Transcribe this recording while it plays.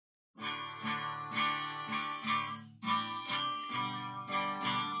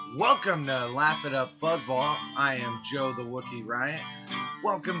Welcome to Laugh It Up Fuzzball. I am Joe the Wookiee Riot.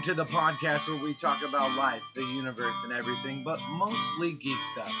 Welcome to the podcast where we talk about life, the universe, and everything, but mostly geek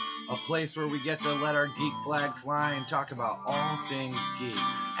stuff. A place where we get to let our geek flag fly and talk about all things geek.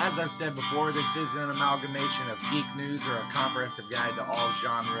 As I've said before, this isn't an amalgamation of geek news or a comprehensive guide to all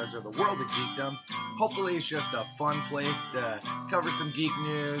genres or the world of geekdom. Hopefully it's just a fun place to cover some geek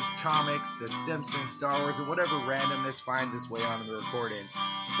news, comics, The Simpsons, Star Wars, or whatever randomness finds its way onto the recording.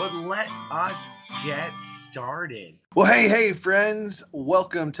 But let us get started. Well, hey, friends.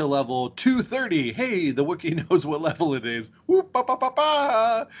 Welcome to level 230. Hey, the Wookiee knows what level it is. Whoop, ba, ba, ba,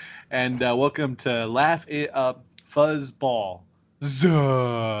 ba. And welcome to Laugh It Up Fuzzball.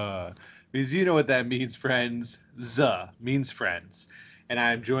 Zuh. Because you know what that means, friends. Zuh means friends. And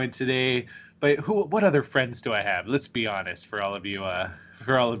I'm joined today by what other friends do I have? Let's be honest, for all of you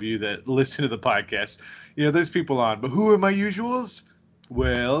that listen to the podcast. You know, there's people on, but who are my usuals?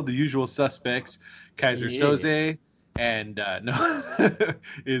 Well, the usual suspects, Kaiser Soze, and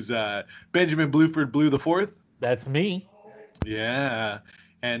is Benjamin Bluford Blue the Fourth. That's me. Yeah,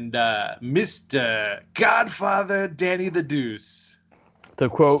 and Mr. Godfather Danny the Deuce. To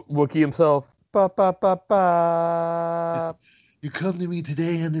quote Wookiee himself, ba ba ba ba. You come to me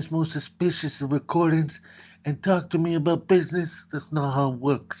today on this most suspicious of recordings and talk to me about business. That's not how it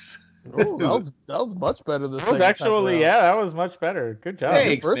works. Oh, that was much better. That was much better. Good job.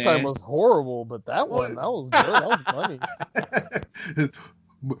 Thanks, the first time was horrible, but that was good. That was funny.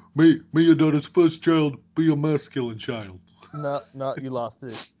 May your daughter's first child be a masculine child. No, you lost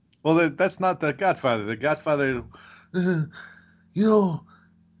it. Well, that's not the Godfather. The Godfather. Come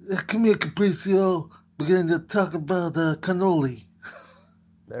here, Capriccio. We're going to talk about cannoli.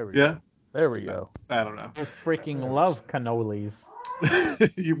 There we go. There we go. I don't know. I freaking love cannolis.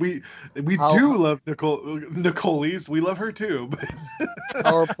 we do love Nicole's. We love her too. But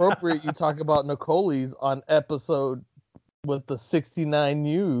how appropriate you talk about Nicole's on episode with the 69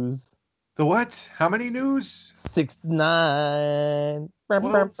 news. The what? How many news? 69.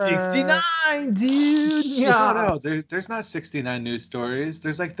 Whoa, 69, dude. Yeah. No, there's not 69 news stories.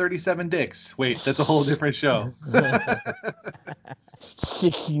 There's like 37 dicks. Wait, that's a whole different show.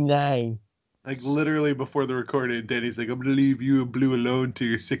 69. Like literally before the recording, Danny's like, I'm gonna leave you and Blue alone to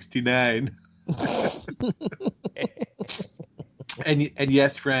your 69. and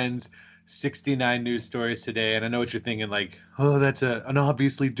yes, friends, 69 news stories today. And I know what you're thinking, like, oh, that's an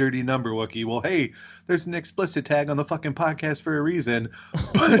obviously dirty number, Wookiee. Well, hey, there's an explicit tag on the fucking podcast for a reason.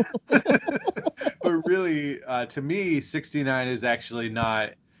 But really, to me, 69 is actually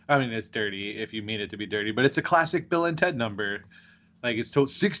not. I mean, it's dirty if you mean it to be dirty, but it's a classic Bill and Ted number. Like, it's told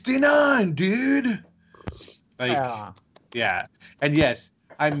 69, dude. Like, yeah. And yes,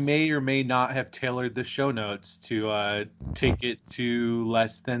 I may or may not have tailored the show notes to take it to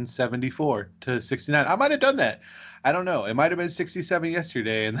less than 74 to 69. I might have done that. I don't know. It might have been 67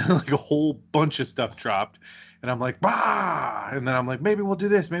 yesterday, and then like a whole bunch of stuff dropped. And I'm like, bah! And then I'm like, maybe we'll do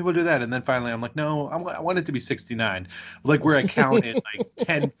this, maybe we'll do that. And then finally I'm like, no, I want it to be 69. Like, where I counted like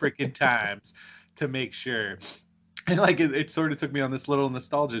 10 freaking times to make sure. And like it sort of took me on this little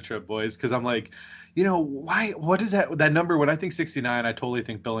nostalgia trip, boys, because I'm like, you know, what is that number? When I think 69, I totally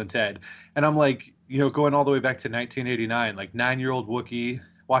think Bill and Ted. And I'm like, you know, going all the way back to 1989, like 9-year-old Wookiee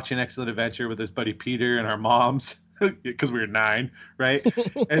watching Excellent Adventure with his buddy Peter and our moms, because we were 9, right?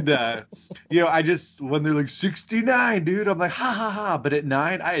 And you know, I just, when they're like 69, dude, I'm like, ha ha ha. But at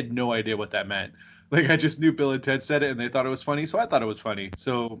 9, I had no idea what that meant. Like, I just knew Bill and Ted said it and they thought it was funny, so I thought it was funny.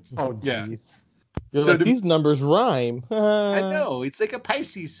 So yeah. You're so like, these numbers rhyme. I know. It's like a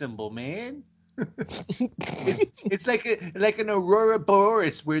Pisces symbol, man. it's like an Aurora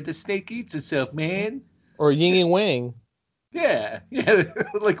Borealis where the snake eats itself, man. Or yin and wang. Yeah.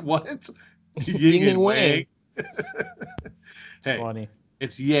 Like what? Yin and wang. Hey, funny.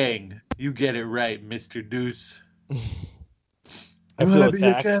 It's yang. You get it right, Mr. Deuce. I want to be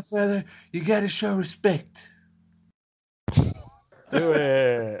your godfather. You got to show respect. Do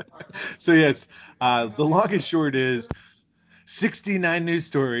it. So yes, the long and short is 69 news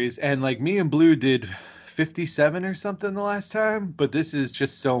stories, and like me and Blue did 57 or something the last time, but this is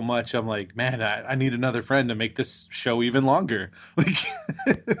just so much. I'm like, man, I need another friend to make this show even longer. Like,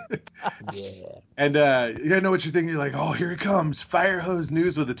 yeah. And I know what you're thinking. You're like, oh, here it comes, fire hose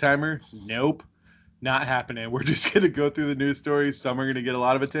news with a timer. Nope, not happening. We're just gonna go through the news stories. Some are gonna get a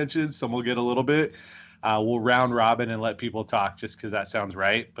lot of attention, some will get a little bit. We'll round robin and let people talk just because that sounds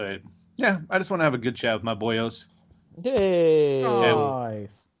right. But yeah, I just want to have a good chat with my boyos. Yay!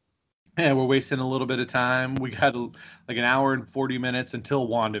 Nice. Yeah, we're wasting a little bit of time. We got like an hour and 40 minutes until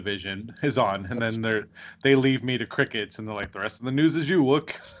WandaVision is on, and then they leave me to crickets, and they're like, the rest of the news is you,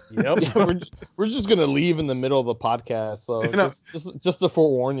 Wook. Yep. Yeah, we're just gonna leave in the middle of the podcast, so You know- just to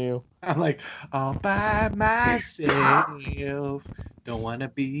forewarn you. I'm like, all by myself, don't want to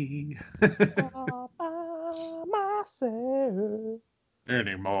be All by myself.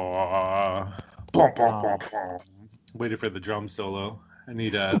 anymore. Bum, bum, bum, bum. Waited for the drum solo. I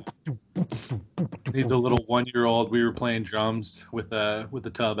need the little 1-year-old. We were playing drums with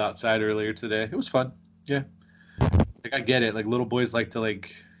the tub outside earlier today. It was fun. Yeah. Like, I get it. Like, little boys like to,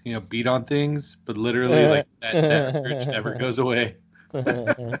 like, you know, beat on things, but literally, like, that urge never goes away.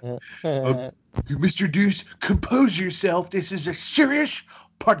 Mr. Deuce, compose yourself. This is a serious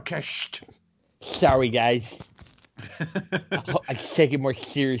podcast. Sorry, guys. I take it more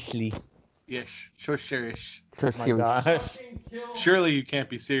seriously. Yes, so serious. So Oh my gosh. Surely you can't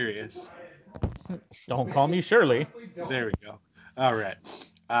be serious. Don't call me Shirley. There we go. All right.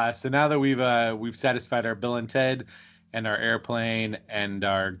 So now that we've satisfied our Bill and Ted and our airplane and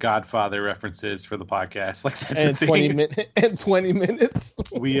our Godfather references for the podcast, like that's And a thing. 20 minutes.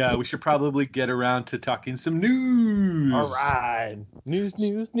 We should probably get around to talking some news. All right. News.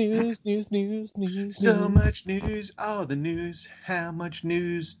 So much news, all the news. How much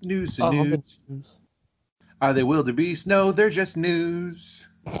news? News and All the news. news. Are they wildebeest? No, they're just news.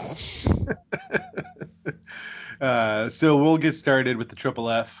 So we'll get started with the Triple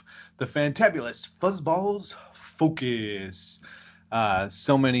F, the fantabulous Fuzzballs Focus.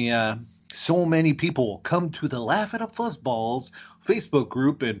 So many people come to the Laugh at a Fuzzballs Facebook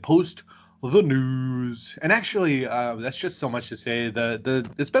group and post the news. And actually, that's just so much to say.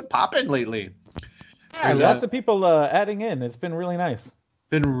 It's been popping lately. Yeah, There's lots a- of people adding in. It's been really nice.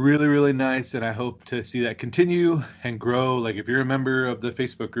 Been really, really nice, and I hope to see that continue and grow. Like, if you're a member of the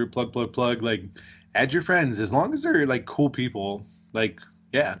Facebook group, plug, like, add your friends. As long as they're, like, cool people, like,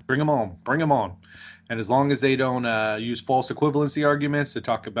 yeah, bring them on. And as long as they don't use false equivalency arguments to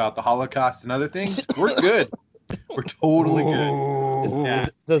talk about the Holocaust and other things, we're good. We're totally good. Yeah.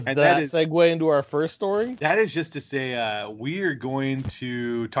 Does And that that is- segue into our first story? That is just to say, we are going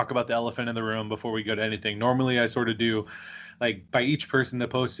to talk about the elephant in the room before we go to anything. Normally, I sort of do, like, by each person that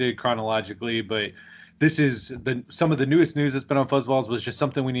posted chronologically, but this is some of the newest news that's been on Fuzzballs was just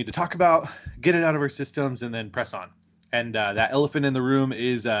something we need to talk about, get it out of our systems, and then press on. And that elephant in the room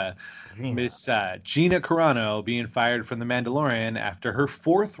is Miss Gina Carano being fired from The Mandalorian after her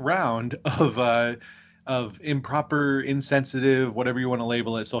 4th round of improper, insensitive, whatever you want to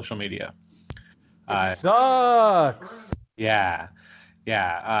label it, social media. Sucks. Yeah.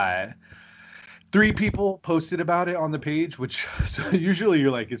 3 people posted about it on the page, which so usually you're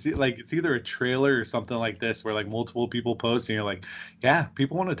like it's either a trailer or something like this where like multiple people post and you're like, yeah,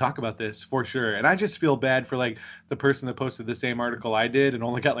 people want to talk about this for sure. And I just feel bad for like the person that posted the same article I did and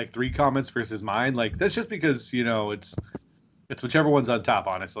only got like 3 comments versus mine. Like, that's just because, you know, it's whichever one's on top,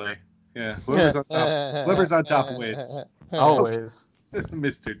 honestly. Yeah, whoever's on top wins. Always.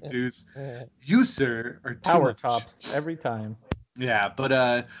 Mr. Deuce, you sir are too Power much. tops every time. Yeah, but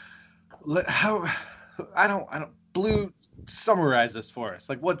I don't Blue, summarize this for us.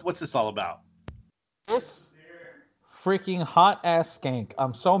 Like, what's this all about? This freaking hot ass skank.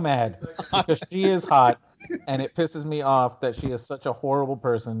 I'm so mad because she is hot and it pisses me off that she is such a horrible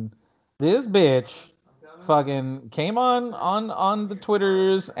person. This bitch fucking came on the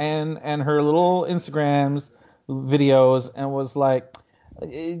Twitters and her little Instagrams videos and was like,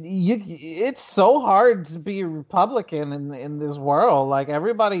 it's so hard to be Republican in this world. Like,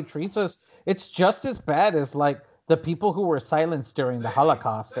 everybody treats us, it's just as bad as like the people who were silenced during the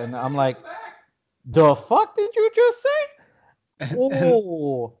Holocaust. And I'm like, the fuck did you just say?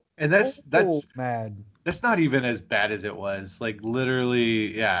 Oh, And that's mad. that's not even as bad as it was. Like,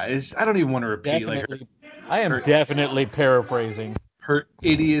 literally, yeah. I don't even want to repeat like I am definitely paraphrasing. her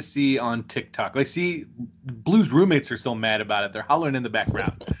idiocy on TikTok. Like, see, Blue's roommates are so mad about it. They're hollering in the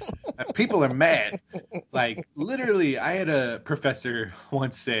background. People are mad. Like, literally, I had a professor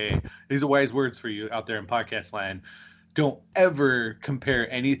once say, these are wise words for you out there in podcast land, don't ever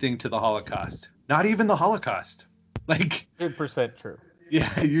compare anything to the Holocaust. Not even the Holocaust. Like, 100% true.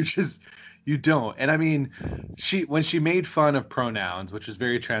 yeah, you don't. And I mean, when she made fun of pronouns, which was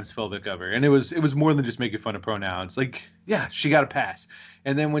very transphobic of her, and it was more than just making fun of pronouns. Like, yeah, she got a pass.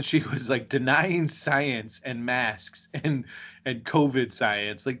 And then when she was like denying science and masks and COVID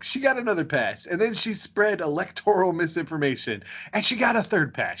science, like, she got another pass. And then she spread electoral misinformation and she got a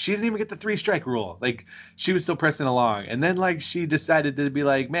 3rd pass. She didn't even get the 3-strike rule. Like, she was still pressing along. And then like she decided to be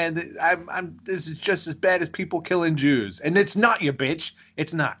like, man, this is just as bad as people killing Jews. And it's not, you bitch.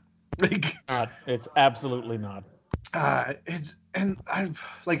 It's not. Like, It's absolutely not. I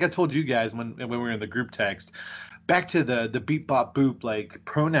told you guys when we were in the group text, back to the beep bop boop like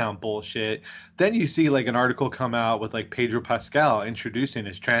pronoun bullshit. Then you see like an article come out with like Pedro Pascal introducing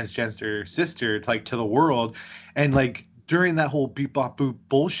his transgender sister like to the world, and like during that whole beep bop boop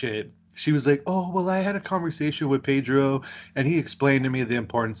bullshit, she was like, "Oh well, I had a conversation with Pedro, and he explained to me the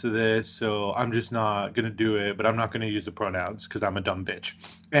importance of this, so I'm just not gonna do it, but I'm not gonna use the pronouns because I'm a dumb bitch."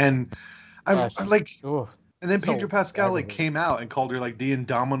 And I'm like. Oh, And then so Pedro Pascal like aggravating. came out and called her like the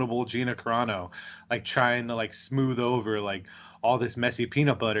indomitable Gina Carano, like trying to like smooth over like all this messy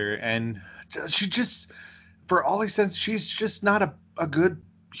peanut butter, and she just, for all extents, she's just not a good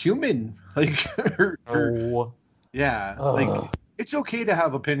human. Like Oh, yeah, like it's okay to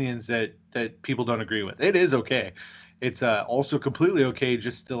have opinions that people don't agree with. It is okay. It's also completely okay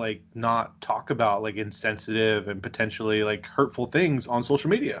just to like not talk about like insensitive and potentially like hurtful things on social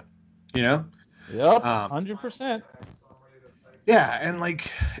media, you know? yep, Um, 100%. Yeah, and like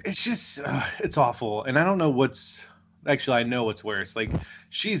it's just it's awful. And I don't know what's actually I know what's worse. Like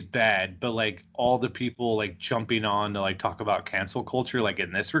she's bad, but like all the people like jumping on to like talk about cancel culture like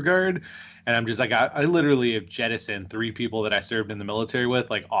in this regard, and I'm just like I literally have jettisoned 3 people that I served in the military with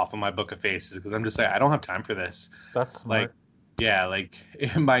like off of my book of faces because I'm just like I don't have time for this. That's Like smart. yeah, like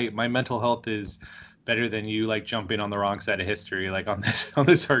my mental health is better than you like jumping on the wrong side of history like on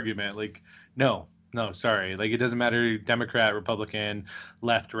this argument. Like no, no, sorry. Like it doesn't matter Democrat, Republican,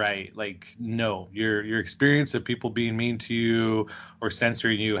 left, right. Like no, your experience of people being mean to you or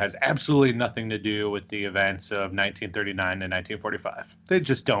censoring you has absolutely nothing to do with the events of 1939 and 1945. They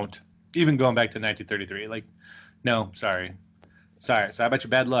just don't. Even going back to 1933. Like no, sorry. Sorry about your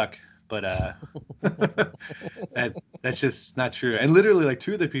bad luck, but that's just not true. And literally, like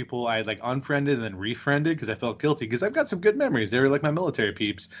 2 of the people I like unfriended and then refriended because I felt guilty because I've got some good memories. They were like my military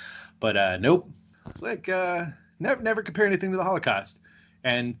peeps, but nope, like never compare anything to the Holocaust.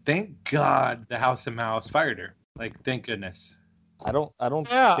 And thank God the House of Mouse fired her. Like thank goodness. I don't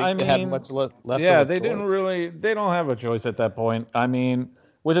Yeah, think I they had mean, much left of yeah, a they didn't choice. really, they don't have a choice at that point. I mean,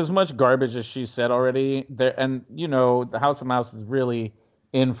 with as much garbage as she said already, there, and you know, the House of Mouse is really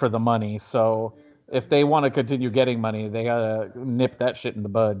in for the money. So if they want to continue getting money, they gotta nip that shit in the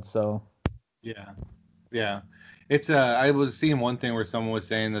bud. So Yeah. Yeah. It's I was seeing one thing where someone was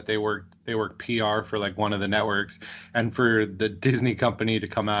saying that they work PR for like one of the networks, and for the Disney company to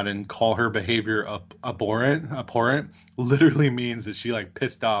come out and call her behavior abhorrent literally means that she like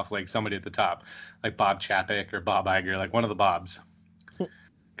pissed off like somebody at the top, like Bob Chapek or Bob Iger, like one of the Bobs.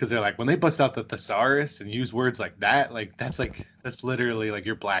 Because they're like when they bust out the thesaurus and use words like that's literally like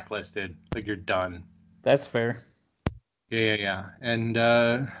you're blacklisted, like you're done. that's fair. Yeah. And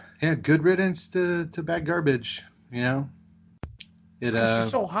yeah, good riddance to bad garbage, you know? It Cause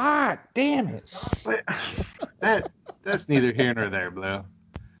she's so hot. Damn it. but that that's neither here nor there, Blue.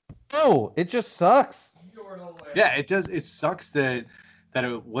 No, it just sucks. Yeah, it does. It sucks that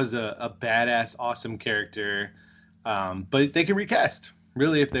it was a badass, awesome character, but they can recast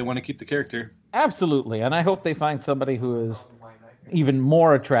really if they want to keep the character. Absolutely, and I hope they find somebody who is even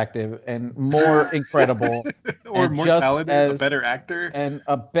more attractive and more incredible Or and more just talented, a as better actor. and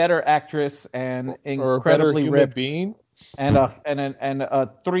a better actress and Or a better incredibly human ripped being. and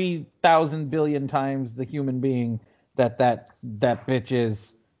a 3,000 billion times the human being that bitch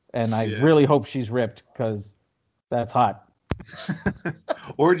is, and I Yeah. really hope she's ripped because that's hot.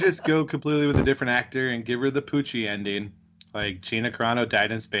 Or just go completely with a different actor and give her the Poochie ending, like Gina Carano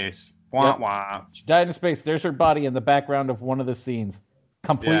died in space. Wah Yep. wah. She died in space. There's her body in the background of one of the scenes, Yeah.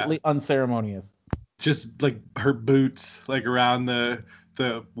 completely unceremonious. Just like her boots like around the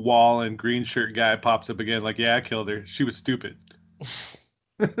wall, and green shirt guy pops up again like, yeah, I killed her, she was stupid.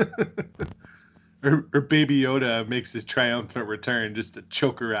 Or Baby Yoda makes his triumphant return just to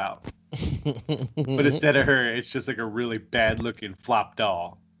choke her out, but instead of her it's just like a really bad looking flop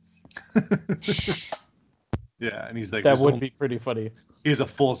doll. Yeah, and he's like That would be pretty funny. he has a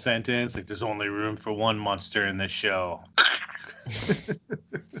full sentence like there's only room for one monster in this show.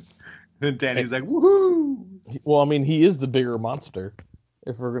 And Danny's like, woohoo. Well, I mean, he is the bigger monster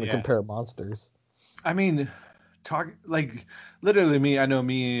if we're going to Yeah. compare monsters. I mean, talk like literally me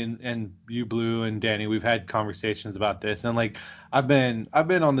and you, Blue, and Danny, we've had conversations about this, and like I've been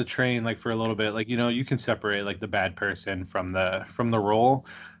on the train like for a little bit, like you can separate like the bad person from the role,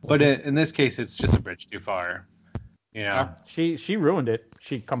 but in this case it's just a bridge too far, you know. She ruined it.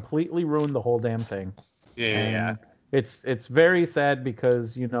 She completely ruined the whole damn thing. Yeah. It's very sad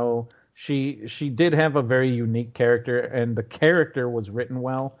because she did have a very unique character and the character was written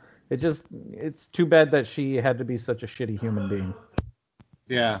well. It's too bad that she had to be such a shitty human being.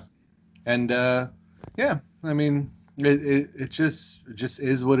 Yeah. And yeah, I mean, it just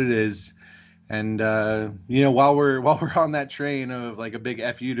is what it is. And while we're on that train of like a big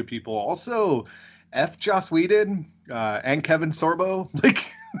FU to people, also F Joss Whedon and Kevin Sorbo,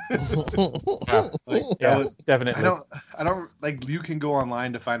 like. Definitely. I don't like, you can go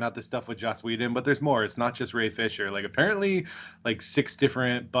online to find out the stuff with Joss Whedon, but there's more. It's not just Ray Fisher. Like apparently like 6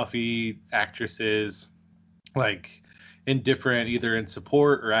 different Buffy actresses, like in different, either in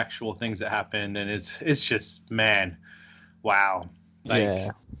support or actual things that happened, and it's just, man, wow.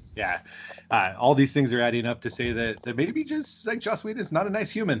 Like yeah. All these things are adding up to say that maybe just like Joss Whedon is not a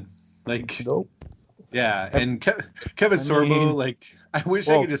nice human. Like Nope. Yeah, and Kevin Sorbo, like, I wish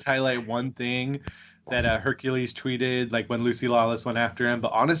I could just highlight one thing that Hercules tweeted, like, when Lucy Lawless went after him.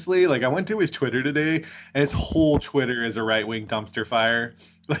 But honestly, like, I went to his Twitter today, and his whole Twitter is a right-wing dumpster fire.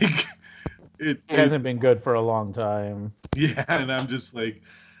 Like, it hasn't been good for a long time. Yeah, and I'm just like,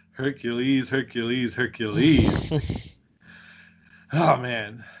 Hercules, Hercules, Hercules. Oh,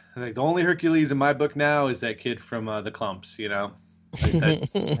 man. Like, the only Hercules in my book now is that kid from The Clumps, you know? Like that,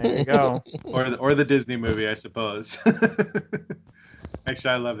 there you go. Or the Disney movie, I suppose. Actually,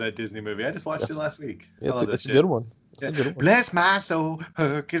 I love that Disney movie. I just watched it last week. It's a good one. It's a good one. Bless my soul,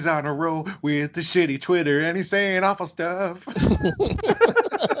 Herc is on a roll with the shitty Twitter, and he's saying awful stuff.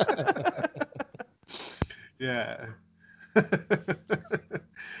 Yeah.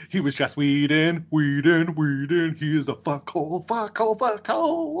 He was just Whedon. He is a fuckhole.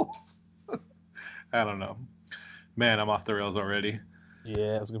 I don't know. Man, I'm off the rails already.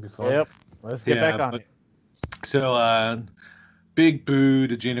 Yeah, it's gonna be fun. Yep. Let's get back on it. So, big boo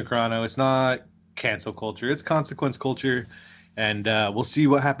to Gina Carano. It's not cancel culture. It's consequence culture. And we'll see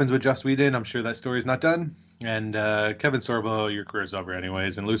what happens with Joss Whedon. I'm sure that story's not done. And Kevin Sorbo, your career's over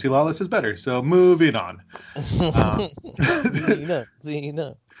anyways. And Lucy Lawless is better. So moving on. Xena.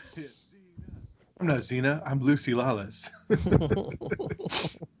 I'm not Xena. I'm Lucy Lawless.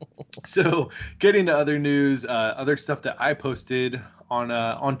 So, getting to other news, other stuff that I posted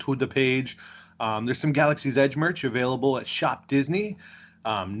onto the page. There's some Galaxy's Edge merch available at Shop Disney.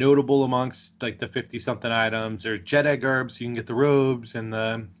 Notable amongst like the 50-something items are Jedi garbs. So you can get the robes and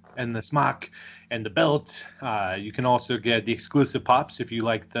the smock and the belt. You can also get the exclusive pops if you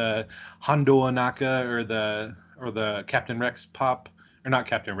like the Hondo Anaka or the Captain Rex pop, or not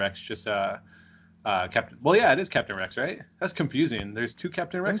Captain Rex, just Captain. Well, yeah, it is Captain Rex, right? That's confusing. There's 2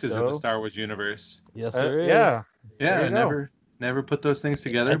 Captain Rexes in the Star Wars universe. Yes, there is. Yeah. Never put those things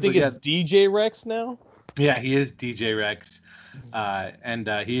together. I think it's DJ Rex now. Yeah, he is DJ Rex, and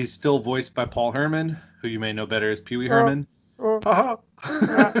he's still voiced by Paul Herman, who you may know better as Pee Wee Herman.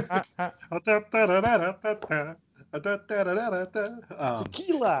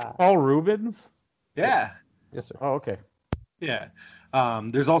 Tequila. Paul Rubens. Yeah. Yes, sir. Oh, okay. Yeah.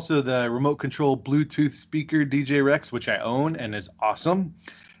 There's also the remote control Bluetooth speaker DJ Rex, which I own and is awesome.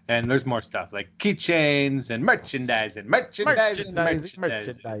 And there's more stuff like keychains and merchandising.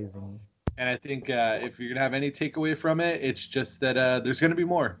 And I think if you're gonna have any takeaway from it, it's just that there's gonna be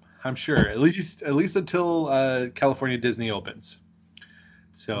more. I'm sure, at least until California Disney opens.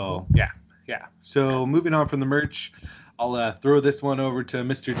 So yeah. So moving on from the merch, I'll throw this one over to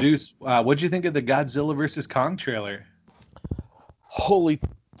Mr. Deuce. What'd you think of the Godzilla vs. Kong trailer? Holy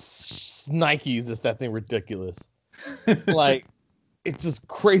Nikes, is that thing ridiculous? Like, it's just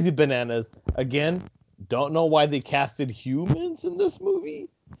crazy bananas. Again, don't know why they casted humans in this movie,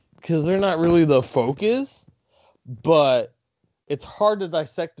 because they're not really the focus, but it's hard to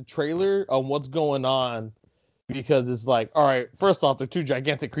dissect the trailer on what's going on, because it's like, all right, first off, they're 2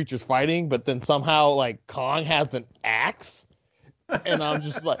 gigantic creatures fighting, but then somehow, like, Kong has an axe, and I'm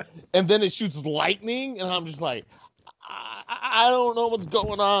just like, and then it shoots lightning, and I'm just like, I don't know what's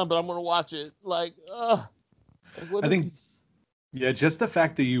going on, but I'm gonna watch it. Like, I think, yeah, just the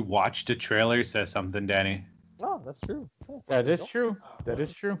fact that you watched a trailer says something, Danny. Oh, that's true. That is true.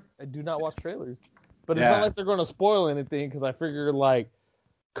 I do not watch trailers, but it's not like they're gonna spoil anything, because I figure like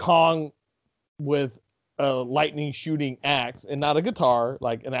Kong with a lightning shooting axe and not a guitar,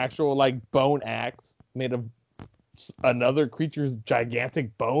 like an actual like bone axe made of another creature's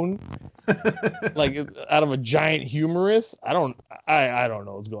gigantic bone, like out of a giant humerus. I don't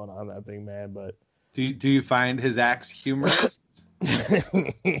know what's going on in that thing, man. But do you find his axe humorous?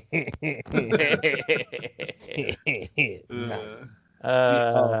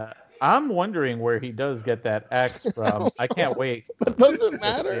 Nice. I'm wondering where he does get that axe from. I can't wait. It doesn't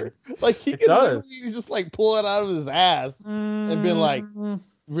matter. Like, he can literally just like pull it out of his ass and be like,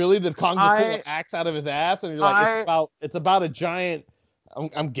 really? Did Kong just pull an axe out of his ass? And you're like, it's about a giant.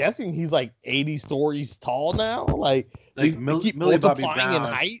 I'm guessing he's like 80 stories tall now. Like he's Millie Bobby multiplying Brown in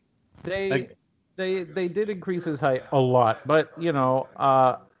height. They Like, they did increase his height a lot, but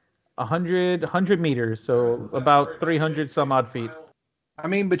 100 meters, so about 300 some odd feet. I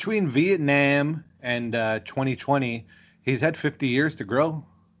mean, between Vietnam and 2020, he's had 50 years to grow.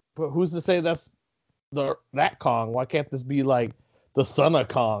 But who's to say that's that Kong? Why can't this be like the son of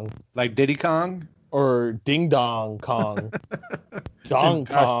Kong Like Diddy Kong. or Ding Dong Kong, Dong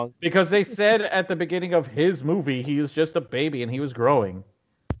Kong? Because they said at the beginning of his movie he was just a baby and he was growing.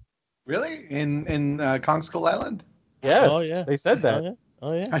 Really? In Kong Skull Island? Yes. Oh yeah. They said that. Oh yeah.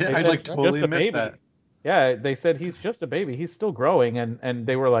 Oh yeah. I said like just totally a missed baby. that. Yeah, they said he's just a baby. He's still growing, and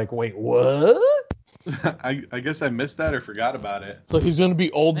they were like, wait, what? I guess I missed that or forgot about it. So he's gonna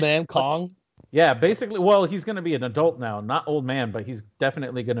be old man Kong. Yeah, basically, well, he's going to be an adult now. Not old man, but he's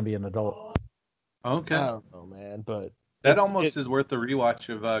definitely going to be an adult. Okay. I don't know, man, but That almost is worth the rewatch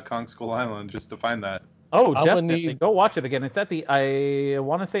of Kong Skull Island just to find that. Oh, I'm gonna definitely. need- Go watch it again. It's at I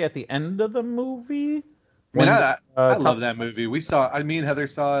want to say at the end of the movie. I mean, I Tom- love that movie. Me and Heather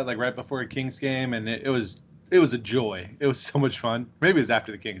saw it like right before a Kings game, and it was a joy. It was so much fun. Maybe it was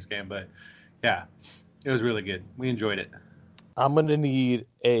after the Kings game, but yeah, it was really good. We enjoyed it. I'm gonna need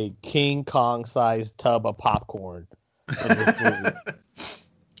a King Kong sized tub of popcorn in this movie.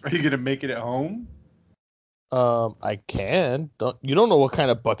 Are you gonna make it at home? I can. You don't know what kind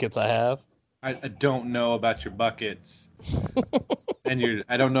of buckets I have. I don't know about your buckets, and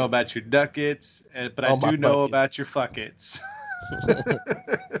I don't know about your ducats, but I my do know buckets. about your fuckets.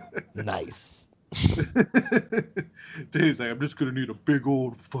 Nice. Dude's like, I'm just gonna need a big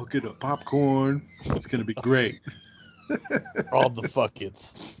old bucket of popcorn. It's gonna be great. All the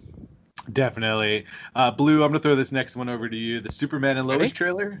fuckets. Definitely. Blue, I'm gonna throw this next one over to you. The Superman and Lois Ready?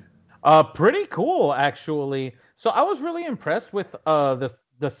 trailer. Pretty cool, actually. So I was really impressed with the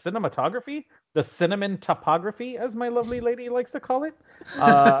cinematography, the cinnamon topography, as my lovely lady likes to call it.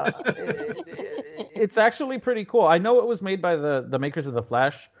 It's actually pretty cool. I know it was made by the makers of the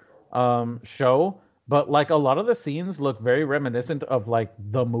Flash show, but like a lot of the scenes look very reminiscent of like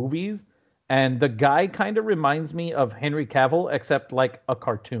the movies, and the guy kind of reminds me of Henry Cavill, except like a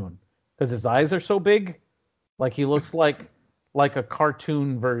cartoon, because his eyes are so big. Like he looks like a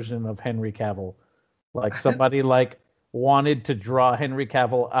cartoon version of Henry Cavill. Like somebody like wanted to draw Henry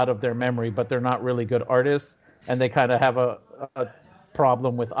Cavill out of their memory, but they're not really good artists, and they kind of have a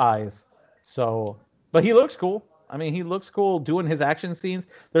problem with eyes. So, but he looks cool. I mean, he looks cool doing his action scenes.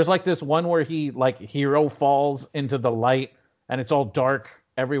 There's like this one where he like hero falls into the light, and it's all dark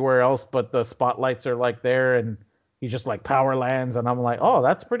everywhere else, but the spotlights are like there, and he just like power lands, and I'm like, oh,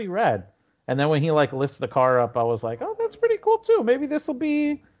 that's pretty rad. And then when he like lifts the car up, I was like, oh, that's pretty cool too. Maybe this will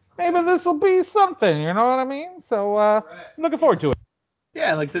be something. You know what I mean? So I'm looking forward to it.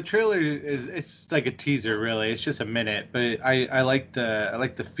 Yeah, like the trailer it's like a teaser really. It's just a minute, but I like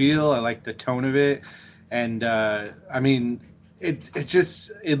the feel, I like the tone of it, and I mean it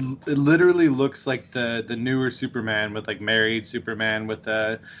literally looks like the newer Superman with like married Superman with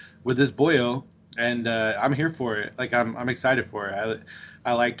this boyo, and I'm here for it. Like I'm excited for it.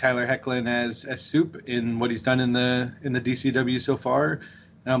 I like Tyler Hoechlin as Soup in what he's done in the DCW so far,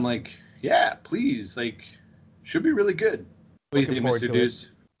 and I'm like, yeah, please, like, should be really good. What do you think, Mr. Deuce?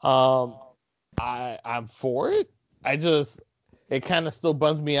 I'm for it. It kind of still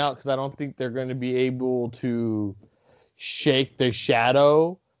bums me out because I don't think they're going to be able to shake the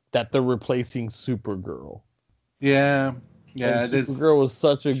shadow that they're replacing Supergirl. Yeah, And Supergirl was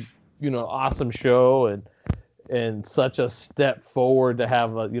such a awesome show and such a step forward to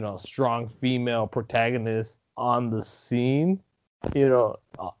have a strong female protagonist on the scene, in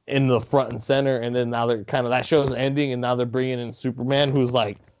the front and center. And then now they're that show's ending, and now they're bringing in Superman, who's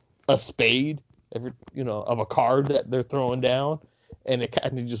like a spade, of a card that they're throwing down, and it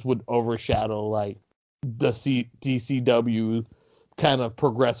kind of just would overshadow like the DCW kind of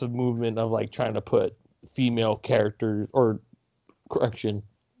progressive movement of like trying to put female characters, or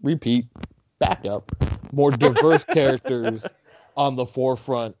back up, more diverse characters on the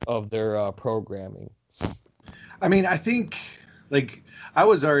forefront of their programming. I mean, I think, like, I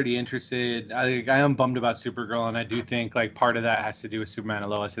was already interested. I am bummed about Supergirl, and I do think, like, part of that has to do with Superman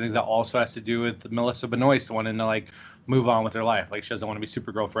and Lois. I think that also has to do with Melissa Benoist wanting to, like, move on with her life. Like, she doesn't want to be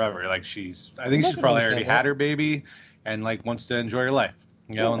Supergirl forever. Like, I think she's probably already had her baby and, like, wants to enjoy her life,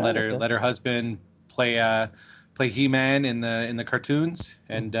 and let her husband play He-Man in the cartoons,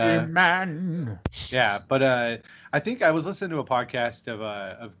 and He-Man. yeah, but I think I was listening to a podcast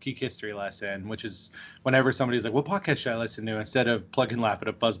of Geek History Lesson, which is whenever somebody's like, what podcast should I listen to, instead of Plug and Laugh at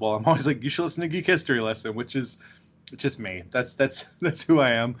a Fuzzball, I'm always like, you should listen to Geek History Lesson, which is just me. That's who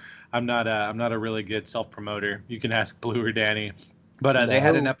I am. I'm not a really good self promoter. You can ask Blue or Danny. But they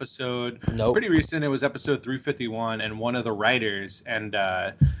had an No. episode Nope. pretty recent. It was episode 351, and one of the writers, and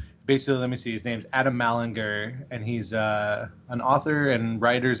basically, let me see, his name's Adam Mallinger, and he's an author and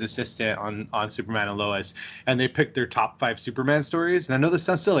writer's assistant on Superman and Lois. And they picked their top 5 Superman stories. And I know this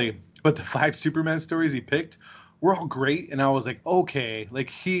sounds silly, but the 5 Superman stories he picked were all great. And I was like, okay, like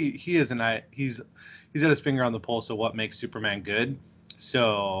he's got his finger on the pulse of what makes Superman good.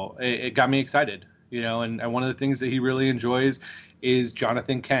 So it got me excited, and one of the things that he really enjoys is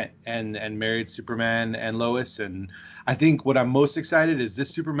Jonathan Kent and married Superman and Lois. And I think what I'm most excited is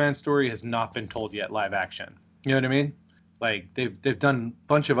this Superman story has not been told yet live action. You know what I mean? Like they've done a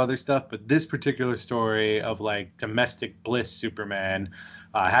bunch of other stuff, but this particular story of like domestic bliss Superman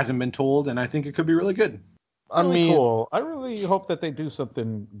hasn't been told, and I think it could be really good. Cool. I really hope that they do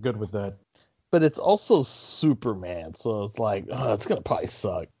something good with that. But it's also Superman, so it's like, it's gonna probably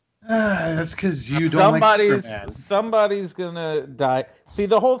suck. That's because you don't like Superman. Somebody's gonna die. See,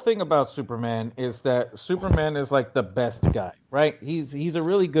 the whole thing about Superman is that Superman is like the best guy, right? He's a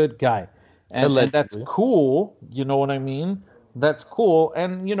really good guy, and that's cool. You know what I mean? That's cool.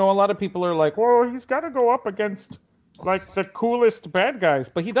 And a lot of people are like, well, he's got to go up against like the coolest bad guys,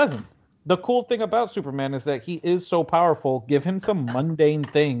 but he doesn't. The cool thing about Superman is that he is so powerful. Give him some mundane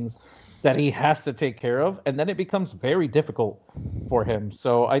things that he has to take care of, and then it becomes very difficult for him.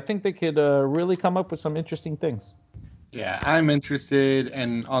 So I think they could really come up with some interesting things. Yeah, I'm interested,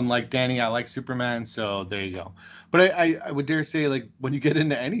 and unlike Danny, I like Superman, so there you go. But I would dare say, like, when you get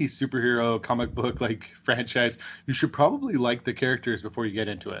into any superhero comic book like franchise, you should probably like the characters before you get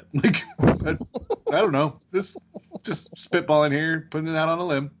into it. Like, but, I don't know, just spitballing here, putting it out on a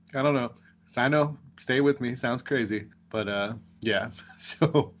limb. I don't know. I know, stay with me. Sounds crazy. But yeah,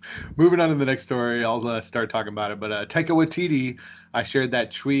 so moving on to the next story, I'll start talking about it. But Taika Waititi, I shared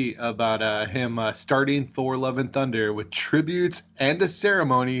that tweet about him starting Thor: Love and Thunder with tributes and a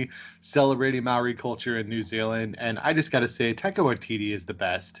ceremony celebrating Maori culture in New Zealand. And I just got to say, Taika Waititi is the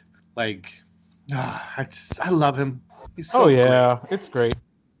best. Like, I love him. He's so great. It's great.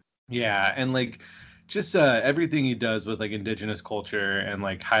 Yeah, and like just everything he does with like indigenous culture and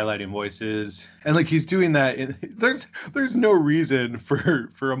like highlighting voices, and like he's doing that there's no reason for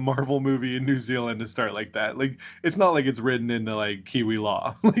a Marvel movie in New Zealand to start like that. Like it's not like it's written into like Kiwi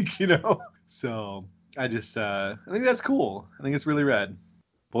law, like so I think that's cool. I think it's really rad.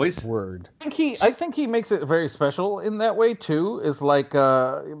 Voice word. I think he makes it very special in that way too. Is like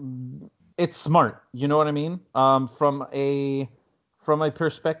it's smart, you know what I mean? From a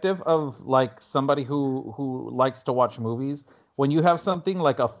perspective of like somebody who likes to watch movies, when you have something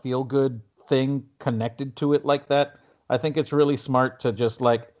like a feel-good thing connected to it like that, I think it's really smart to just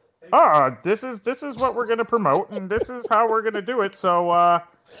like, this is what we're gonna promote and this is how we're gonna do it. So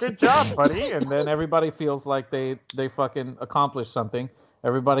good job, buddy. And then everybody feels like they fucking accomplished something.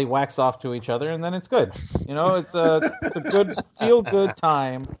 Everybody whacks off to each other, and then it's good. It's a good feel-good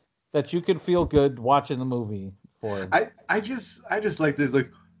time that you can feel good watching the movie. I just like this, like,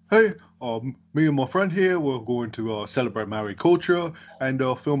 hey, me and my friend here, we're going to celebrate Maori culture and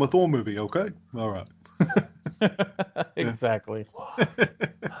film a Thor movie, okay? All right. Exactly.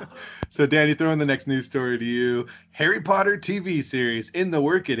 So, Danny, throwing the next news story to you. Harry Potter TV series in the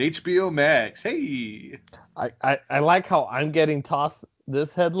work at HBO Max. Hey! I like how I'm getting tossed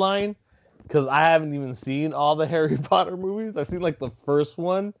this headline because I haven't even seen all the Harry Potter movies. I've seen like the first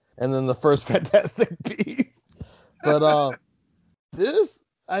one and then the first Fantastic Beasts. But this,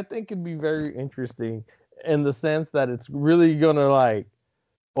 I think, could be very interesting in the sense that it's really going to, like,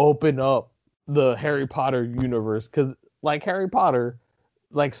 open up the Harry Potter universe. Because, like Harry Potter,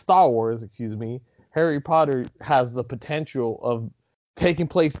 like Star Wars, Harry Potter has the potential of taking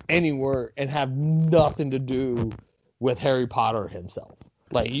place anywhere and have nothing to do with Harry Potter himself.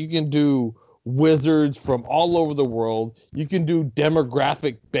 Like, you can do wizards from all over the world. You can do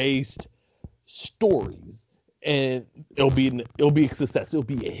demographic-based stories. And it'll be a success. It'll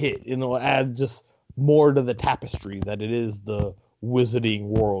be a hit. And it'll add just more to the tapestry that it is the wizarding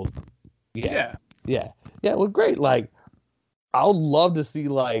world. Yeah. Well, great. Like, I would love to see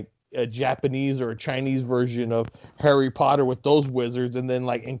like a Japanese or a Chinese version of Harry Potter with those wizards, and then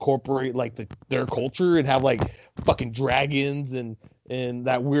like incorporate like their culture and have like fucking dragons and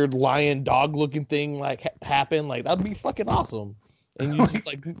that weird lion dog looking thing like happen. Like that'd be fucking awesome. And you just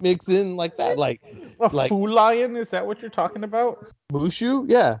like mix in like that, like Fu Lion. Is that what you're talking about? Mushu?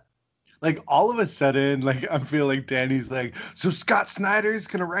 Yeah. Like all of a sudden, like I feel like Danny's like, so Scott Snyder's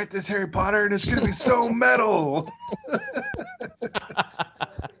gonna write this Harry Potter and it's gonna be so metal.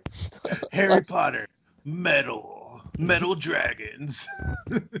 Harry Potter, metal dragons.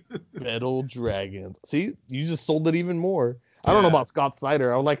 Metal dragons. See, you just sold it even more. I don't know Yeah. about Scott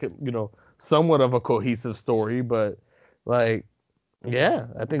Snyder. I would like it, somewhat of a cohesive story, but like, yeah,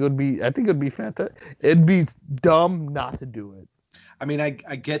 I think it would be fantastic. It'd be dumb not to do it. I mean, I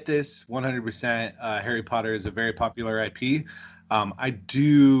get this 100%. Harry Potter is a very popular IP. I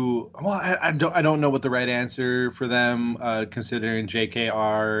don't know what the right answer for them, considering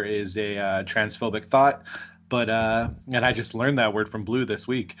JKR is a transphobic thought, but and I just learned that word from Blue this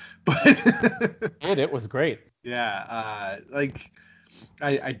week. But It was great. yeah,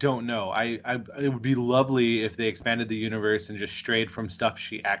 I don't know. It would be lovely if they expanded the universe and just strayed from stuff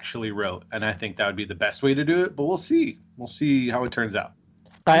she actually wrote, and I think that would be the best way to do it. But we'll see. We'll see how it turns out.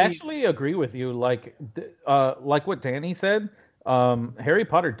 I actually agree with you. Like what Danny said, Harry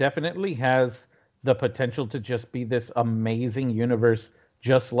Potter definitely has the potential to just be this amazing universe,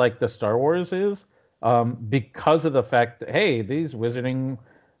 just like the Star Wars is, because of the fact that hey, these wizarding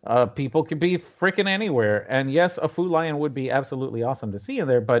people could be freaking anywhere. And yes, a Food Lion would be absolutely awesome to see in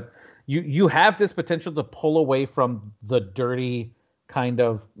there, but you have this potential to pull away from the dirty kind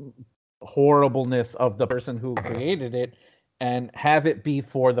of horribleness of the person who created it and have it be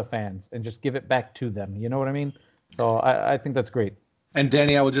for the fans and just give it back to them. You know what I mean? So I think that's great. And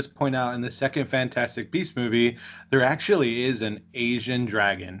Danny, I will just point out in the second Fantastic Beasts movie, there actually is an Asian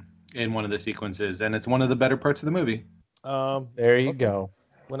dragon in one of the sequences, and it's one of the better parts of the movie. There you go.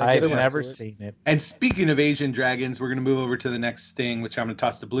 I've never seen it. And speaking of Asian dragons, we're going to move over to the next thing, which I'm going to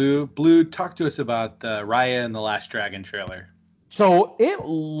toss to Blue. Blue, talk to us about the Raya and the Last Dragon trailer. So it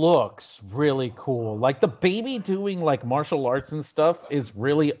looks really cool. Like the baby doing like martial arts and stuff is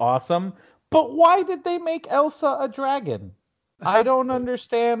really awesome. But why did they make Elsa a dragon? I don't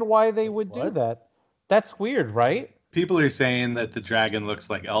understand why they would do that. That's weird, right? People are saying that the dragon looks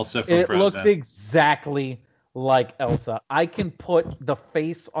like Elsa from Frozen. It looks exactly like Elsa. I can put the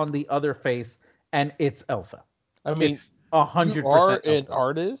face on the other face and it's Elsa. I mean, it's 100%. You are Elsa. an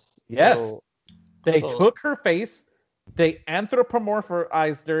artist. Yes. So, they took her face, they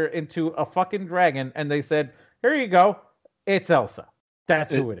anthropomorphized her into a fucking dragon, and they said, here you go, it's Elsa.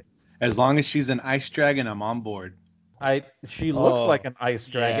 That's who it is. As long as she's an ice dragon, I'm on board. She looks like an ice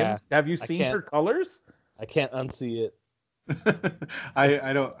dragon. Yeah. Have you seen her colors? I can't unsee it.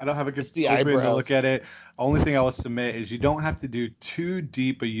 I don't have a good opening to look at it. Only thing I will submit is you don't have to do too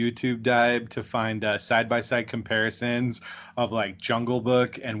deep a YouTube dive to find side-by-side comparisons of like Jungle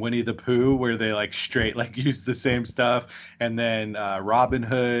Book and Winnie the Pooh, where they like straight like use the same stuff, and then Robin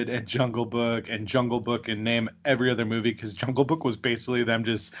Hood and Jungle Book and name every other movie, because Jungle Book was basically them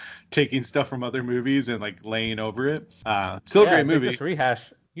just taking stuff from other movies and like laying over it. Still a great movie. Just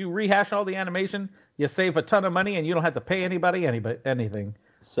rehash. You rehash all the animation. You save a ton of money, and you don't have to pay anybody anything.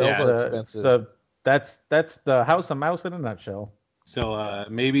 Sales are expensive. That's the House of Mouse in a nutshell. So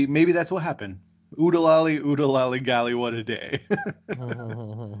maybe that's what happened. Oodalali golly, what a day.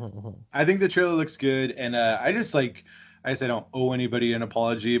 I think the trailer looks good, and I guess I don't owe anybody an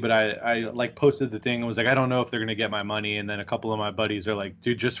apology, but I like posted the thing and was like, I don't know if they're gonna get my money, and then a couple of my buddies are like,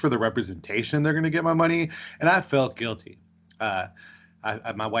 dude, just for the representation they're gonna get my money, and I felt guilty.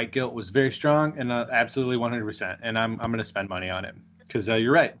 My white guilt was very strong, and absolutely 100%. And I'm going to spend money on it because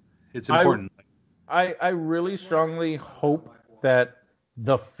you're right. It's important. I really strongly hope that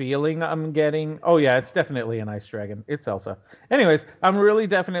the feeling I'm getting. Oh yeah, it's definitely an ice dragon. It's Elsa. Anyways, I'm really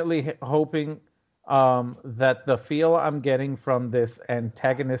definitely hoping that the feel I'm getting from this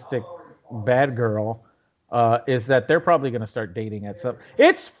antagonistic bad girl is that they're probably going to start dating at some.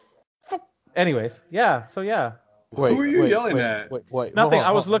 Anyways, yeah. So yeah. Who are you yelling at? Wait, nothing.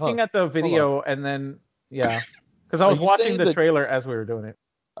 I was looking at the video and then because I was watching the trailer as we were doing it.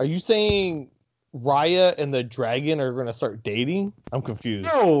 Are you saying Raya and the dragon are going to start dating? I'm confused.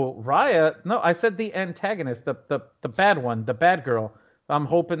 No, Raya. No, I said the antagonist, the bad one, the bad girl. I'm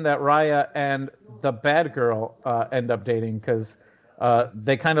hoping that Raya and the bad girl end up dating because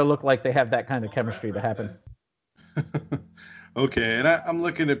they kind of look like they have that kind of chemistry to happen. Okay, and I'm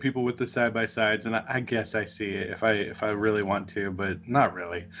looking at people with the side by sides, and I guess I see it if I really want to, but not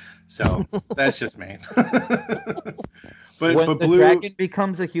really. So that's just me. But when the Blue dragon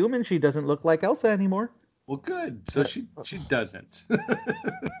becomes a human, she doesn't look like Elsa anymore. Well, good. So she doesn't.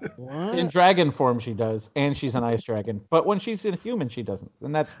 In dragon form, she does, and she's an ice dragon. But when she's a human, she doesn't,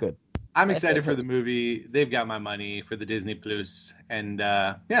 and that's good. I'm excited for the movie. They've got my money for the Disney Plus, and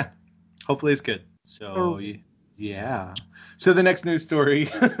hopefully it's good. So. Yeah. So the next news story,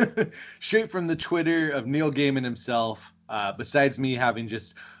 straight from the Twitter of Neil Gaiman himself, besides me having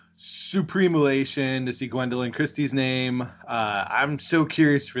just supreme elation to see Gwendolyn Christie's name, I'm so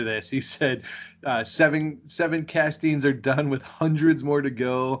curious for this. He said 7 castings are done with hundreds more to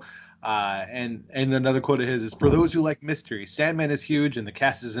go. And another quote of his is, "For those who like mystery, Sandman is huge and the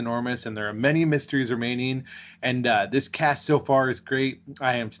cast is enormous, and there are many mysteries remaining. And this cast so far is great.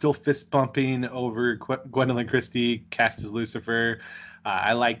 I am still fist bumping over Gwendolyn Christie cast as Lucifer.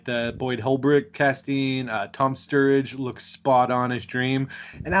 I like the Boyd Holbrook casting. Tom Sturridge looks spot on as Dream,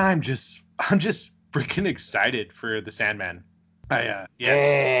 and I'm just freaking excited for the Sandman. Yes.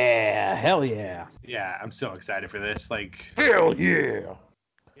 Yeah, hell yeah. Yeah, I'm so excited for this. Like, Hell yeah.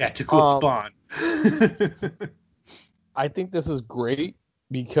 yeah, to quote Spawn. I think this is great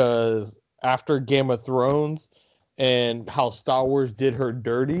because after Game of Thrones and how Star Wars did her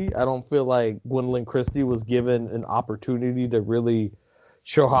dirty, I don't feel like Gwendolyn Christie was given an opportunity to really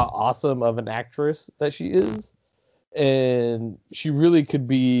show how awesome of an actress that she is. And she really could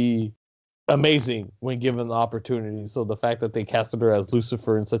be amazing when given the opportunity. So the fact that they casted her as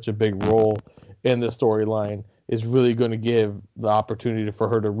Lucifer in such a big role in the storyline is really going to give the opportunity for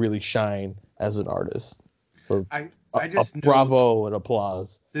her to really shine as an artist. So I just bravo and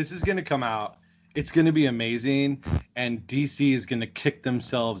applause. This is going to come out. It's going to be amazing, and DC is going to kick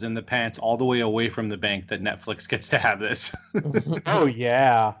themselves in the pants all the way away from the bank that Netflix gets to have this. Oh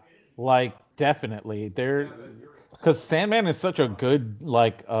yeah, like definitely. Because Sandman is such a good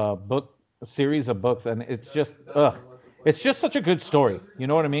book series of books, and it's just such a good story. You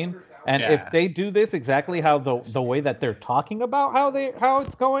know what I mean? And Yeah. if they do this exactly how the way that they're talking about how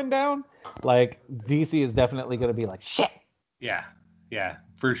it's going down, like DC is definitely going to be like shit. Yeah,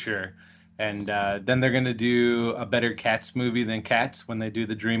 for sure. And then they're going to do a better Cats movie than Cats when they do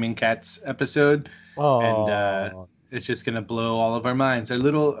the Dreaming Cats episode. Oh. And it's just going to blow all of our minds. Our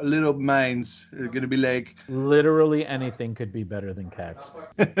little minds are going to be like... Literally anything could be better than Cats.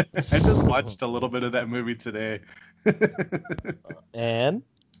 I just watched a little bit of that movie today. And?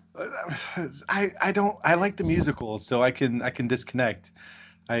 I like the musicals, so I can disconnect.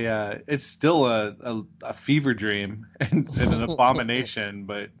 It's still a fever dream and an abomination,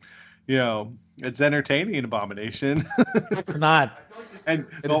 but you know, it's entertaining abomination. It's not. And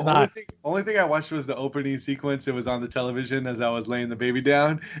the only thing I watched was the opening sequence. It was on the television as I was laying the baby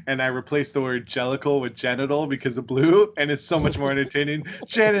down, and I replaced the word jellicle with genital because of blue, and it's so much more entertaining.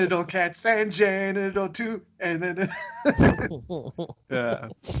 Genital cats and genital too, and then yeah.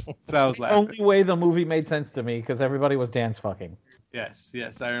 So I was laughing. Only way the movie made sense to me because everybody was dance fucking. Yes,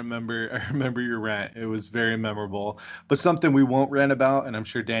 I remember your rant. It was very memorable. But something we won't rant about, and I'm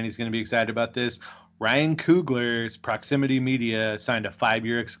sure Danny's going to be excited about this. Ryan Coogler's Proximity Media signed a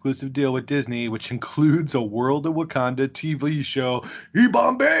 5-year exclusive deal with Disney, which includes a World of Wakanda TV show.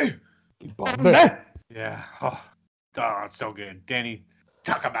 Ibambe! Yeah. Oh, it's so good. Danny,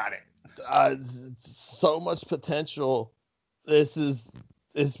 talk about it. So much potential. This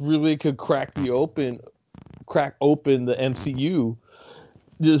really could crack open the MCU.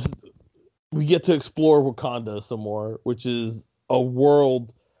 Just we get to explore Wakanda some more, which is a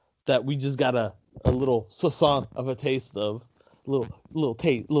world that we just got a little sasan of a taste of, little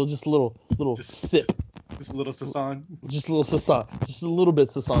taste, just a little sip, just a little sasan, just a little bit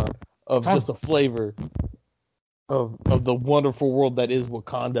sasan of just a flavor of the wonderful world that is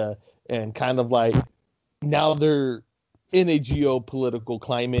Wakanda, and kind of like now they're in a geopolitical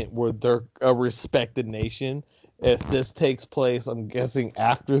climate where they're a respected nation. If this takes place, I'm guessing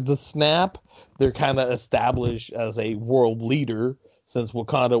after the snap, they're kind of established as a world leader, since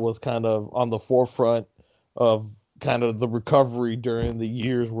Wakanda was kind of on the forefront of kind of the recovery during the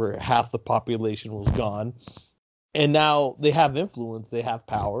years where half the population was gone. And now they have influence, they have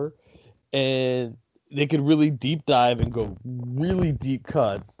power, and they could really deep dive and go really deep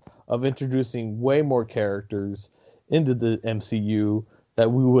cuts of introducing way more characters into the MCU that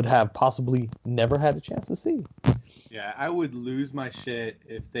we would have possibly never had a chance to see. Yeah, I would lose my shit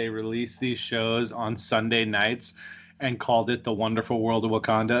if they released these shows on Sunday nights and called it The Wonderful World of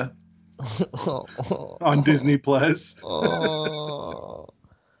Wakanda on Disney Plus. I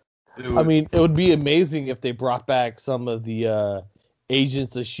mean, it would be amazing if they brought back some of the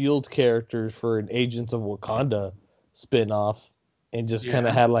Agents of S.H.I.E.L.D. characters for an Agents of Wakanda spinoff, and just kind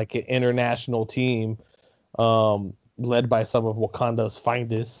of had like an international team led by some of Wakanda's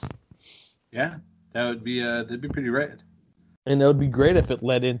finest. Yeah, that'd be pretty rad. And it would be great if it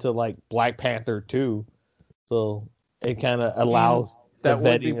led into like Black Panther 2. So it kind of allows that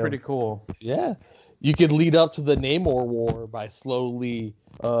would be pretty cool. Yeah. You could lead up to the Namor War by slowly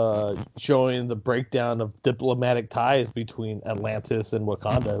showing the breakdown of diplomatic ties between Atlantis and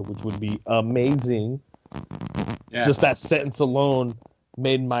Wakanda, which would be amazing. Yeah. Just that sentence alone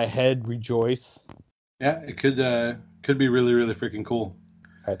made my head rejoice. Yeah, it could be really, really freaking cool.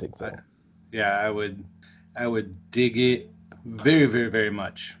 I think so. I would dig it very, very, very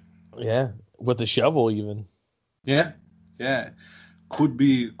much. Yeah, with the shovel even. Yeah, yeah. Could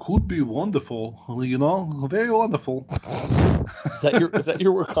be wonderful, very wonderful. Is that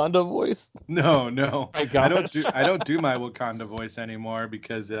your Wakanda voice? No. My God. I don't do my Wakanda voice anymore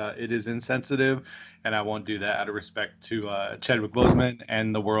because it is insensitive, and I won't do that out of respect to Chadwick Boseman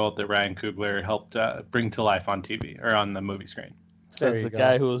and the world that Ryan Coogler helped bring to life on TV or on the movie screen. Says you the go.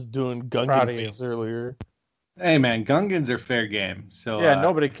 guy who was doing Proud Gungan of you. face earlier. Hey man, Gungans are fair game. So Yeah,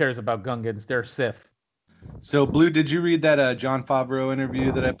 nobody cares about Gungans. They're Sith. So Blue, did you read that John Favreau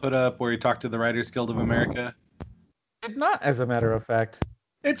interview that I put up where he talked to the Writers Guild of America? Did not, as a matter of fact.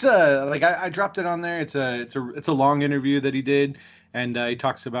 It's I dropped it on there. It's a long interview that he did, and he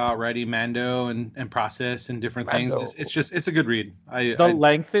talks about writing Mando and process and different things. It's a good read. The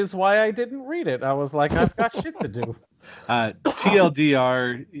length is why I didn't read it. I was like, I've got shit to do.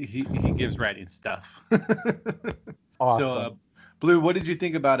 TLDR, he gives writing stuff. Awesome. So, Blue, what did you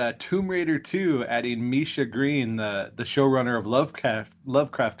think about Tomb Raider 2 adding Misha Green, the showrunner of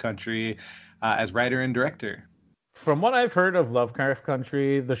Lovecraft Country, as writer and director? From what I've heard of Lovecraft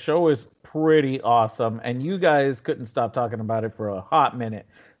Country, the show is pretty awesome, and you guys couldn't stop talking about it for a hot minute.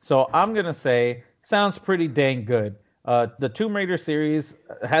 So I'm going to say, sounds pretty dang good. The Tomb Raider series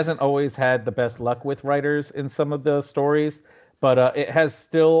hasn't always had the best luck with writers in some of the stories, but it has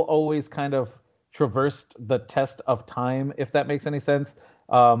still always kind of traversed the test of time, if that makes any sense.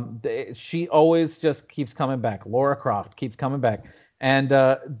 She always just keeps coming back. Laura Croft keeps coming back. And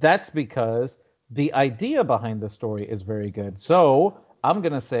that's because the idea behind the story is very good. So I'm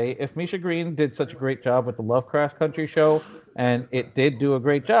going to say if Misha Green did such a great job with the Lovecraft Country show, and it did do a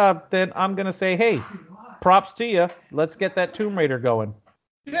great job, then I'm going to say, hey, props to you. Let's get that Tomb Raider going.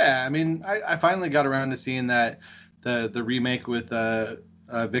 Yeah, I mean, I finally got around to seeing that the remake with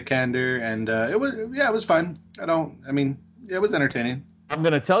Vikander, and it was fun. It was entertaining. I'm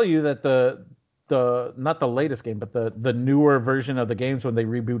going to tell you that the not the latest game, but the newer version of the games when they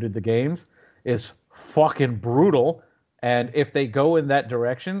rebooted the games is fucking brutal. And if they go in that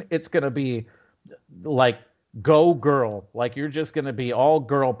direction, it's going to be like go girl. Like you're just going to be all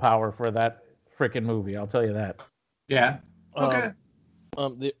girl power for that freaking movie. I'll tell you that. Yeah. Okay.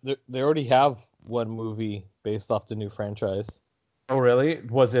 They already have one movie based off the new franchise. Oh, really?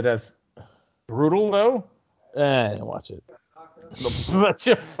 Was it as brutal though? I didn't watch it. Such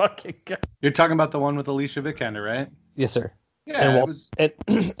a fucking guy. You're talking about the one with Alicia Vikander, right? Yes, sir. Yeah.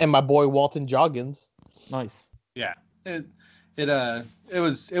 And my boy Walton Joggins. Nice. Yeah. It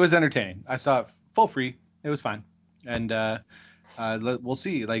was entertaining. I saw it full free. It was fine. And we'll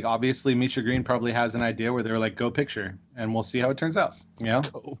see. Like obviously Misha Green probably has an idea where they're like go picture, and we'll see how it turns out. You know?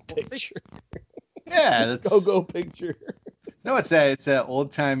 Go picture. Yeah, that's go picture. No, it's that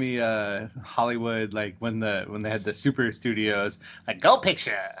old timey Hollywood, like when they had the super studios, like go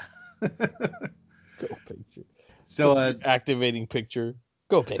picture. Go picture. So activating picture.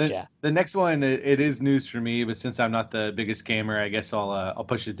 Go picture. The next one, it is news for me, but since I'm not the biggest gamer, I guess I'll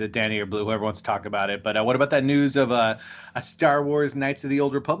push it to Danny or Blue, whoever wants to talk about it. But what about that news of a Star Wars Knights of the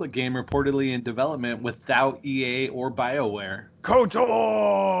Old Republic game reportedly in development without EA or BioWare?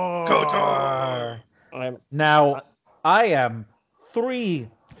 KOTOR. Now, I am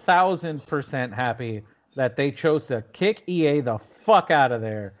 3,000% happy that they chose to kick EA the fuck out of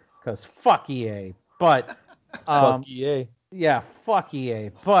there, because fuck EA. But fuck EA. Yeah, fuck EA.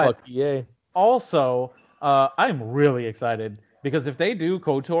 But fuck EA. Also, I'm really excited because if they do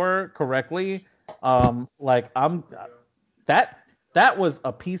KOTOR correctly, that was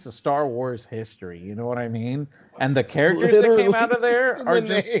a piece of Star Wars history. You know what I mean? And the characters that came out of there are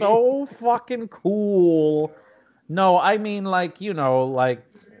just so fucking cool. No, I mean you know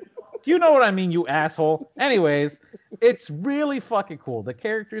what I mean, you asshole. Anyways, it's really fucking cool. The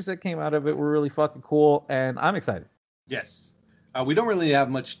characters that came out of it were really fucking cool, and I'm excited. Yes. We don't really have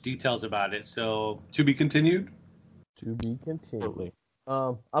much details about it, so to be continued. To be continued.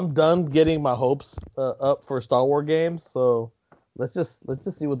 I'm done getting my hopes up for Star Wars games, so let's just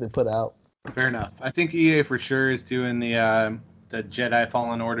see what they put out. Fair enough. I think EA for sure is doing the Jedi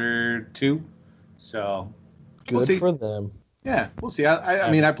Fallen Order 2, so we'll see. For them. Yeah, we'll see.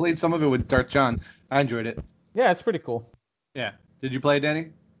 I mean, I played some of it with Darth John. I enjoyed it. Yeah, it's pretty cool. Yeah. Did you play it,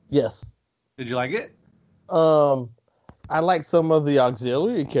 Danny? Yes. Did you like it? I like some of the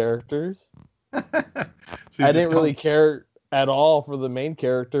auxiliary characters. So I didn't really care at all for the main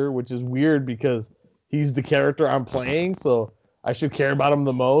character, which is weird because he's the character I'm playing, so I should care about him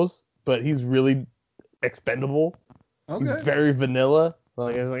the most, but he's really expendable. Okay. He's very vanilla.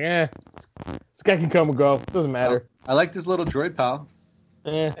 Like I was like, this guy can come and go. Doesn't matter. I like this little droid pal.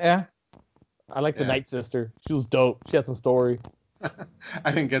 Yeah. I like the Night Sister. She was dope. She had some story.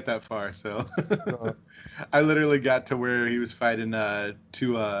 I didn't get that far, so I literally got to where he was fighting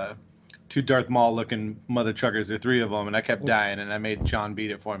two Darth Maul looking mother truckers, or three of them, and I kept dying, and I made John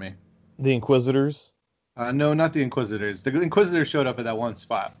beat it for me. The Inquisitors? No, not the Inquisitors. The Inquisitors showed up at that one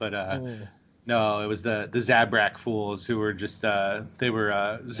spot, but no, it was the Zabrak fools who were just they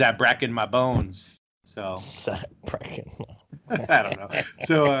were Zabracking my bones. So Zabracking. I don't know.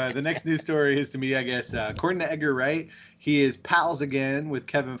 So the next news story is to me, I guess, according to Edgar Wright, he is pals again with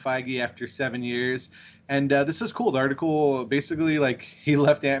Kevin Feige after 7 years. And this is cool. The article basically, like, he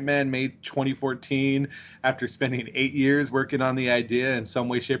left Ant-Man May 2014 after spending 8 years working on the idea in some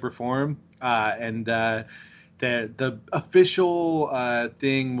way, shape, or form. The official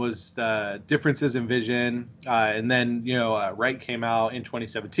thing was the differences in vision. And then, Wright came out in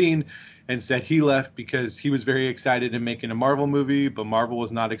 2017 and said he left because he was very excited in making a Marvel movie, but Marvel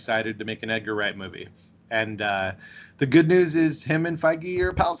was not excited to make an Edgar Wright movie. And the good news is him and Feige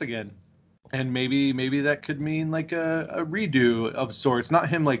are pals again. And maybe that could mean like a redo of sorts. Not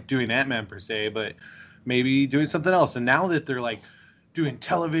him like doing Ant-Man per se, but maybe doing something else. And now that they're like doing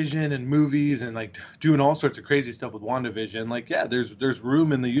television and movies and like doing all sorts of crazy stuff with WandaVision, like, yeah, there's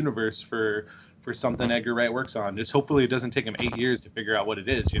room in the universe for something Edgar Wright works on. Just hopefully it doesn't take him 8 years to figure out what it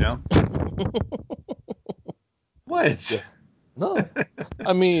is, What? Yes. No.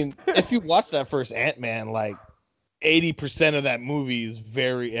 I mean, if you watch that first Ant-Man, like 80% of that movie is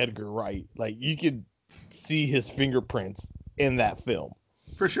very Edgar Wright. Like, you could see his fingerprints in that film.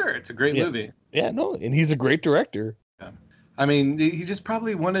 For sure. It's a great movie. Yeah, no, and he's a great director. Yeah. I mean, he just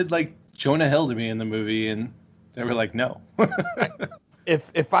probably wanted like Jonah Hill to be in the movie, and they were like, no.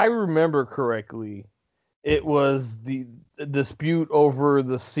 If I remember correctly, it was the dispute over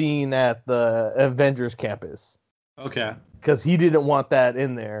the scene at the Avengers campus. Okay. Because he didn't want that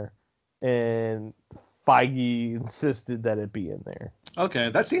in there, and Feige insisted that it be in there. Okay,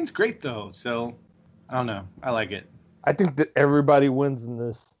 that seems great though. So I don't know. I like it. I think that everybody wins in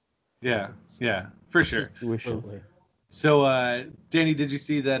this. Yeah, for sure. Situation. So, Danny, did you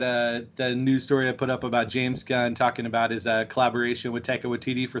see that the news story I put up about James Gunn talking about his collaboration with Taika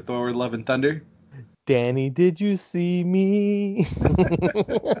Waititi for Thor: Love and Thunder? Danny, did you see me?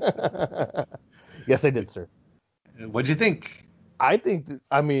 Yes, I did, sir. What'd you think? I think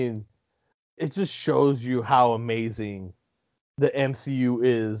it just shows you how amazing the MCU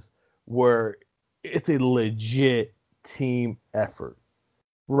is, where it's a legit team effort,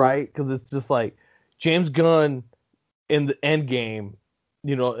 right? Because it's just like James Gunn in the Endgame,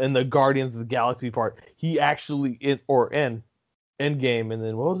 in the Guardians of the Galaxy part, he actually Endgame, and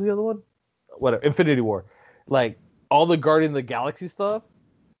then what was the other one? Whatever, Infinity War. Like, all the Guardians of the Galaxy stuff,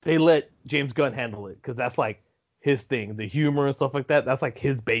 they let James Gunn handle it because that's like his thing, the humor and stuff like that. That's like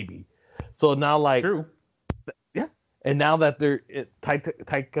his baby. So now, like, True. Yeah, and now that Taika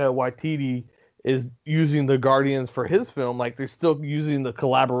Waititi is using the Guardians for his film, like, they're still using the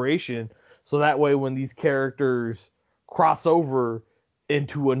collaboration, so that way when these characters cross over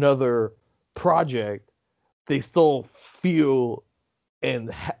into another project, they still feel and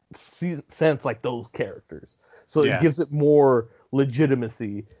sense like those characters. So It gives it more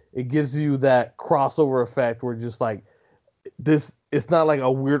legitimacy. It gives you that crossover effect where just like this, it's not like a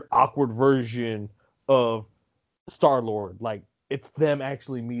weird awkward version of Star-Lord. Like, it's them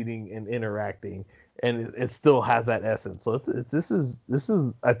actually meeting and interacting, and it still has that essence. So this is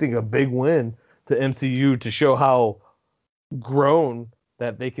I think a big win to MCU to show how grown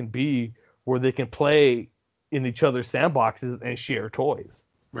that they can be, where they can play in each other's sandboxes and share toys.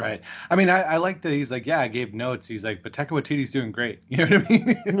 Right. I mean, I like that he's like, yeah, I gave notes. He's like, but Taika Waititi's doing great. You know what I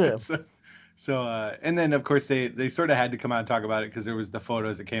mean? Yeah. So, and then of course they sort of had to come out and talk about it because there was the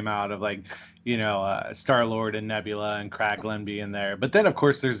photos that came out of like, Star-Lord and Nebula and Kraglin being there. But then of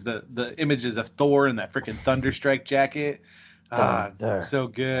course there's the images of Thor in that freaking Thunderstrike jacket. So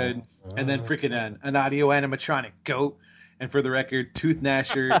good. And then freaking an audio animatronic goat. And for the record, Tooth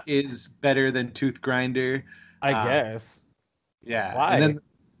Gnasher is better than Tooth Grinder. I guess. Yeah. Why? And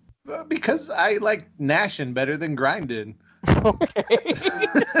then, because I like gnashing better than grinding. Okay.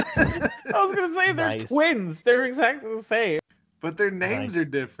 I was gonna say they're twins. They're exactly the same. But their names are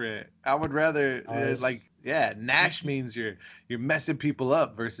different. I would rather Nash means you're messing people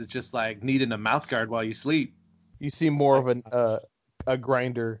up versus just like needing a mouth guard while you sleep. You seem more of a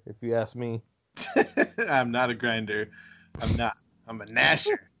grinder, if you ask me. I'm not a grinder. I'm not. I'm a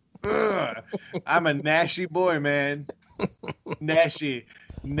gnasher. Ugh. I'm a gnashy boy, man. Gnashy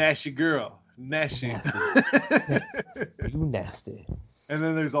girl. Gnashy. You nasty. And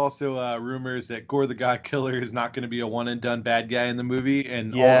then there's also rumors that Gore the God Killer is not going to be a one and done bad guy in the movie.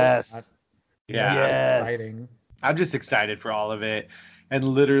 And yes. Yes. Exciting. I'm just excited for all of it. And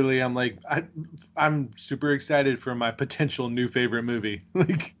literally, I'm like, I'm super excited for my potential new favorite movie.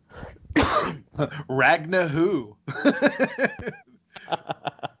 Like, Ragna Who?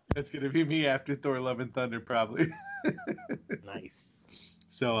 That's going to be me after Thor Love and Thunder, probably. Nice.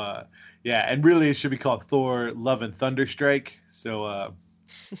 So, yeah, and really it should be called Thor Love and Thunder Strike. So,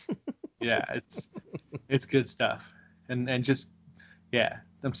 yeah, it's good stuff. And just, yeah,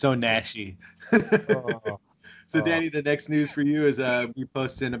 I'm so nashy. So, Danny, the next news for you is me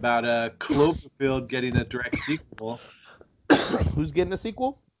posting about Cloverfield getting a direct sequel. Who's getting a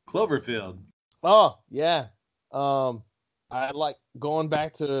sequel? Cloverfield. Oh, yeah. I like going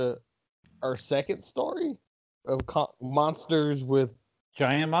back to our second story of monsters with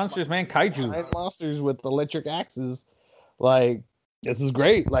Giant monsters, man, kaiju. giant monsters with electric axes. Like, this is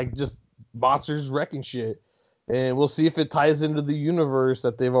great. Like, just monsters wrecking shit. And we'll see if it ties into the universe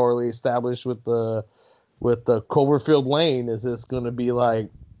that they've already established with the Cloverfield Lane. Is this going to be like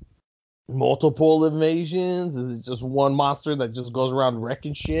multiple invasions? Is it just one monster that just goes around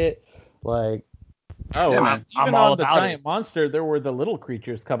wrecking shit? Like, Oh, Yeah, man. I'm Even all on the about giant monster, there were the little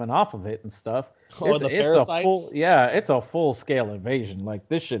creatures coming off of it and stuff. Oh, It's the a parasites? it's a full scale invasion. Like,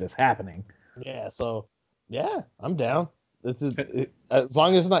 this shit is happening. yeah. So, yeah, I'm down. As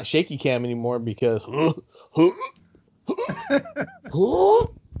long as it's not shaky cam anymore, because.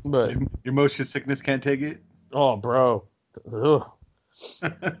 But Your motion sickness can't take it? oh, bro, ugh.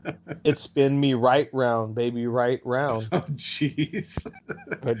 It spin me right round, baby, right round. Oh, jeez.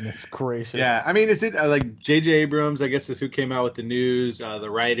 Goodness gracious. Yeah, I mean, is it like J.J. Abrams, I guess, is who came out with the news. The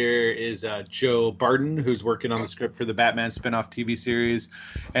writer is Joe Barton, who's working on the script for the Batman spinoff TV series.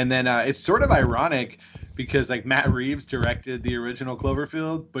 And then it's sort of ironic because, like, Matt Reeves directed the original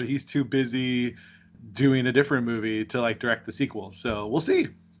Cloverfield, but he's too busy doing a different movie to, like, direct the sequel. So we'll see.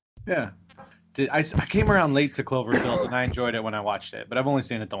 Yeah. I came around late to Cloverfield, and I enjoyed it when I watched it, but I've only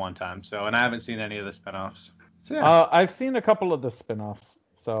seen it the one time, and I haven't seen any of the spinoffs. So, yeah. I've seen a couple of the spin-offs.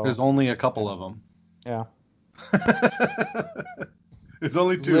 So There's only a couple of them. yeah. There's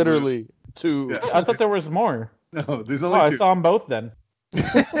only two. Literally two. Yeah. I thought there was more. No, there's Oh, only I two. saw them both then.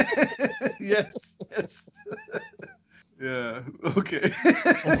 Yes. Yeah. Okay.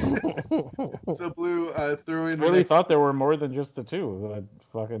 So Blue, throwing the Really next, thought there were more than just the two.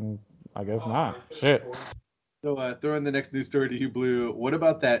 I guess not. Shit. so throwing the next news story to you, Blue. What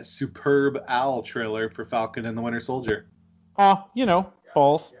about that superb owl trailer for Falcon and the Winter Soldier?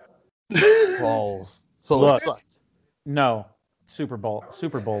 Balls. Balls. So Look. it sucked. No. Super Bowl,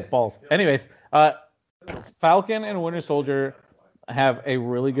 balls. Anyways, Falcon and Winter Soldier have a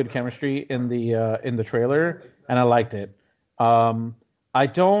really good chemistry in the trailer, and I liked it. I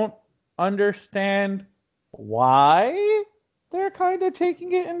don't understand why they're kind of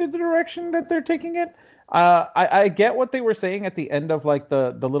taking it into the direction that they're taking it. I get what they were saying at the end of like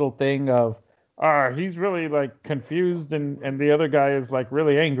the little thing of, he's really like confused and the other guy is like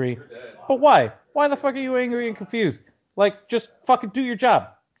really angry. But why? Why the fuck are you angry and confused? Like, just fucking do your job.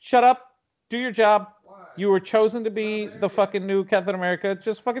 Shut up. Do your job. You were chosen to be the fucking new Captain America.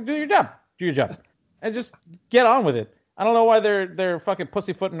 Just fucking do your job. Do your job. And just get on with it. I don't know why they're fucking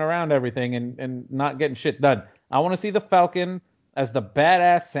pussyfooting around everything and not getting shit done. I want to see the Falcon as the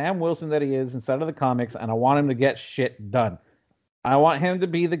badass Sam Wilson that he is inside of the comics, and I want him to get shit done. I want him to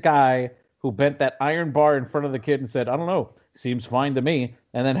be the guy who bent that iron bar in front of the kid and said, I don't know, seems fine to me,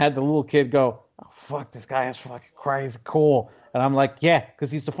 and then had the little kid go, oh, fuck, this guy is fucking crazy cool. And I'm like, yeah, because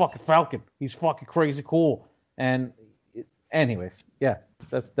he's the fucking Falcon. He's fucking crazy cool. And anyways, yeah,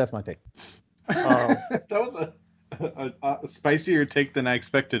 that's my take. That was a spicier take than I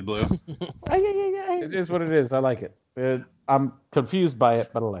expected, Blue. It is what it is. I like it. I'm confused by it,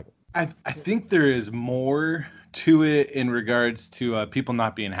 but I like it. I think there is more to it in regards to people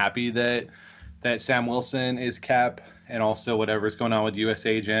not being happy that Sam Wilson is Cap, and also whatever's going on with U.S.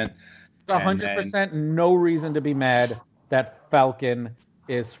 Agent. 100% no reason to be mad that Falcon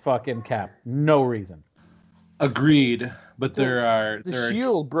is fucking Cap. No reason. Agreed, but The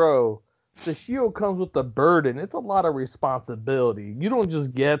shield, bro. The shield comes with the burden. It's a lot of responsibility. You don't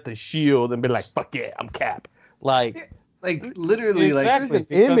just get the shield and be like, fuck yeah, I'm Cap. Like literally, Exactly, an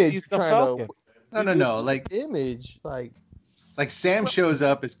because image he's the trying Falcon. to no, like image, like Sam shows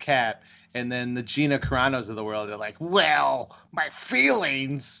up as Cap, and then the Gina Carano's of the world are like, well, my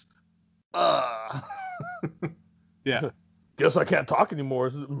feelings, yeah, guess I can't talk anymore.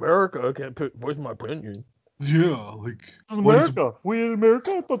 It's America. I can't voice my opinion. yeah, like America. We in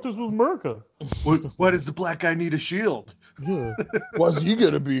America? I thought this was America. why does the black guy need a shield? Yeah. Why's he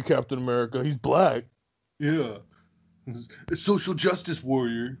gonna be Captain America? He's black. Yeah, a social justice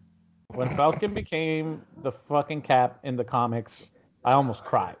warrior. When Falcon became the fucking Cap in the comics, I almost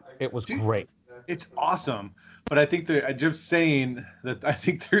cried. It was great. It's awesome, but I think I'm just saying that I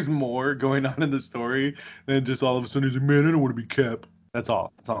think there's more going on in the story than just all of a sudden he's like, man, I don't want to be Cap. That's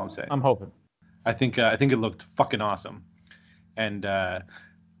all. That's all I'm saying. I'm hoping. I think it looked fucking awesome, and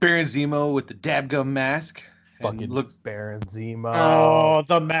Baron Zemo with the dabgum mask. Fucking Baron Zemo. Oh,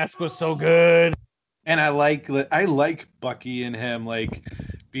 the mask was so good. And I like Bucky and him like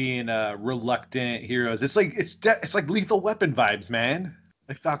being reluctant heroes. It's like Lethal Weapon vibes, man.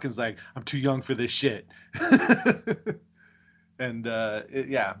 Like Falcon's like, I'm too young for this shit. And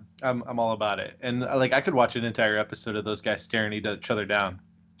yeah, I'm all about it. And like I could watch an entire episode of those guys staring each other down.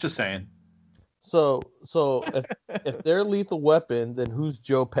 Just saying. So if they're Lethal Weapon, then who's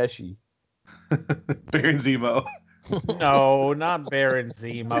Joe Pesci? Baron Zemo. No, not Baron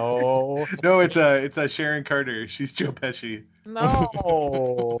Zemo. No, it's a Sharon Carter. She's Joe Pesci.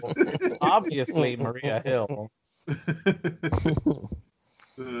 No, obviously Maria Hill.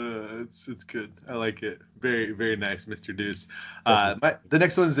 It's good. I like it. Very, very nice, Mr. Deuce. The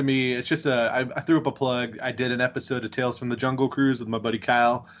next one's to me. It's just I threw up a plug. I did an episode of Tales from the Jungle Cruise with my buddy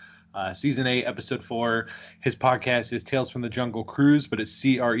Kyle. Season 8, episode 4. His podcast is Tales from the Jungle Cruise, but it's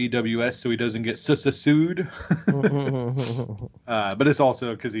CREWS, so he doesn't get sued. But it's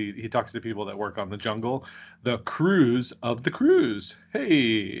also because he talks to people that work on the jungle. The cruise of the cruise.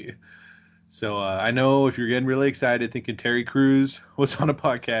 Hey. So I know if you're getting really excited thinking Terry Crews was on a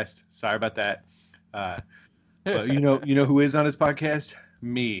podcast, sorry about that. But you know who is on his podcast?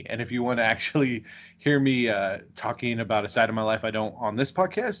 Me. And if you want to actually hear me talking about a side of my life I don't on this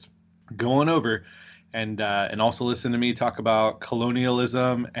podcast, go on over and also listen to me talk about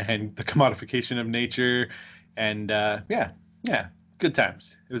colonialism and the commodification of nature. And yeah, good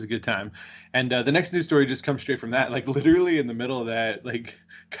times. It was a good time. And the next news story just comes straight from that. Like literally in the middle of that, like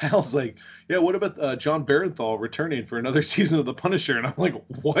Kyle's like, yeah, what about John Barenthal returning for another season of The Punisher? And I'm like,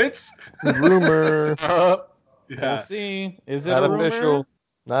 what? Rumor. Yeah. We'll see. Is it Not a rumor? official.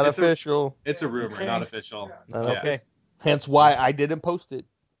 Not official. It's a rumor, Okay. not official. Okay. Hence why I didn't post it.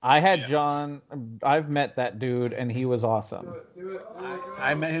 I had John. I've met that dude, and he was awesome.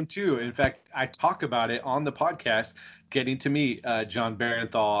 I met him too. In fact, I talk about it on the podcast, getting to meet John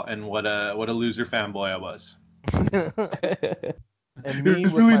Barenthal and what a loser fanboy I was. And me It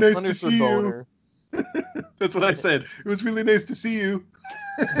was with really my nice to Punisher see you. boner. That's what I said. It was really nice to see you.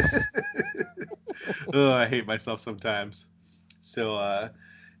 Oh, I hate myself sometimes. So,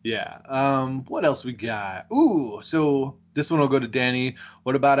 yeah. What else we got? Ooh, so this one will go to Danny.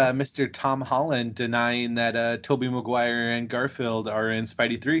 What about Mr. Tom Holland denying that Tobey Maguire and Garfield are in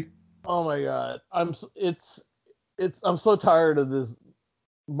Spidey 3? Oh my god. I'm so tired of this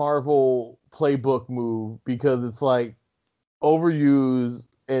Marvel playbook move because it's like overused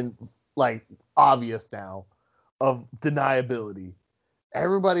and like obvious now of deniability.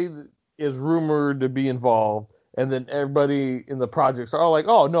 Everybody is rumored to be involved, and then everybody in the projects are all like,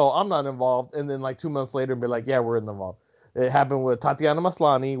 oh no, I'm not involved, and then like 2 months later be like, yeah, we're involved. It happened with Tatiana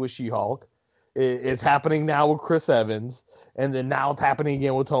Maslany with She-Hulk. It's happening now with Chris Evans, and then now it's happening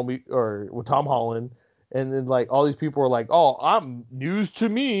again with Tom Holland. And then like all these people are like, oh, I'm news to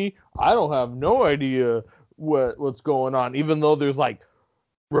me. I don't have no idea what's going on, even though there's like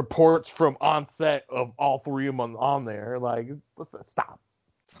reports from on set of all three of them on there. Like, stop.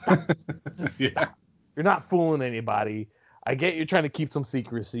 Yeah. Stop. You're not fooling anybody. I get you're trying to keep some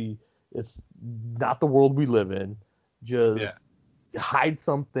secrecy. It's not the world we live in. Just hide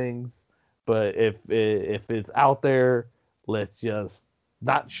some things. But if it's out there, let's just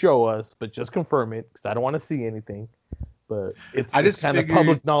not show us, but just confirm it, because I don't want to see anything. But it's kind of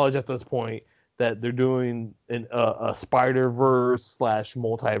public knowledge at this point that they're doing a Spider-Verse /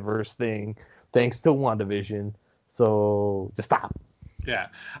 multiverse thing thanks to WandaVision. So just stop. Yeah.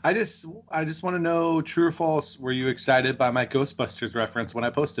 I just want to know, true or false, were you excited by my Ghostbusters reference when I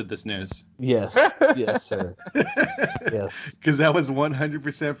posted this news? Yes. Yes, sir. Yes. Because that was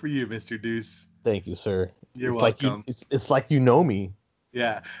 100% for you, Mr. Deuce. Thank you, sir. You're welcome. It's like you know me.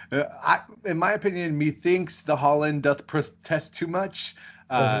 Yeah. In my opinion, methinks the Holland doth protest too much.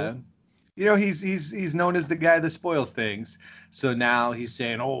 You know, he's known as the guy that spoils things. So now he's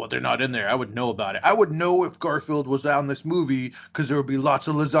saying, oh, well, they're not in there. I would know about it. I would know if Garfield was on this movie because there would be lots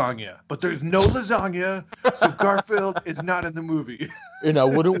of lasagna. But there's no lasagna, so Garfield is not in the movie. And I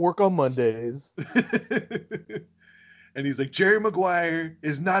wouldn't work on Mondays. And he's like, Jerry Maguire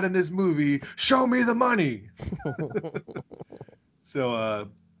is not in this movie. Show me the money. So,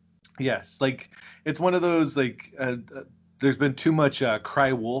 yes, like, it's one of those, like, there's been too much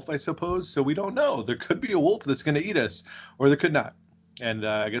cry wolf, I suppose, so we don't know. There could be a wolf that's going to eat us, or there could not. And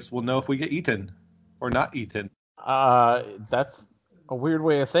I guess we'll know if we get eaten or not eaten. That's a weird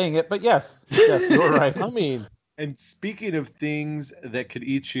way of saying it, but yes, you're right. I mean, and speaking of things that could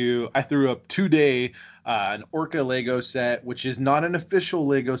eat you, I threw up today an Orca Lego set, which is not an official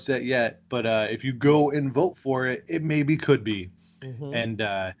Lego set yet, but if you go and vote for it, it maybe could be. Mhm.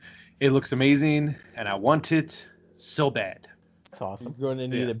 And it looks amazing, and I want it so bad. That's awesome. You're going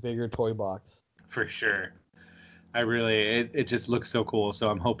to need a bigger toy box. For sure. It just looks so cool. So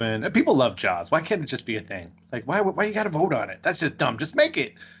I'm hoping people love Jaws. Why can't it just be a thing? Like, why you got to vote on it? That's just dumb. Just make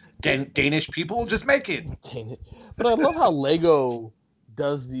it. Danish people, just make it. Dang it. But I love how Lego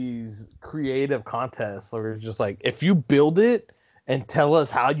does these creative contests where it's just like, if you build it and tell us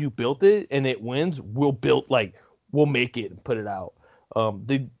how you built it and it wins, we'll make it and put it out.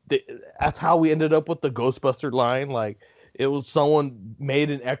 That's how we ended up with the Ghostbuster line. Like, it was someone made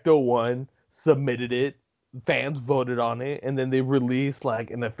an Ecto 1, submitted it, fans voted on it, and then they released like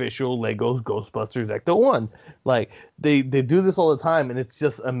an official Legos Ghostbusters Ecto 1. Like, they do this all the time, and it's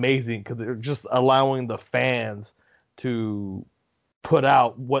just amazing because they're just allowing the fans to put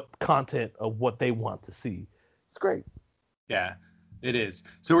out what content of what they want to see. It's great. Yeah, it is.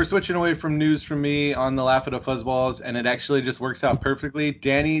 So we're switching away from news from me on the Laugh at a Fuzzballs, and it actually just works out perfectly.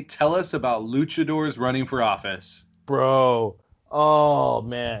 Danny, tell us about luchadors running for office. Bro, oh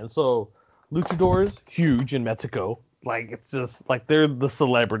man, so luchadors, huge in Mexico. Like, it's just like they're the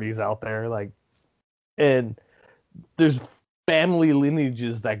celebrities out there. Like, and there's family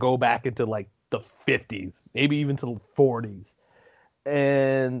lineages that go back into like the 50s, maybe even to the 40s.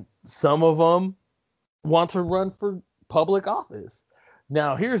 And some of them want to run for public office.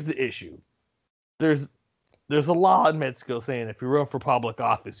 Now, here's the issue. There's a law in Mexico saying if you run for public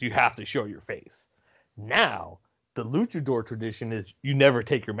office, you have to show your face. Now, the luchador tradition is you never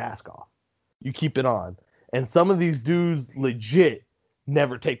take your mask off. You keep it on. And some of these dudes legit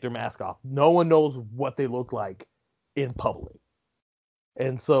never take their mask off. No one knows what they look like in public.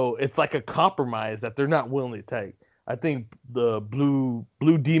 And so it's like a compromise that they're not willing to take. I think the Blue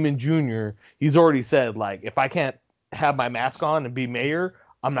Demon Jr., he's already said, like, if I can't have my mask on and be mayor,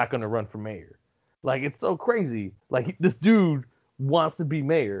 I'm not going to run for mayor. Like, it's so crazy. Like, this dude wants to be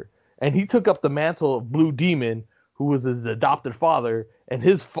mayor. And he took up the mantle of Blue Demon, who was his adopted father, and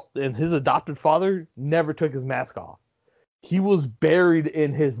his adopted father never took his mask off. He was buried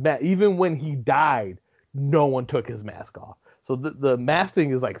in his mask. Even when he died, no one took his mask off. So the mask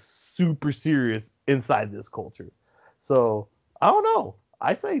thing is like super serious inside this culture. So I don't know.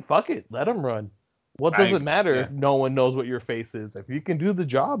 I say fuck it, let him run. What does it matter if no one knows what your face is? If you can do the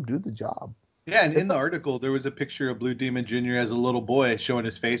job, do the job. Yeah, and in the article, there was a picture of Blue Demon Jr. as a little boy showing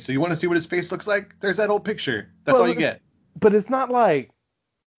his face. So you want to see what his face looks like? There's that old picture. That's all you get. But it's not like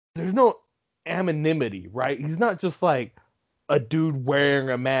there's no anonymity, right? He's not just like a dude wearing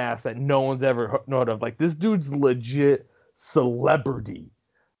a mask that no one's ever known of. Like, this dude's legit celebrity.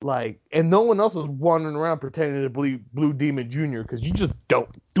 Like, and no one else is wandering around pretending to be Blue Demon Jr. because you just don't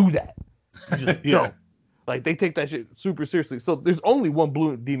do that. You just don't. Like, they take that shit super seriously. So there's only one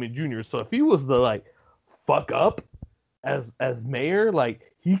Blue Demon Jr. So if he was to like fuck up as mayor, like,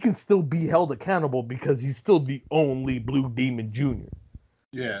 he can still be held accountable because he's still the only Blue Demon Jr.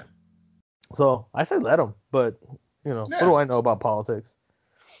 Yeah. So I say let him, but what do I know about politics?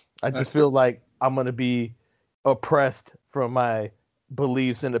 I just feel like I'm gonna be oppressed from my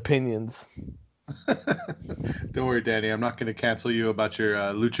beliefs and opinions. Don't worry, Danny. I'm not going to cancel you about your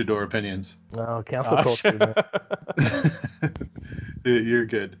luchador opinions. No, cancel culture. Man. You're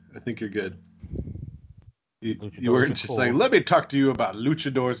good. I think you're good. You weren't just like, let me talk to you about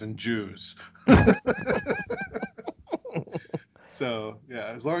luchadors and Jews. So yeah,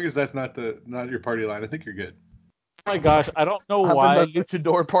 as long as that's not your party line, I think you're good. Oh my gosh, I don't know why. The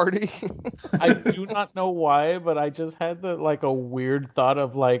luchador party. I do not know why, but I just had a weird thought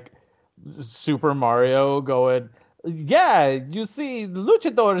of like Super Mario going, yeah, you see, the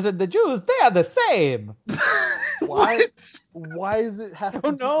luchadors and the Jews, they are the same. Why is it have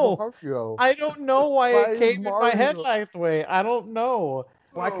to be Mario? I don't know why it came in my head that way. I don't know.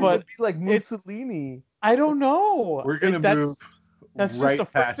 Why could it be like Mussolini? I don't know. We're gonna move that's right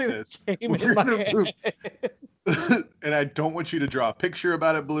just the past first this. Thing that came in my head. And I don't want you to draw a picture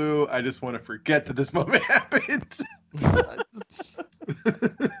about it, Blue. I just want to forget that this moment happened.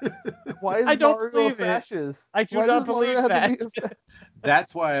 Why is Mario a fascist? I do not believe that.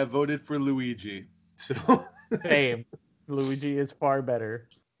 That's why I voted for Luigi. So same. Luigi is far better.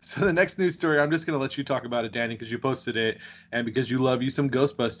 So the next news story, I'm just going to let you talk about it, Danny, because you posted it, and because you love you some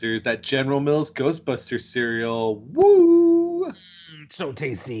Ghostbusters, that General Mills Ghostbusters cereal. Woo! So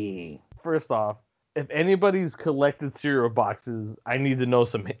tasty. First off, if anybody's collected cereal boxes, I need to know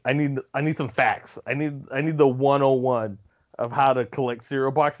some. I need some facts. I need the 101 of how to collect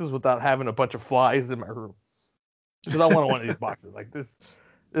cereal boxes without having a bunch of flies in my room. Because I want one of these boxes. Like this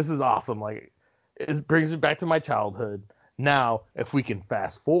is awesome. Like it brings me back to my childhood. Now, if we can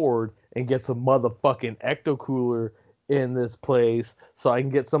fast forward and get some motherfucking ecto cooler in this place, so I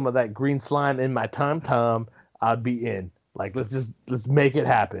can get some of that green slime in my tom, I'd be in. Like let's make it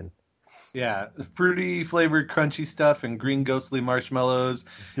happen. Yeah, fruity flavored crunchy stuff and green ghostly marshmallows.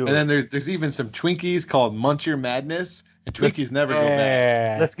 Do And it. then there's even some Twinkies called Muncher Madness. And Twinkies never go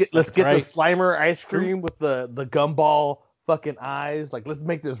bad. Let's get That's the right. Slimer ice cream with the gumball fucking eyes. Like let's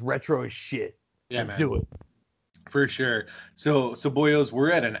make this retro as shit. Yeah, Let's man. do it. For sure. So boyos,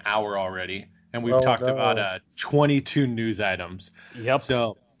 we're at an hour already, and we've Oh, talked no. about 22 news items. Yep.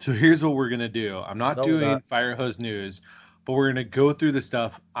 So here's what we're gonna do. I'm not No, we're doing not. fire hose news, but we're gonna go through the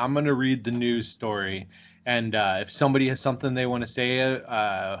stuff. I'm gonna read the news story, and if somebody has something they want to say,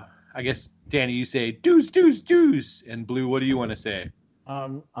 I guess Danny, you say deuce, and Blue, what do you want to say?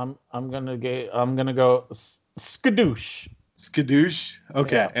 I'm gonna go skadoosh. Skadoosh.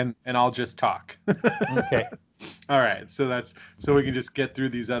 Okay, Yeah. and I'll just talk. Okay. All right, so we can just get through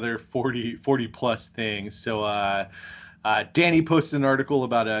these other 40 plus things. So Danny posted an article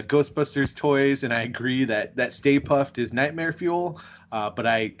about Ghostbusters toys, and I agree that Stay Puffed is nightmare fuel, but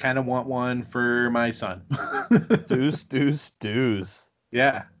I kind of want one for my son. Deuce.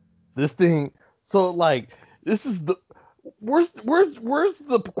 Yeah. This thing. So like, this is the where's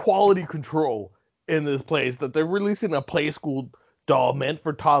the quality control in this place that they're releasing a play school doll meant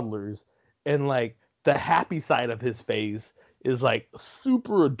for toddlers, and like the happy side of his face is like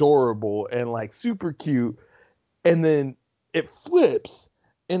super adorable and like super cute, and then it flips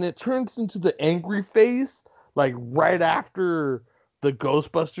and it turns into the angry face like right after the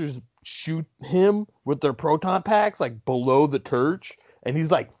Ghostbusters shoot him with their proton packs like below the church, and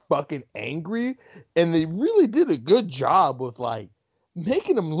he's like fucking angry, and they really did a good job with like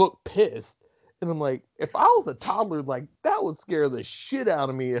making him look pissed. And I'm like, if I was a toddler, like that would scare the shit out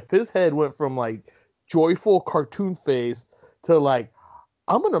of me if his head went from like joyful cartoon face to like,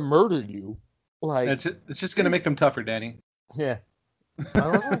 I'm gonna murder you. Like It's just gonna make him tougher, Danny. yeah. I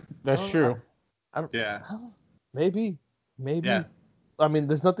don't know. That's true. Yeah. Maybe. Yeah. I mean,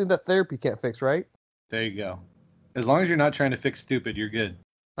 there's nothing that therapy can't fix, right? There you go. As long as you're not trying to fix stupid, you're good.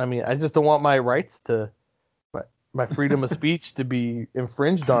 I mean, I just don't want my rights to, my freedom of speech to be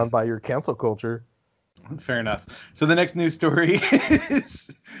infringed on by your cancel culture. Fair enough. So the next news story is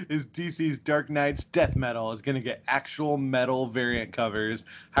DC's Dark Knight's Death Metal is going to get actual metal variant covers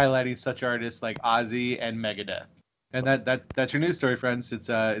highlighting such artists like Ozzy and Megadeth. And that's your news story, friends.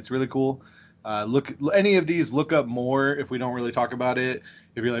 It's really cool. Look any of these, look up more if we don't really talk about it.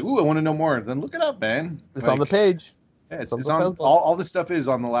 If you're like, ooh, I want to know more, then look it up, man. It's on the page. Yeah, it's on all this stuff is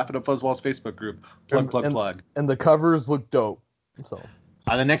on the Laugh It Up Fuzzballs Facebook group. Plug. And the covers look dope. So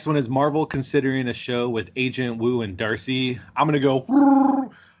the next one is Marvel considering a show with Agent Woo and Darcy. I'm gonna go.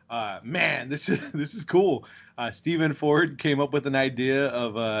 Man, this is cool. Stephen Ford came up with an idea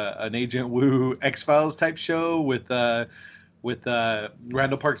of an Agent Woo X-Files type show with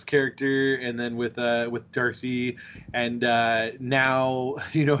Randall Park's character, and then with Darcy, and now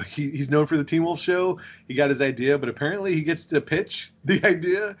he's known for the Teen Wolf show. He got his idea, but apparently he gets to pitch the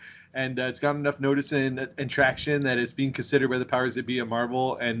idea, and it's got enough notice and traction that it's being considered by the powers that be at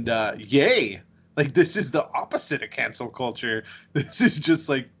Marvel. And yay! Like, this is the opposite of cancel culture. This is just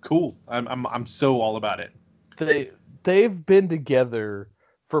like cool. I'm so all about it. They've been together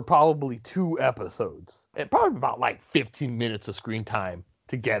for probably 2 episodes and probably about like 15 minutes of screen time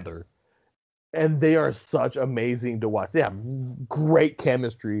together, and they are such amazing to watch. They have great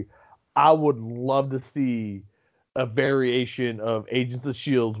chemistry. I would love to see a variation of Agents of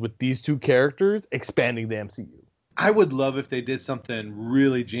S.H.I.E.L.D. with these 2 characters expanding the MCU. I would love if they did something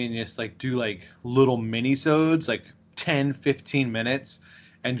really genius, like do like little mini-sodes, like 10-15 minutes,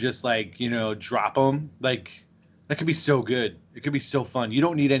 and just like drop them. Like, that could be so good. It could be so fun. You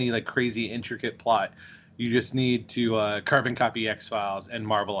don't need any like crazy intricate plot. You just need to carbon copy X-Files and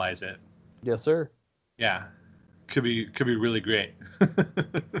Marvelize it. Yes, sir. Yeah, could be really great.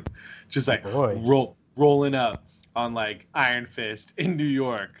 Just like Boy. rolling up on like Iron Fist in New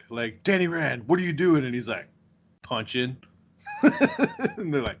York, like, Danny Rand, what are you doing? And he's like, punching.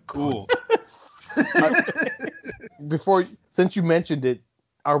 And they're like, cool. Since you mentioned it,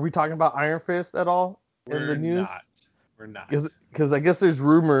 are we talking about Iron Fist at all in the news? We're not. Because I guess there's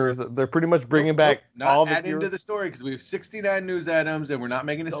rumors that they're pretty much bringing back not all the adding to the story, because we have 69 news items and we're not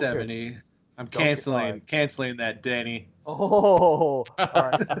making it 70. I'm Don't get canceling that, Danny. Oh, all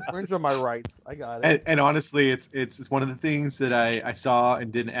right. Infringe on my rights. I got it. And honestly, it's one of the things that I saw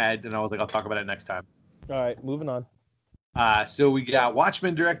and didn't add, and I was like, I'll talk about it next time. All right, moving on. So we got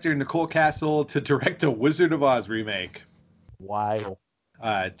Watchmen director Nicole Castle to direct a Wizard of Oz remake. Wow.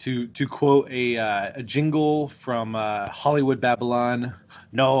 To quote a jingle from Hollywood Babylon,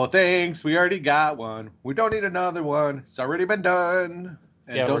 no thanks, we already got one. We don't need another one. It's already been done.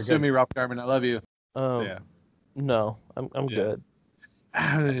 And Yeah, don't sue me, Ralph Garman. I love you. Yeah. No, I'm Yeah. good.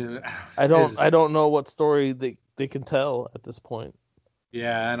 I I don't know what story they can tell at this point.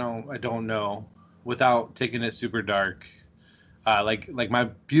 Yeah, I don't know. Without taking it super dark. Like my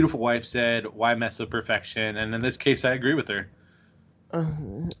beautiful wife said, why mess with perfection? And in this case, I agree with her.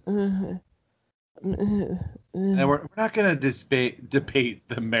 And we're not gonna debate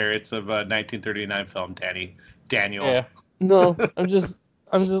the merits of a 1939 film, Daniel. Yeah. No, I'm just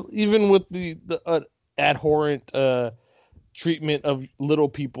even with the abhorrent treatment of little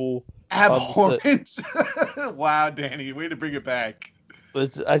people. Abhorrent. Wow, Danny, way to bring it back.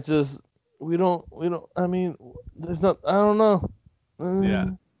 We don't. I mean, there's not. I don't know.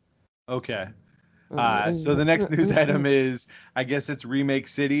 Yeah. Okay. So the next news item is, I guess it's Remake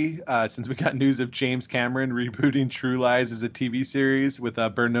City, since we got news of James Cameron rebooting True Lies as a TV series with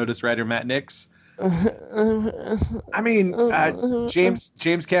Burn Notice writer Matt Nix. I mean,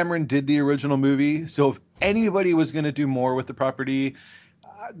 James Cameron did the original movie, so if anybody was going to do more with the property,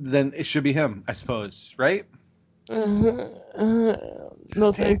 then it should be him, I suppose, right? No,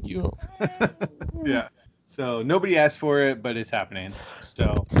 thank you. Yeah. So nobody asked for it, but it's happening.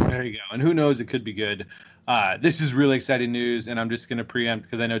 So there you go. And who knows, it could be good. This is really exciting news, and I'm just going to preempt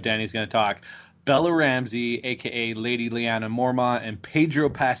because I know Danny's going to talk. Bella Ramsey, a.k.a. Lady Lyanna Mormont, and Pedro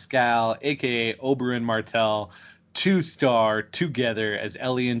Pascal, a.k.a. Oberyn Martell, to star together as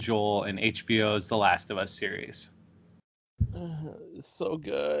Ellie and Joel in HBO's The Last of Us series. It's so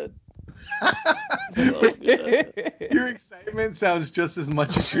good. Your excitement sounds just as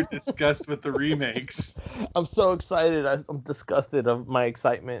much as your disgust with the remakes. I'm so excited. I'm disgusted of my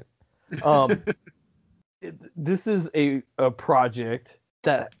excitement. This is a project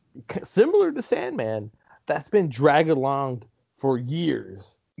that, similar to Sandman, that's been dragged along for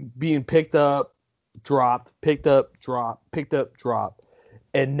years, being picked up, dropped, picked up, dropped, picked up, dropped.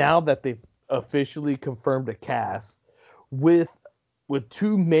 And now that they've officially confirmed a cast with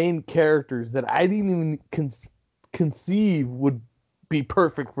two main characters that I didn't even conceive would be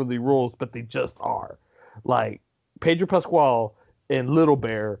perfect for the roles, but they just are. Like, Pedro Pascal and Little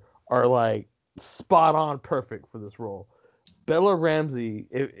Bear are like spot on perfect for this role. Bella Ramsey,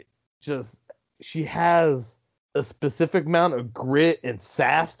 she has a specific amount of grit and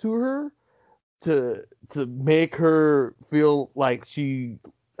sass to her to make her feel like she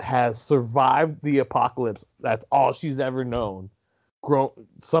has survived the apocalypse. That's all she's ever known.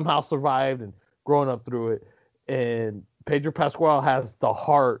 Somehow survived and grown up through it. And Pedro Pascal has the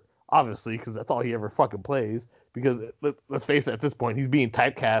heart, obviously, because that's all he ever fucking plays. Because let's face it, at this point, he's being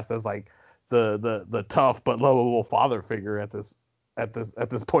typecast as like the tough but lovable father figure at this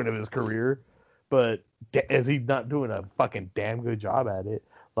point of his career. But is he not doing a fucking damn good job at it?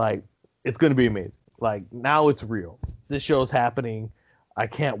 Like, it's gonna be amazing. Like, now it's real. This show's happening. I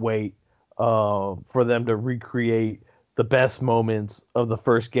can't wait for them to recreate the best moments of the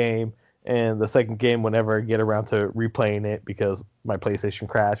first game and the second game whenever I get around to replaying it, because my PlayStation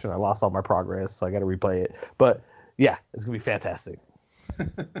crashed and I lost all my progress, so I got to replay it. But yeah, it's gonna be fantastic.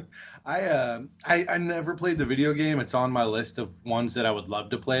 I never played the video game. It's on my list of ones that I would love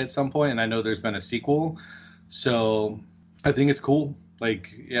to play at some point, and I know there's been a sequel, so I think it's cool. Like,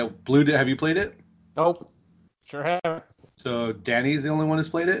 yeah, Blue, have you played it? Nope. Sure have. So Danny's the only one who's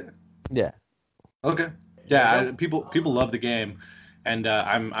played it? Yeah. Okay. Yeah, people love the game, and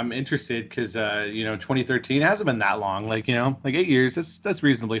I'm interested because 2013 hasn't been that long. Like 8 years. That's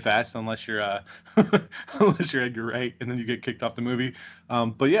reasonably fast unless you're unless you're Edgar Wright and then you get kicked off the movie.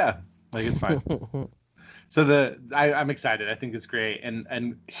 But yeah, like, it's fine. So I'm excited. I think it's great,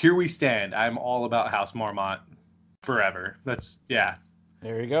 and here we stand. I'm all about House Mormont forever. That's yeah.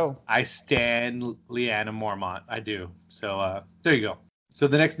 There you go. I stand Lyanna Mormont. I do. So there you go. So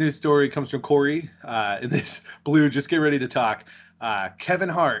the next news story comes from Corey. In this, Blue, just get ready to talk. Kevin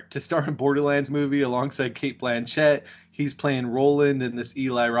Hart to star in Borderlands movie alongside Cate Blanchett. He's playing Roland in this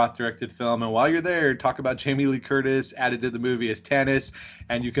Eli Roth directed film. And while you're there, talk about Jamie Lee Curtis added to the movie as Tannis.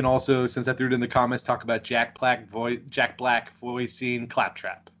 And you can also, since I threw it in the comments, talk about Jack Black voicing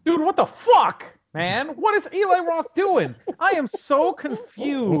Claptrap. Dude, what the fuck, man? What is Eli Roth doing? I am so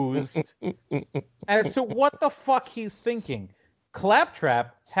confused as to what the fuck he's thinking.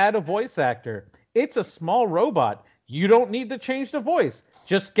 Claptrap had a voice actor. It's a small robot. You don't need to change the voice.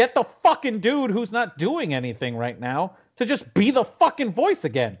 Just get the fucking dude who's not doing anything right now to just be the fucking voice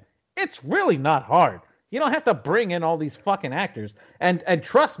again. It's really not hard. You don't have to bring in all these fucking actors. And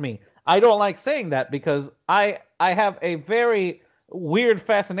trust me, I don't like saying that because I have a very weird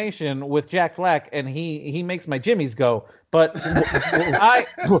fascination with Jack Black, and he makes my jimmies go. But I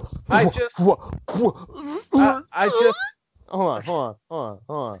just Hold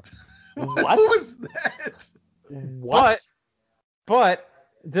on. What was that? What? But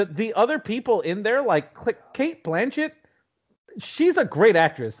the other people in there, like Kate Blanchett, she's a great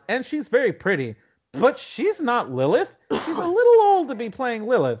actress and she's very pretty, but she's not Lilith. She's a little old to be playing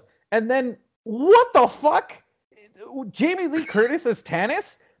Lilith. And then what the fuck? Jamie Lee Curtis as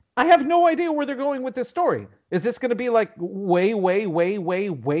Tannis? I have no idea where they're going with this story. Is this going to be like way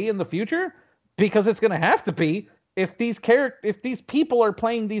in the future? Because it's going to have to be if these people are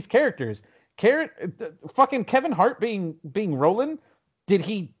playing these characters. Fucking Kevin Hart being Roland, did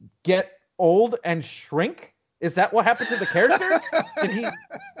he get old and shrink? Is that what happened to the character?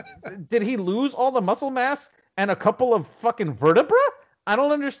 Did he lose all the muscle mass and a couple of fucking vertebrae? I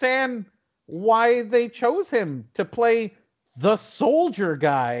don't understand why they chose him to play the soldier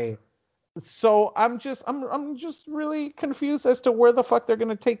guy. So I'm just really confused as to where the fuck they're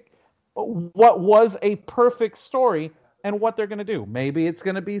gonna take what was a perfect story and what they're gonna do. Maybe it's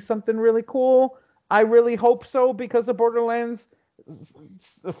gonna be something really cool. I really hope so, because the Borderlands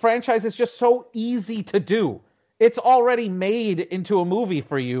franchise is just so easy to do. It's already made into a movie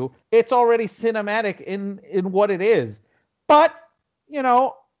for you. It's already cinematic in what it is. But, you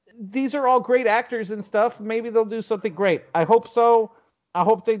know, these are all great actors and stuff. Maybe they'll do something great. I hope so. I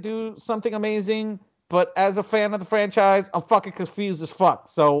hope they do something amazing. But as a fan of the franchise, I'm fucking confused as fuck.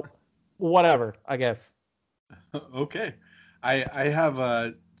 So, whatever, I guess. Okay. I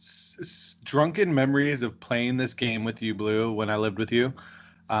have drunken memories of playing this game with you, Blue, when I lived with you.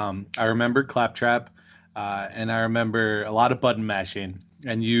 I remember Claptrap, and I remember a lot of button mashing,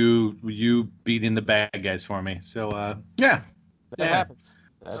 and you beating the bad guys for me. So, yeah. That happens.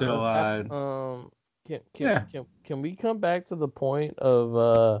 So, Can we come back to the point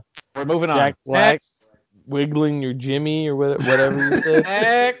of we're moving Jack on. Black Next. wiggling your Jimmy or whatever you said?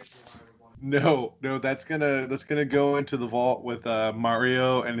 Next. No, that's gonna go into the vault with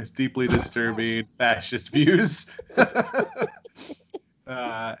Mario and his deeply disturbing fascist views.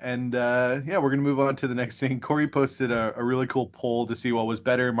 Yeah, we're gonna move on to the next thing. Corey posted a really cool poll to see what was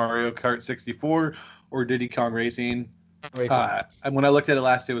better, Mario Kart 64 or Diddy Kong Racing. And when I looked at it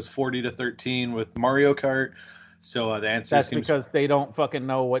last, it was 40-13 with Mario Kart. So the answer That's seems because they don't fucking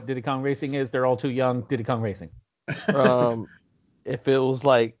know what Diddy Kong Racing is. They're all too young. Diddy Kong Racing. If it was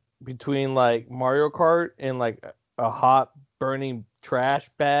like between like Mario Kart and like a hot burning trash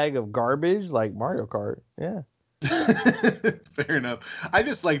bag of garbage, like Mario Kart, yeah. Fair enough. I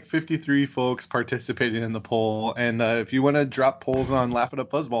just like 53 folks participating in the poll, and if you want to drop polls on Laugh It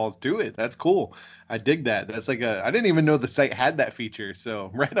Up Fuzzballs, do it. That's cool. I dig that. That's like I didn't even know the site had that feature, so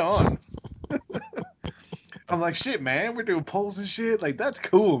right on. I'm like, shit, man, we're doing polls and shit. Like, that's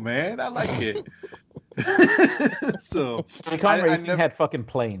cool, man. I like it. So Diddy Kong Racing had fucking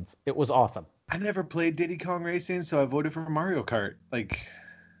planes. It was awesome. I never played Diddy Kong Racing, so I voted for Mario Kart. Like,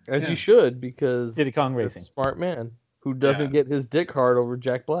 as you should, because Diddy Kong you're Racing. a smart man who doesn't get his dick hard over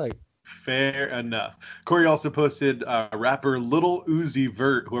Jack Black. Fair enough. Corey also posted rapper Lil Uzi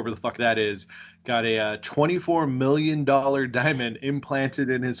Vert, whoever the fuck that is, got a $24 million diamond implanted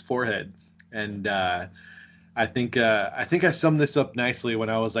in his forehead. And I think I summed this up nicely when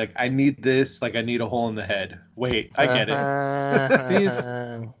I was like, I need this, like I need a hole in the head. Wait, I get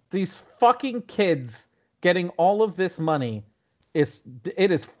it. These fucking kids getting all of this money is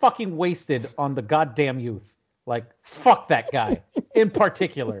fucking wasted on the goddamn youth. Like, fuck that guy in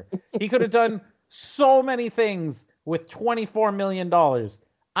particular. He could have done so many things with $24 million.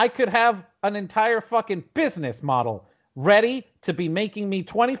 I could have an entire fucking business model ready to be making me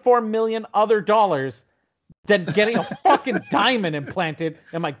 $24 million other dollars than getting a fucking diamond implanted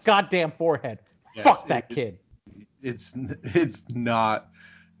in my goddamn forehead. Yes, fuck that kid. It's not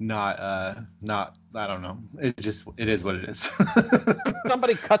I don't know. It is what it is.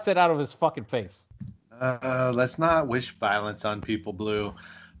 Somebody cuts it out of his fucking face. Let's not wish violence on people, Blue.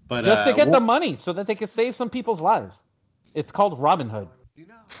 But just to get the money so that they can save some people's lives. It's called Robin Hood. You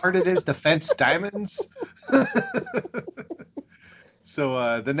know how hard it is to fence diamonds?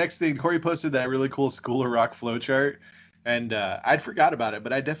 So the next thing, Corey posted that really cool School of Rock flowchart, and I'd forgot about it,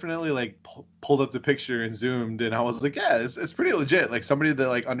 but I definitely like pulled up the picture and zoomed, and I was like, yeah, it's pretty legit. Like somebody that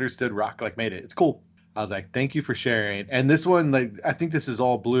like understood rock like made it. It's cool. I was like, thank you for sharing. And this one, like, I think this is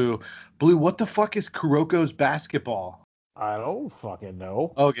all Blue. Blue, what the fuck is Kuroko's basketball? I don't fucking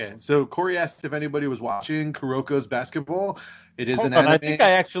know. Okay, so Corey asked if anybody was watching Kuroko's basketball. It is Hold an on, anime. I think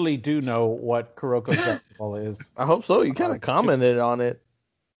I actually do know what Kuroko's basketball is. I hope so. You kind of commented on it.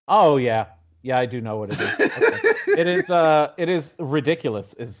 Oh yeah, I do know what it is. Okay. It is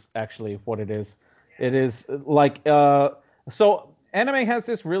ridiculous. Is actually what it is. It is like so anime has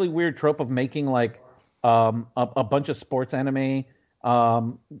this really weird trope of making like a bunch of sports anime.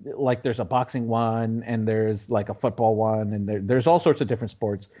 Like there's a boxing one and there's like a football one and there's all sorts of different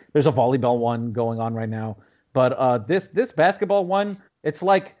sports. There's a volleyball one going on right now, but this basketball one, it's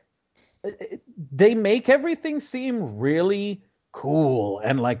like they make everything seem really cool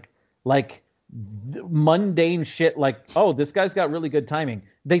and like mundane shit. Like, oh, this guy's got really good timing.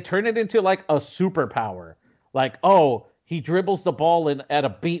 They turn it into like a superpower. Like, oh, he dribbles the ball in at a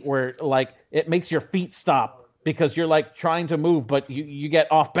beat where like it makes your feet stop because you're like trying to move, but you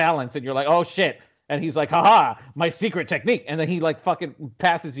get off balance and you're like, oh shit. And he's like, haha, my secret technique. And then he like fucking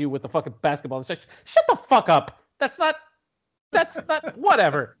passes you with the fucking basketball. It's like, shut the fuck up. That's not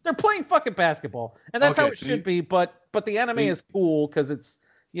whatever. They're playing fucking basketball. And that's Okay, how it so should be, but the anime is cool because it's,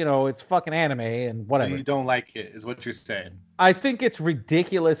 you know, it's fucking anime and whatever. So you don't like it, is what you're saying. I think it's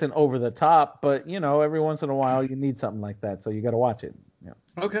ridiculous and over the top, but you know, every once in a while you need something like that, so you got to watch it. Yeah.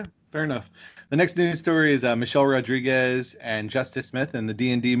 Okay, fair enough. The next news story is Michelle Rodriguez and Justice Smith in the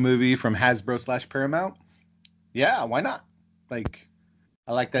D&D movie from Hasbro/Paramount. Yeah, why not? Like,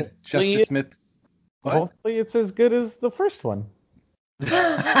 I like that Justice Smith. What? Hopefully it's as good as the first one.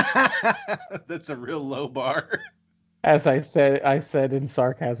 That's a real low bar. As I said in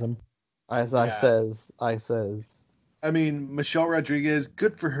sarcasm. I says. I mean, Michelle Rodriguez,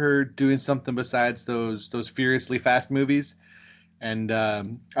 good for her doing something besides those Furiously Fast movies. And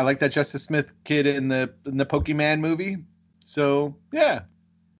I like that Justice Smith kid in the Pokemon movie. So yeah,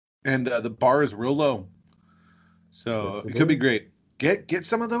 and the bar is real low, so Yes, it could be great. Get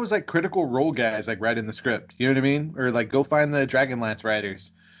some of those like Critical Role guys like write in the script. You know what I mean? Or like go find the Dragonlance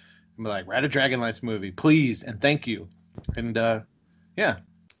writers and be like, write a Dragonlance movie, please, and thank you. And yeah,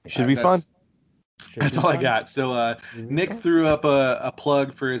 Should be fun. That's all I got. So Nick threw up a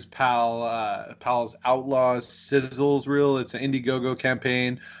plug for his pal's Outlaws Sizzles reel. It's an Indiegogo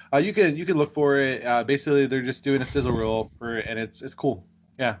campaign. You can look for it. Basically, they're just doing a sizzle reel for it, and it's cool.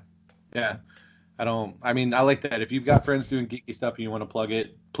 Yeah. I like that. If you've got friends doing geeky stuff and you want to plug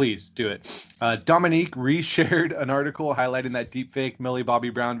it, please do it. Dominique reshared an article highlighting that deepfake Millie Bobby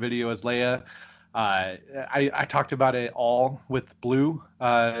Brown video as Leia. I talked about it all with Blue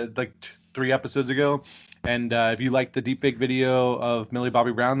like 3 episodes ago. And if you like the deepfake video of Millie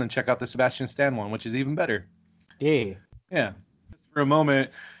Bobby Brown, then check out the Sebastian Stan one, which is even better. Yeah. For a moment,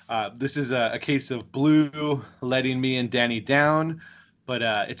 this is a case of Blue letting me and Danny down. But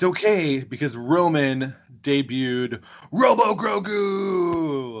it's okay because Roman debuted Robo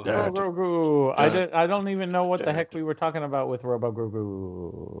Grogu. Grogu. I don't even know what the heck we were talking about with Robo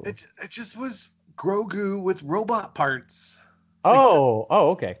Grogu. It just was Grogu with robot parts. Oh,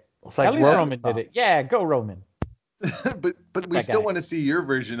 okay. It's like at least Roman did it. Yeah, go Roman. but we still want to see your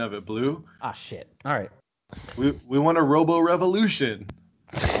version of it, Blue. Ah, shit. All right. We want a Robo Revolution.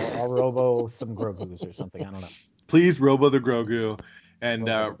 I'll Robo some Grogus or something. I don't know. Please Robo the Grogu. And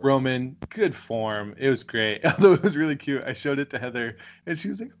Roman, good form. It was great. Although it was really cute. I showed it to Heather, and she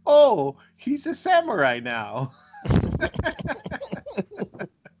was like, oh, he's a samurai now.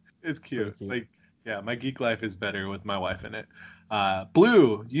 It's cute. Like, yeah, my geek life is better with my wife in it.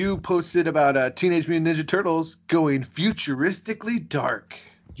 Blue, you posted about Teenage Mutant Ninja Turtles going futuristically dark.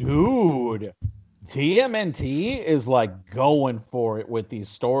 Dude, TMNT is like going for it with these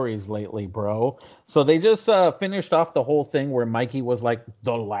stories lately, bro. So they just finished off the whole thing where Mikey was like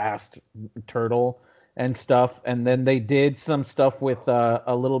the last turtle and stuff. And then they did some stuff with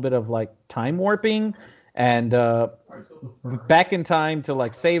a little bit of like time warping and back in time to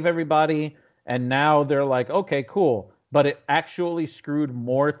like save everybody. And now they're like, okay, cool. But it actually screwed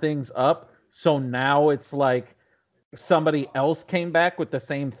more things up. So now it's like somebody else came back with the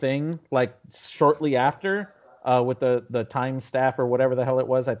same thing, like shortly after, with the time staff or whatever the hell it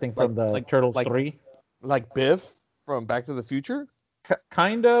was. I think from Turtles 3. Like Biff from Back to the Future?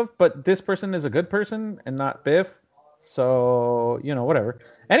 Kind of, but this person is a good person and not Biff. So, you know, whatever.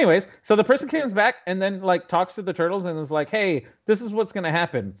 Anyways, so the person comes back and then like talks to the turtles and is like, hey, this is what's going to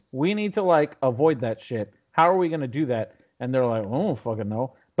happen. We need to like avoid that shit. How are we going to do that? And they're like, oh, fucking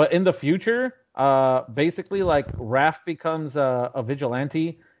no. But in the future, basically like Raph becomes a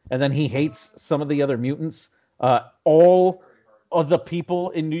vigilante and then he hates some of the other mutants. All of the people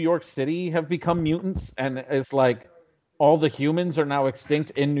in New York City have become mutants, and it's like all the humans are now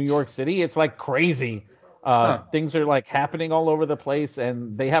extinct in New York City. It's like crazy. Things are like happening all over the place,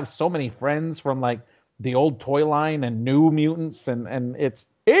 and they have so many friends from like the old toy line and new mutants, and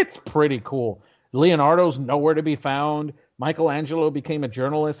it's pretty cool. Leonardo's nowhere to be found. Michelangelo became a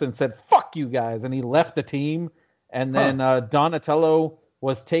journalist and said, "Fuck you guys," and he left the team. And then Donatello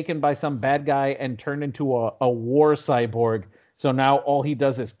was taken by some bad guy and turned into a war cyborg. So now all he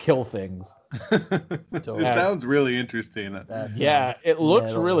does is kill things. It sounds really interesting. Yeah, it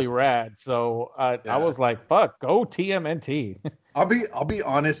looks really rad. So I was like, "Fuck, go TMNT." I'll be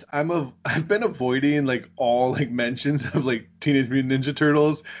honest. I've been avoiding like all like mentions of like Teenage Mutant Ninja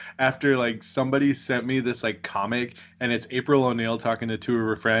Turtles after like somebody sent me this like comic, and it's April O'Neil talking to two of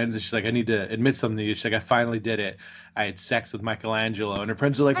her friends, and she's like, "I need to admit something to you." She's like, "I finally did it. I had sex with Michelangelo," and her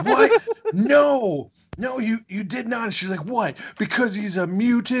friends are like, "What? No, you did not." And she's like, "What? Because he's a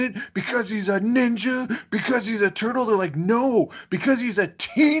mutant? Because he's a ninja? Because he's a turtle?" They're like, "No, because he's a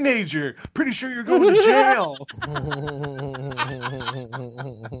teenager. Pretty sure you're going to jail."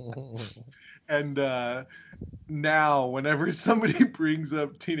 And now, whenever somebody brings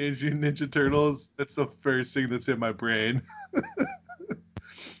up Teenage Mutant Ninja Turtles, that's the first thing that's in my brain.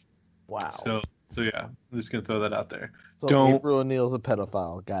 Wow. So yeah, I'm just gonna throw that out there. So April O'Neil's a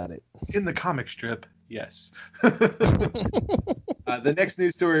pedophile. Got it. In the comic strip, yes. The next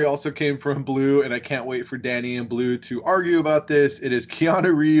news story also came from Blue, and I can't wait for Danny and Blue to argue about this. It is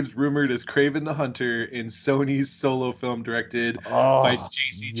Keanu Reeves rumored as Kraven the Hunter in Sony's solo film directed by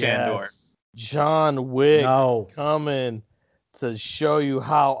J.C. Chandor. John Wick coming to show you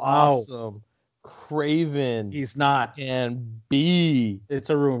how awesome Kraven He's not. can be. It's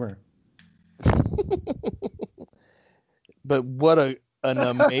a rumor. But what an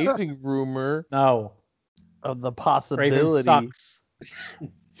amazing rumor of the possibility. Kraven sucks.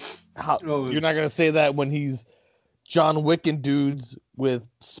 You're not gonna say that when he's John Wicking dudes with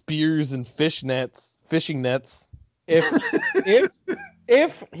spears and fishing nets.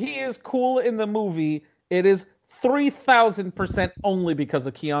 If he is cool in the movie, it is 3,000% only because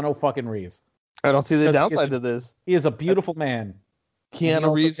of Keanu fucking Reeves. I don't see the downside to this. He is a beautiful man.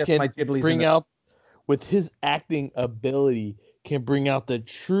 Keanu Reeves can bring out, with his acting ability, can bring out the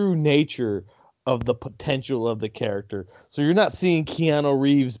true nature of the potential of the character. So you're not seeing Keanu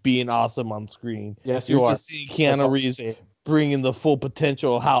Reeves being awesome on screen. Yes, you're are. just seeing Keanu Reeves bringing the full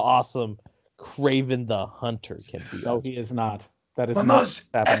potential of how awesome Kraven the Hunter can be. No, he is not. That is My not most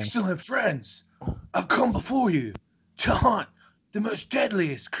happening. excellent friends, I've come before you to hunt the most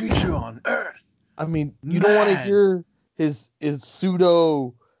deadliest creature on Earth. I mean, you don't want to hear his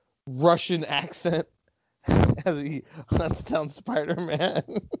pseudo Russian accent as he hunts down Spider-Man.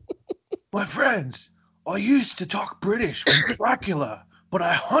 My friends, I used to talk British with Dracula, but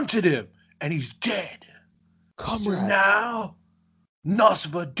I hunted him, and he's dead. Comrades. So now,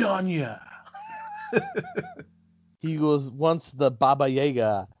 Nosvadanya. He was once the Baba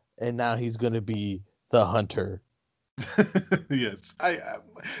Yaga, and now he's going to be the hunter. Yes.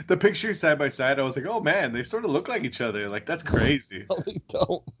 The pictures side by side, I was like, oh man, they sort of look like each other. Like, that's crazy. No, they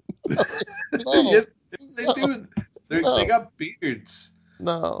don't. No. Yes, they do. They got beards.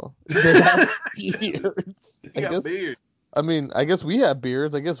 No. They have beards. They got beards. I mean, I guess we have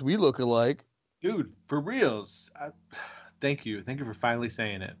beards. I guess we look alike. Dude, for reals. Thank you. Thank you for finally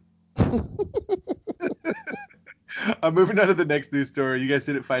saying it. I'm moving on to the next news story. You guys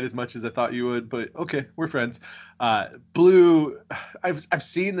didn't fight as much as I thought you would, but okay, we're friends. Blue, I've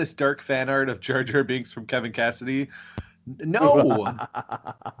seen this dark fan art of Jar Jar Binks from Kevin Cassidy. No,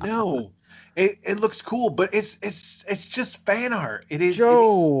 it looks cool, but it's just fan art. It is.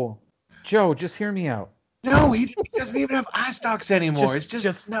 Joe, just hear me out. No, he doesn't even have eye stalks anymore.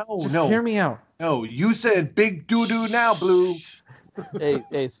 Just hear me out. No, you said big doo doo now, Blue. Hey,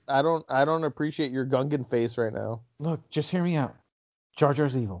 I don't appreciate your Gungan face right now. Look, just hear me out. Jar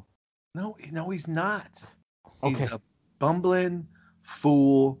Jar's evil. No, he's not. Okay. He's a bumbling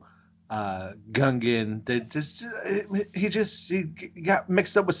fool, Gungan. He got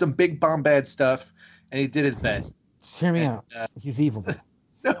mixed up with some big bomb bad stuff, and he did his best. Just hear me out. He's evil.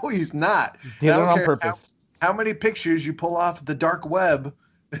 No, he's not. He did it on purpose. How many pictures you pull off the dark web?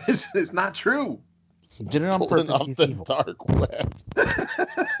 It's not true. He did it on purpose. Off He's the evil. dark web.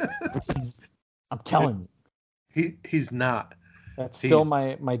 I'm telling you. He's not. That's still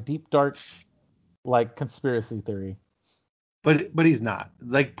my deep dark conspiracy theory. But he's not.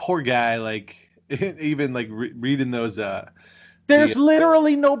 Like, poor guy. Like, even like reading those. There's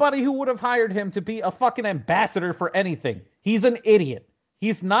literally nobody who would have hired him to be a fucking ambassador for anything. He's an idiot.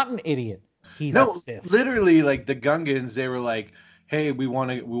 He's not an idiot. He's a No, Sith. literally, like the Gungans, they were like, "Hey, we want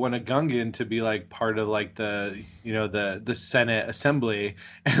a Gungan to be like part of like the the Senate Assembly,"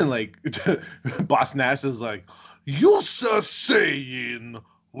 and like Boss Nass is like, "You sir saying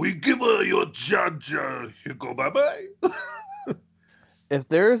we give her your Jaja, you go bye bye." If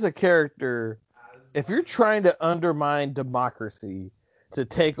there is a character, if you're trying to undermine democracy to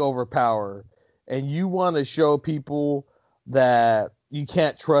take over power, and you want to show people that you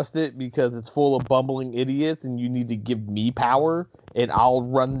can't trust it because it's full of bumbling idiots and you need to give me power and I'll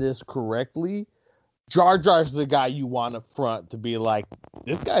run this correctly, Jar Jar's the guy you want up front to be like,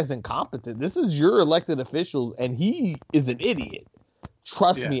 this guy's incompetent. This is your elected official and he is an idiot.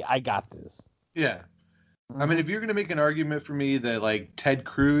 Trust me, I got this. Yeah. I mean, if you're going to make an argument for me that, like, Ted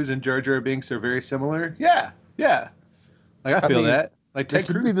Cruz and Jar Jar Binks are very similar, yeah. Like, I feel that. Like, Ted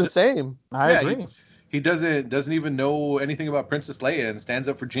Could Cruz be the same. I agree. He doesn't even know anything about Princess Leia and stands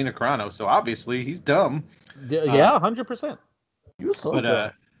up for Gina Carano, so obviously he's dumb. Yeah, 100%. You so But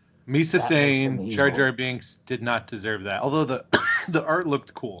dumb. Misa That saying makes him Jar evil. Jar Binks did not deserve that. Although the art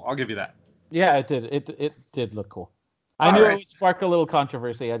looked cool. I'll give you that. Yeah, it did. It did look cool. I All knew right. it would spark a little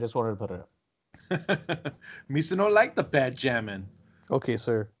controversy. I just wanted to put it up. Misa don't like the bad jamming. Okay,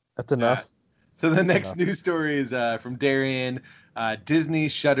 sir. That's enough. So the next news story is from Darian. Disney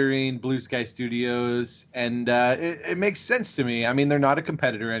shuttering Blue Sky Studios, and it makes sense to me. I mean, they're not a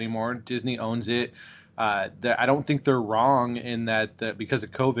competitor anymore. Disney owns it. I don't think they're wrong in that because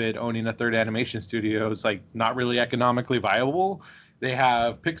of COVID, owning a third animation studio is like not really economically viable. They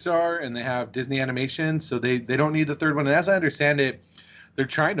have Pixar and they have Disney Animation, so they don't need the third one. And as I understand it, they're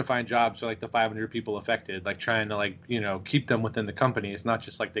trying to find jobs for like the 500 people affected, like trying to keep them within the company. It's not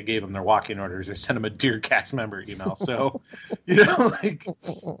just like they gave them their walking orders or sent them a dear cast member email. So, yeah,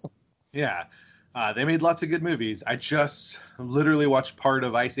 they made lots of good movies. I just literally watched part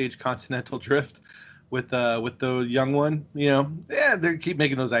of Ice Age Continental Drift with the young one. They keep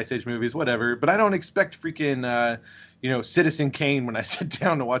making those Ice Age movies, whatever. But I don't expect freaking Citizen Kane when I sit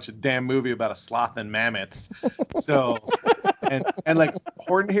down to watch a damn movie about a sloth and mammoths. So. And like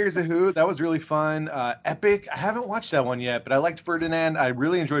Horton Hears a Who, that was really fun. Epic, I haven't watched that one yet, but I liked Ferdinand. I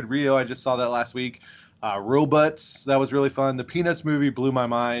really enjoyed Rio. I just saw that last week. Robots, that was really fun. The Peanuts movie blew my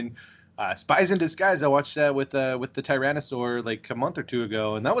mind. Spies in Disguise, I watched that with the Tyrannosaur like a month or two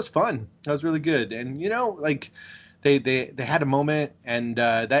ago, and that was fun. That was really good. And they had a moment, and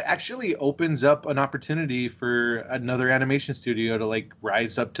that actually opens up an opportunity for another animation studio to like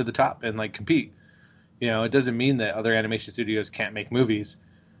rise up to the top and like compete. It doesn't mean that other animation studios can't make movies.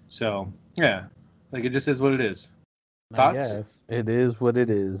 So, yeah. Like, it just is what it is. Thoughts? I guess. It is what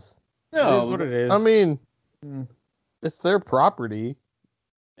it is. No. It is what it is. I mean, it's their property.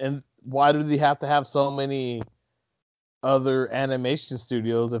 And why do they have to have so many other animation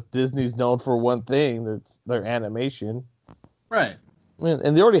studios if Disney's known for one thing? That's their animation. Right. I mean,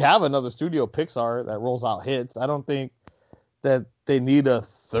 and they already have another studio, Pixar, that rolls out hits. I don't think that they need a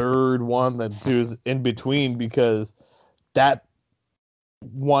third one that does in between because that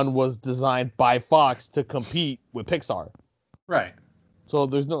one was designed by Fox to compete with Pixar. Right. So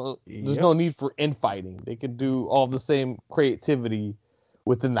there's no need for infighting. They can do all the same creativity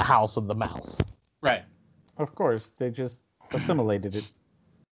within the house of the mouse. Right. Of course, they just assimilated it.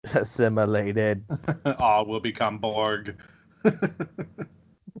 Assimilated. All will become Borg.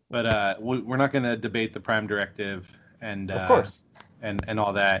 But we're not going to debate the Prime Directive and Of course. and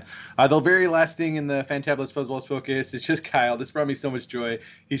all that. The very last thing in the Fantabulous Fuzzballs focus is just Kyle. This brought me so much joy.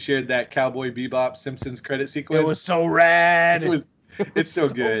 He shared that Cowboy Bebop Simpsons credit sequence. It was so rad. It's so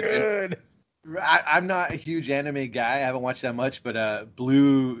good. Good. I'm not a huge anime guy. I haven't watched that much, but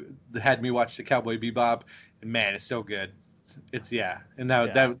Blue had me watch the Cowboy Bebop, and man, it's so good. It's and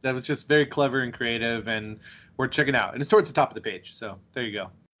that was just very clever and creative, and we're checking out. And it's towards the top of the page, so there you go.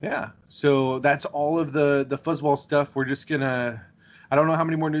 Yeah. So that's all of the Fuzzball stuff. We're just gonna. I don't know how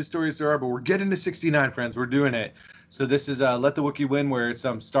many more news stories there are, but we're getting to 69, friends. We're doing it. So this is Let the Wookiee Win, where it's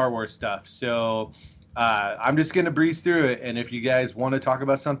some Star Wars stuff. So I'm just going to breeze through it. And if you guys want to talk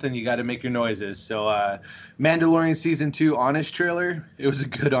about something, you got to make your noises. So Mandalorian Season 2 Honest trailer. It was a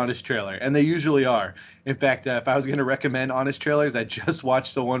good Honest trailer. And they usually are. In fact, if I was going to recommend Honest trailers, I just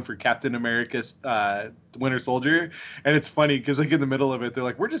watched the one for Captain America's Winter Soldier. And it's funny because like in the middle of it, they're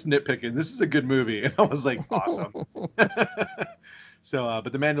like, we're just nitpicking. This is a good movie. And I was like, awesome. So,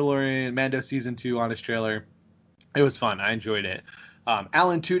 but the Mando Season 2 Honest trailer, it was fun. I enjoyed it.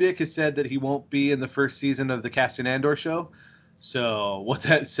 Alan Tudyk has said that he won't be in the first season of the Cassian Andor show. So what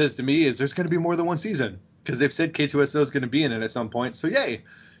that says to me is there's going to be more than one season because they've said K2SO is going to be in it at some point. So yay,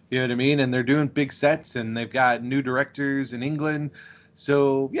 you know what I mean? And they're doing big sets and they've got new directors in England.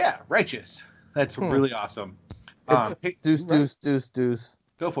 So yeah, righteous. That's really awesome. Hey, Deuce.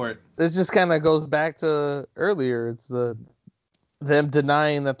 go for it. This just kind of goes back to earlier. It's them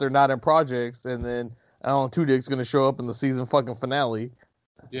denying that they're not in projects, and then Alan Tudyk's going to show up in the season fucking finale.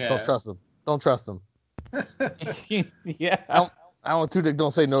 Yeah. Don't trust him. Yeah. Alan Tudyk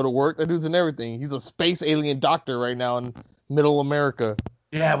don't say no to work. That dude's in everything. He's a space alien doctor right now in Middle America.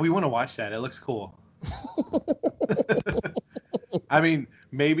 Yeah, we want to watch that. It looks cool. I mean,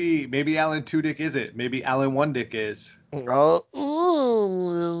 maybe Alan Tudyk is it. Maybe Alan One Dick is.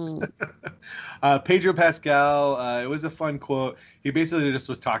 Pedro Pascal, it was a fun quote. He basically just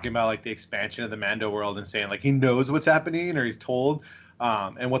was talking about like the expansion of the Mando world and saying like he knows what's happening or he's told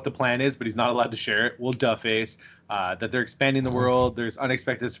and what the plan is, but he's not allowed to share it. Well, duh face. That they're expanding the world. There's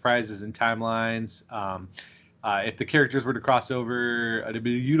unexpected surprises and timelines. If the characters were to cross over, to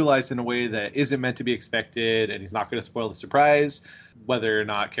be utilized in a way that isn't meant to be expected, and he's not going to spoil the surprise, whether or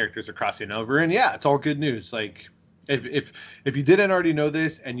not characters are crossing over. And yeah, it's all good news. Like, if you didn't already know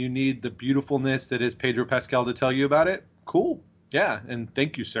this and you need the beautifulness that is Pedro Pascal to tell you about it, cool. Yeah, and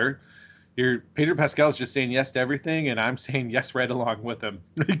thank you, sir. Pedro Pascal's just saying yes to everything, and I'm saying yes right along with him.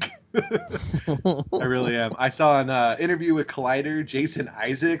 I really am. I saw an interview with Collider. Jason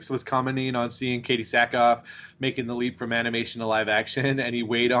Isaacs was commenting on seeing Katie Sackhoff making the leap from animation to live action, and he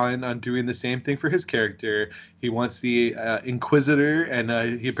weighed on doing the same thing for his character. He wants the Inquisitor,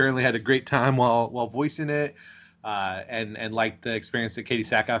 and he apparently had a great time while voicing it, and liked the experience that Katie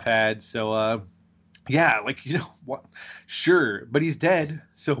Sackhoff had. So yeah, like, you know what? Sure, but he's dead,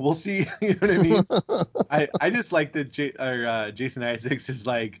 so we'll see. You know what I mean? I just like that Jason Isaacs is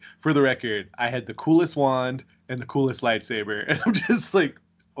like, for the record, I had the coolest wand and the coolest lightsaber, and I'm just like,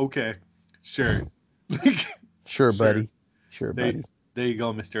 okay, sure. Like, sure, buddy. Sure, buddy. There you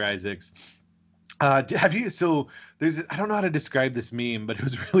go, Mr. Isaacs. Have you? So I don't know how to describe this meme, but it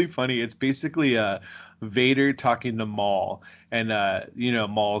was really funny. It's basically Vader talking to Maul, and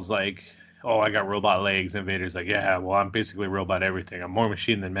Maul's like, oh, I got robot legs. And Vader's like, yeah, well, I'm basically robot everything. I'm more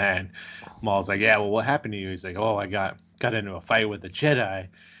machine than man. Maul's like, yeah, well, what happened to you? He's like, oh, I got into a fight with a Jedi.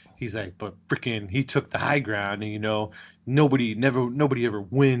 He's like, but freaking, he took the high ground. And, nobody ever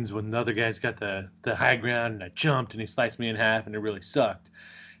wins when the other guy's got the high ground. And I jumped and he sliced me in half and it really sucked.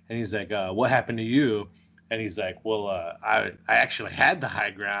 And he's like, what happened to you? And he's like, well, I actually had the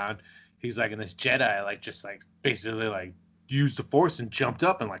high ground. He's like, and this Jedi, basically used the Force and jumped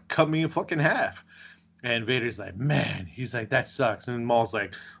up and cut me in fucking half. And Vader's like, man, he's like, that sucks. And Maul's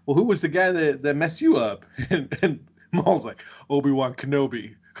like, well, who was the guy that messed you up? And Maul's like, Obi-Wan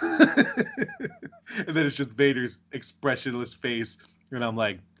Kenobi. And then it's just Vader's expressionless face, and I'm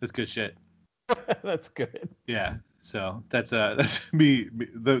like, that's good shit. That's good. Yeah. So that's me.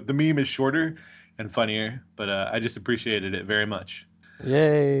 The meme is shorter and funnier, but I just appreciated it very much.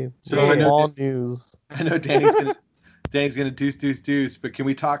 Yay! So all news. I know Danny's gonna deuce, but can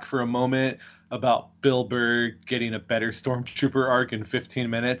we talk for a moment about Bill Burr getting a better Stormtrooper arc in 15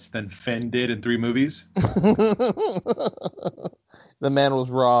 minutes than Finn did in 3 movies? The man was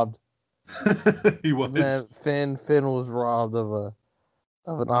robbed. He was. Finn was robbed of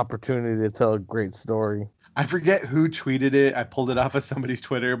an opportunity to tell a great story. I forget who tweeted it. I pulled it off of somebody's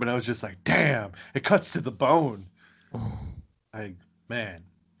Twitter, but I was just like, damn, it cuts to the bone. Man,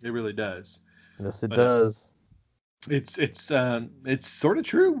 it really does. Yes, it does. It's sort of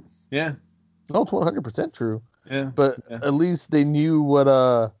true. Yeah. No, it's 100% true. Yeah. But at least they knew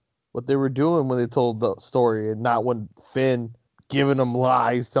what they were doing when they told the story, and not when Finn giving them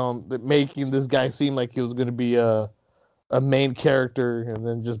lies, making this guy seem like he was going to be a main character, and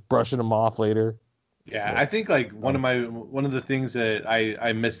then just brushing him off later. Yeah, I think one of the things that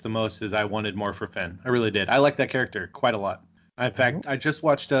I missed the most is I wanted more for Finn. I really did. I like that character quite a lot. In fact, I just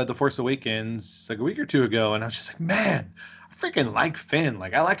watched The Force Awakens a week or two ago, and I was just like, man, I freaking like Finn.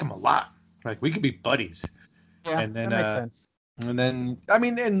 I like him a lot. We could be buddies. Yeah, and then, that makes sense. And then, I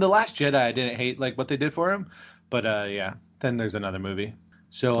mean, in The Last Jedi, I didn't hate what they did for him, but yeah, then there's another movie.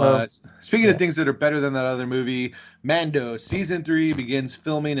 So speaking of things that are better than that other movie, Mando Season 3 begins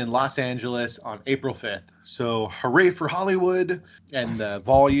filming in Los Angeles on April 5th. So hooray for Hollywood and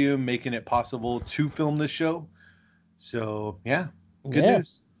Volume making it possible to film this show. So, yeah, good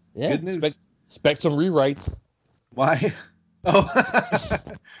news. Yeah, good news. Expect some rewrites. Why? Oh,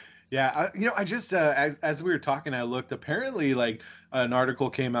 yeah. I just, as we were talking, I looked. Apparently, an article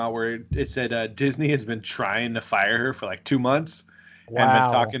came out where it said Disney has been trying to fire her for 2 months. Wow. And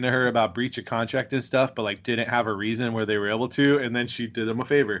been talking to her about breach of contract and stuff, but didn't have a reason where they were able to. And then she did them a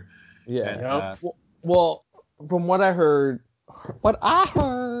favor. Yeah. And, well, from what I heard,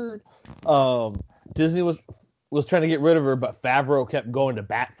 Disney was trying to get rid of her, but Favreau kept going to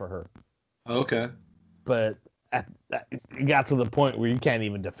bat for her. Okay. But it got to the point where you can't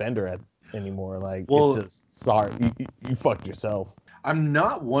even defend her anymore. Like, Well, it's just, sorry, you fucked yourself. I'm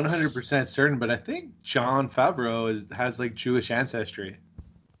not 100% certain, but I think Jon Favreau has like Jewish ancestry.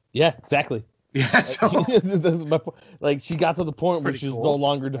 Yeah, exactly. Yeah, so That's my point. Like, she got to the point where Pretty she's cool, no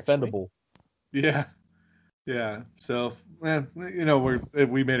longer defendable. yeah, yeah. So,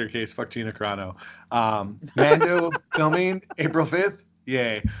 we made our case. Fuck Gina Carano. Mando filming April 5th.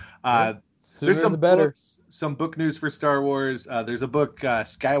 Yay. Sooner There's some the better. books, some book news for Star Wars. There's a book,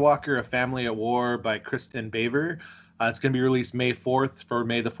 Skywalker: A Family at War by Kristen Baver. It's going to be released May 4th for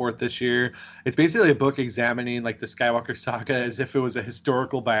May the 4th this year. It's basically a book examining like the Skywalker saga as if it was a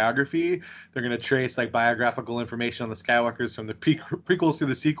historical biography. They're going to trace like biographical information on the Skywalkers from the prequels to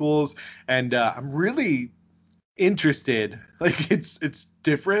the sequels. And I'm really interested. Like it's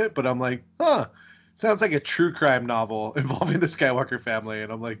different, but I'm like, sounds like a true crime novel involving the Skywalker family.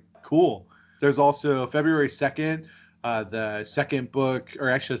 And I'm like, cool. There's also February 2nd, the second book, or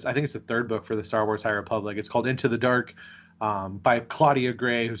actually, I think it's the third book for the Star Wars High Republic. It's called Into the Dark, by Claudia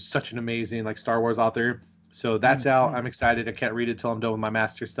Gray, who's such an amazing like Star Wars author. So that's out. I'm excited. I can't read it till I'm done with my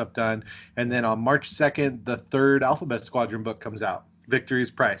master stuff done. And then on March 2nd, the third Alphabet Squadron book comes out,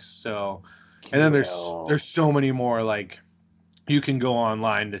 Victory's Price. So, and then there's so many more. Like, you can go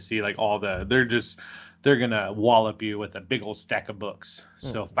online to see like all the. They're gonna wallop you with a big old stack of books.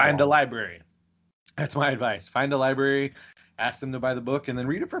 So find a library. That's my advice. Find a library, ask them to buy the book, and then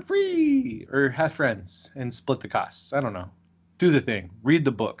read it for free, or have friends and split the costs. I don't know. Do the thing. Read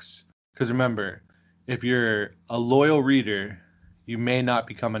the books. Because remember, if you're a loyal reader, you may not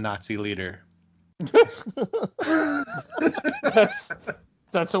become a Nazi leader.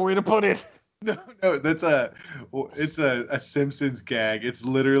 That's a way to put it. No, it's a Simpsons gag. It's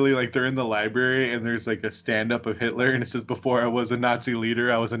literally like they're in the library and there's like a stand-up of Hitler and it says, before I was a Nazi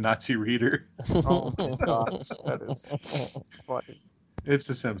leader, I was a Nazi reader. Oh my gosh, that is funny. It's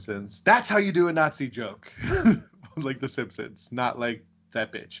the Simpsons. That's how you do a Nazi joke. Like the Simpsons, not like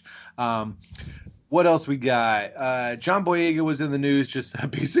that bitch. What else we got? John Boyega was in the news just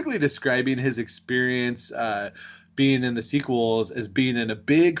basically describing his experience being in the sequels as being in a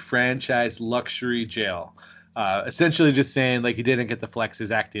big franchise luxury jail. Essentially just saying like he didn't get to flex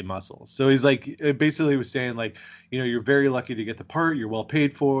his acting muscles. So he's like, it basically was saying like, you're very lucky to get the part, you're well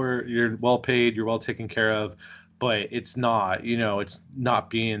paid for, you're well paid, you're well taken care of, but it's not, it's not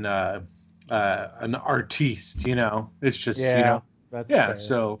being an artiste, it's just, that's yeah. fair.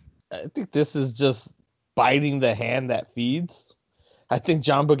 So I think this is just biting the hand that feeds. I think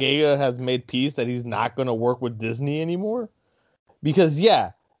John Boyega has made peace that he's not going to work with Disney anymore. Because,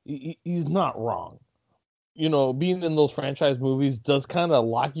 he's not wrong. Being in those franchise movies does kind of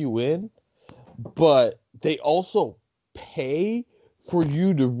lock you in. But they also pay for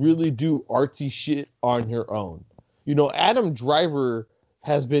you to really do artsy shit on your own. Adam Driver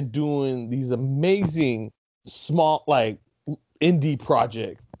has been doing these amazing small, like, indie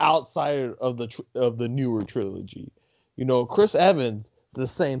projects outside of the newer trilogy. Chris Evans, the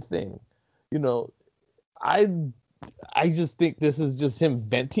same thing. I just think this is just him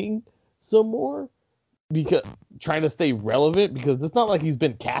venting some more, because trying to stay relevant, because it's not like he's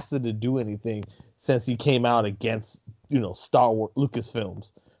been casted to do anything since he came out against, Star Wars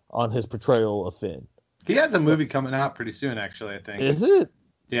Lucasfilms on his portrayal of Finn. he has a movie coming out pretty soon, actually, I think. Is it?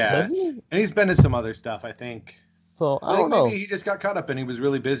 Yeah. Does he? And he's been in some other stuff, I think. So I don't know. Maybe he just got caught up and he was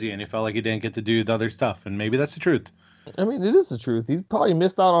really busy and he felt like he didn't get to do the other stuff, and maybe that's the truth. I mean, it is the truth. He's probably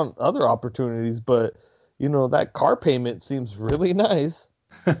missed out on other opportunities, but that car payment seems really nice.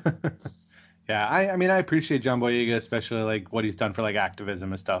 Yeah, I mean, I appreciate John Boyega, especially like what he's done for like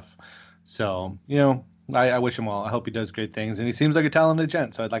activism and stuff. So, I wish him well. I hope he does great things, and he seems like a talented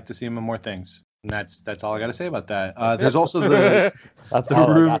gent. So I'd like to see him in more things. And that's all I got to say about that. There's also That's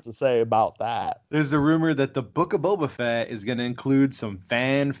all I got to say about that. There's the rumor that the Book of Boba Fett is going to include some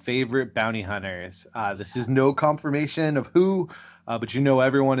fan favorite bounty hunters. This is no confirmation of who, but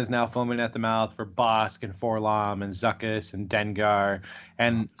everyone is now foaming at the mouth for Bosk and Forlom and Zuckuss and Dengar.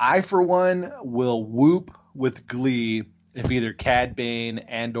 And I, for one, will whoop with glee if either Cad Bane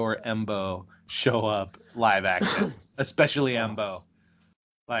and or Embo show up live action, especially Embo.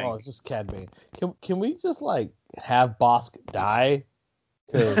 It's just Cad Bane. Can we just have Bosk die?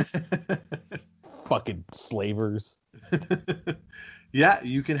 Fucking slavers. Yeah,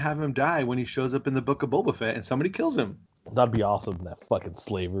 you can have him die when he shows up in the Book of Boba Fett and somebody kills him. That'd be awesome, that fucking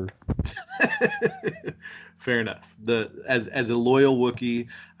slaver. Fair enough. As a loyal Wookiee,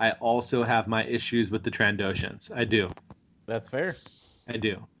 I also have my issues with the Trandoshans. I do. That's fair. I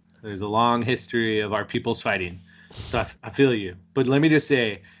do. There's a long history of our peoples fighting. So I feel you. But let me just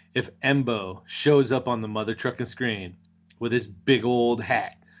say, if Embo shows up on the mother trucking screen with his big old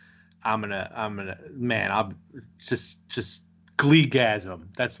hat, I'm gonna, man, I'll just gleegasm.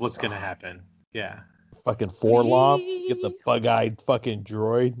 That's what's gonna happen. Yeah. Fucking Forlob, get the bug-eyed fucking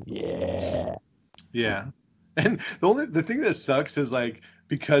droid. Yeah. Yeah. And the thing that sucks is like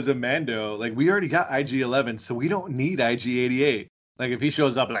because of Mando, like we already got IG-11, so we don't need IG-88. Like if he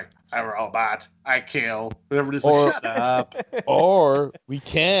shows up like a robot, I kill. Whatever, just like shut up. Or we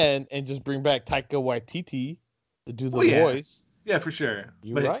can and just bring back Taika Waititi to do the voice. Yeah, for sure.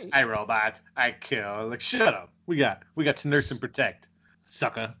 You're right. I robot, I kill. Like shut up. We got to nurse and protect,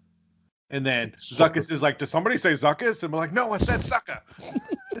 sucker. And then Zuckus is like, does somebody say Zuckus? And we're like, no, I said sucker.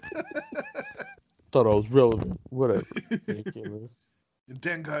 Thought I was relevant. Whatever. Ridiculous. And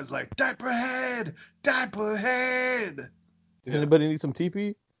Dengar's like, diaper head, diaper head. Yeah. Anybody need some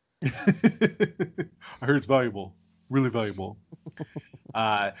TP? I heard it's valuable. Really valuable.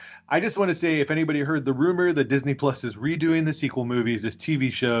 I just want to say, if anybody heard the rumor that Disney Plus is redoing the sequel movies as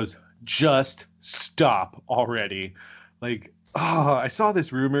TV shows, just stop already. Like, I saw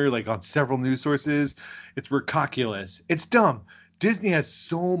this rumor like on several news sources. It's ridiculous. It's dumb. Disney has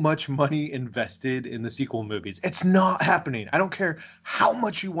so much money invested in the sequel movies. It's not happening. I don't care how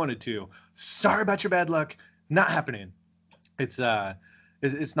much you wanted to. Sorry about your bad luck. Not happening. It's not.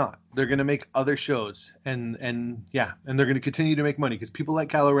 They're gonna make other shows, and they're gonna continue to make money because people like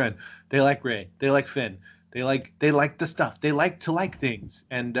Kylo Ren, they like Rey, they like Finn, they like the stuff, they like to like things,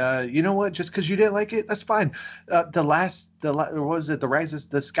 and you know what? Just because you didn't like it, that's fine. What was it? The Rise of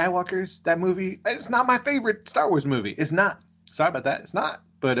the Skywalkers, that movie, it's not my favorite Star Wars movie. It's not. Sorry about that. It's not.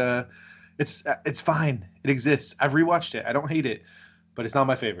 But it's fine. It exists. I've rewatched it. I don't hate it, but it's not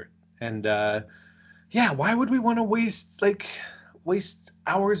my favorite. And why would we want to waste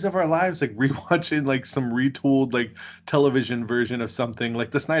hours of our lives like rewatching like some retooled like television version of something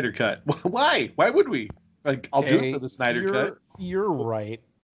like the Snyder Cut? Why would we? Like, I'll do it for the Snyder Cut. You're right.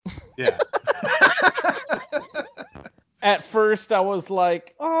 Yeah. At first I was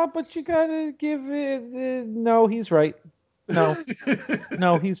like, but you gotta give it no, he's right.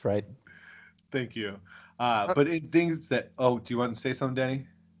 No, he's right. Thank you. But it things that do you want to say something, Danny?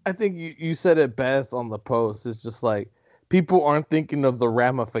 I think you said it best on the post. It's just like people aren't thinking of the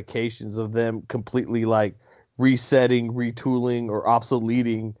ramifications of them completely like resetting, retooling, or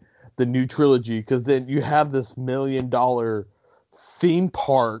obsoleting the new trilogy, because then you have this $1 million theme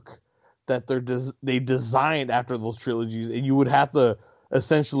park that they designed after those trilogies, and you would have to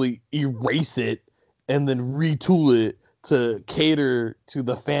essentially erase it and then retool it to cater to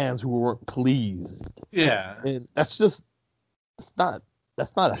the fans who weren't pleased. Yeah. And that's not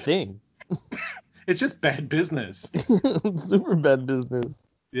a thing. It's just bad business. Super bad business.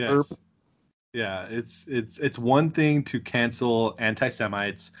 Yes. Yeah, it's one thing to cancel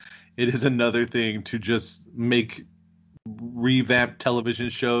anti-Semites. It is another thing to just make revamped television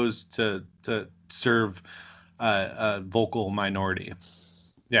shows to serve a vocal minority.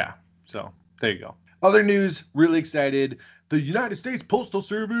 Yeah, so there you go. Other news, really excited. The United States Postal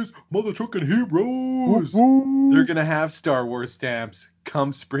Service, mother trucking heroes. Woo-hoo. They're going to have Star Wars stamps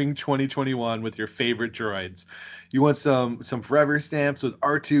come spring 2021 with your favorite droids. You want some forever stamps with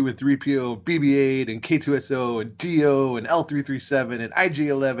R2 and 3PO, BB-8 and K2SO and DO and L337 and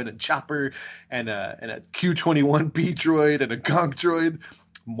IG-11 and Chopper and a Q-21B droid and a Gonk droid.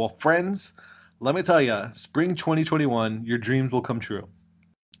 Well, friends, let me tell you, spring 2021, your dreams will come true.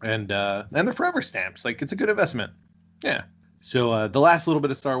 And they're forever stamps. Like, it's a good investment. Yeah. So the last little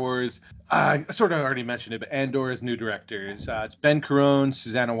bit of Star Wars, I sort of already mentioned it, but Andor is new directors. It's Ben Carone,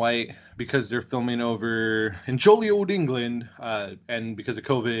 Susanna White, because they're filming over in jolly old England, and because of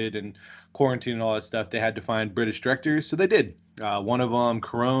COVID and quarantine and all that stuff, they had to find British directors, so they did. One of them,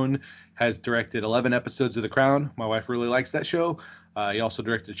 Carone, has directed 11 episodes of The Crown. My wife really likes that show. He also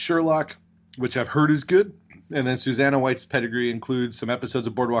directed Sherlock, which I've heard is good. And then Susanna White's pedigree includes some episodes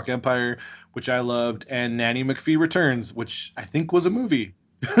of Boardwalk Empire, which I loved, and Nanny McPhee Returns, which I think was a movie.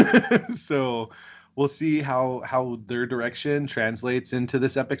 So we'll see how their direction translates into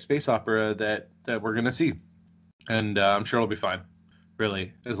this epic space opera that we're going to see. And I'm sure it'll be fine,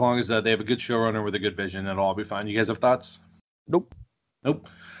 really. As long as they have a good showrunner with a good vision, it'll all be fine. You guys have thoughts? Nope.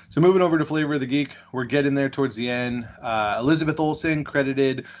 So moving over to Flavor of the Geek, we're getting there towards the end. Elizabeth Olsen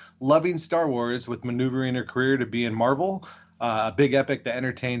credited loving Star Wars with maneuvering her career to be in Marvel, a big epic that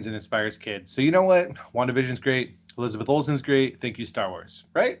entertains and inspires kids. So you know what? WandaVision's great. Elizabeth Olsen's great. Thank you, Star Wars.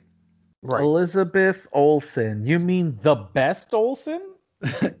 Right? Elizabeth Olsen. You mean the best Olsen?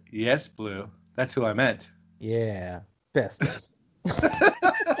 Yes, Blue. That's who I meant. Yeah, best.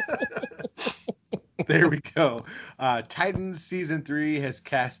 There we go. Titans season 3 has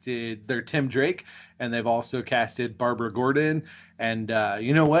casted their Tim Drake, and they've also casted Barbara Gordon. And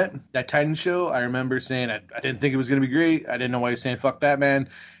you know what? That Titans show, I remember saying I didn't think it was going to be great. I didn't know why he was saying fuck Batman.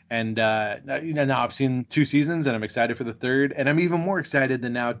 And now I've seen 2 seasons, and I'm excited for the 3rd. And I'm even more excited that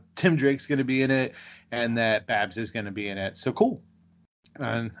now Tim Drake's going to be in it, and that Babs is going to be in it. So cool.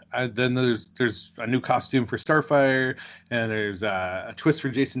 And then there's a new costume for Starfire, and there's a twist for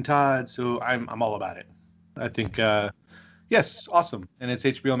Jason Todd. So I'm all about it. I think yes, awesome, and it's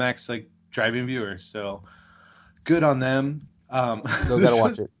HBO Max like driving viewers, so good on them. Still gotta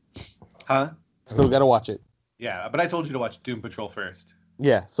watch it. Huh? Still gotta watch it. Yeah, but I told you to watch Doom Patrol first.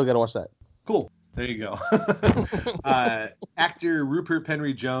 Yeah, still gotta watch that. Cool. There you go. Actor Rupert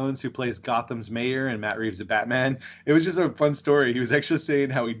Penry Jones, who plays Gotham's mayor and Matt Reeves' Batman. It was just a fun story. He was actually saying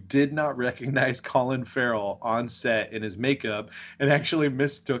how he did not recognize Colin Farrell on set in his makeup and actually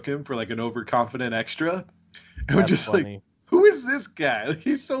mistook him for like an overconfident extra. And we're just funny. Like, who is this guy? Like,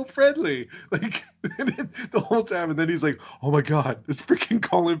 he's so friendly. Like the whole time. And then he's like, oh my God, it's freaking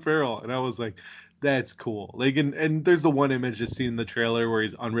Colin Farrell. And I was like, that's cool. Like, and there's the one image just seen in the trailer where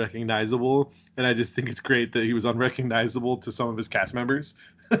he's unrecognizable, and I just think it's great that he was unrecognizable to some of his cast members.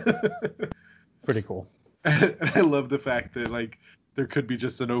 Pretty cool. And I love the fact that like there could be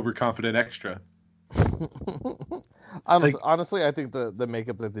just an overconfident extra. Honestly, I think the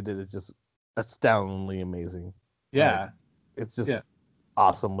makeup that they did is just astoundingly amazing. Yeah, it's just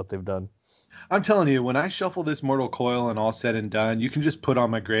awesome what they've done. I'm telling you, when I shuffle this mortal coil and all said and done, you can just put on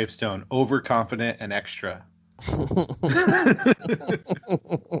my gravestone, overconfident and extra.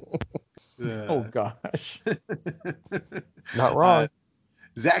 Oh, gosh. Not wrong.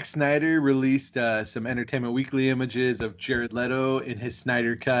 Zack Snyder released some Entertainment Weekly images of Jared Leto in his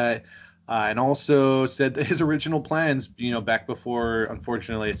Snyder Cut, and also said that his original plans, back before,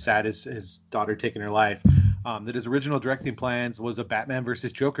 unfortunately, it's sad, his daughter taking her life, that his original directing plans was a Batman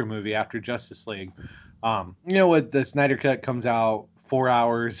versus Joker movie after Justice League. You know what? The Snyder Cut comes out 4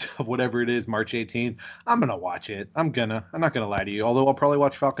 hours of whatever it is, March 18th. I'm going to watch it. I'm not going to lie to you, although I'll probably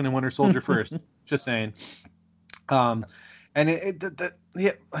watch Falcon and Winter Soldier first. Just saying. And it's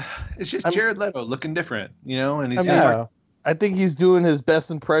just Jared Leto looking different, and he's I think he's doing his best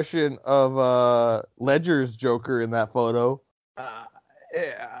impression of Ledger's Joker in that photo.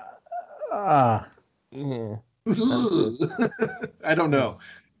 Yeah. I don't know.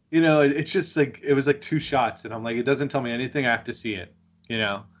 It's just like it was like 2 shots, and I'm like, it doesn't tell me anything. I have to see it.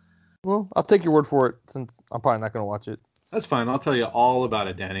 Well, I'll take your word for it since I'm probably not going to watch it. That's fine. I'll tell you all about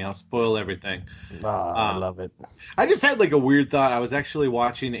it, Danny. I'll spoil everything. I love it. I just had like a weird thought. I was actually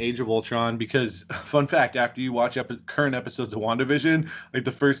watching Age of Ultron because, fun fact, after you watch current episodes of WandaVision, like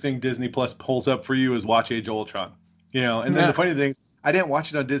the first thing Disney Plus pulls up for you is watch Age of Ultron. And then the funny thing is, I didn't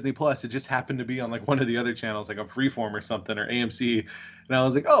watch it on Disney Plus. It just happened to be on like one of the other channels, like on Freeform or something, or AMC. And I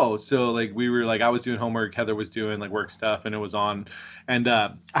was like, oh, so like we were like, I was doing homework, Heather was doing like work stuff, and it was on. And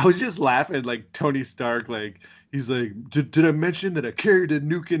I was just laughing, like Tony Stark, like he's like, did I mention that I carried a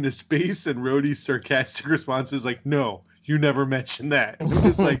nuke into space? And Rhodey's sarcastic response is like, no, you never mentioned that. And I'm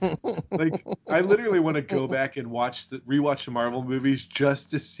just like I literally want to go back and rewatch the Marvel movies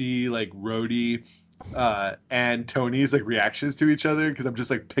just to see like Rhodey and Tony's like reactions to each other, because I'm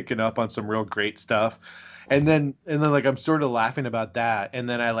just like picking up on some real great stuff. And then like I'm sort of laughing about that, and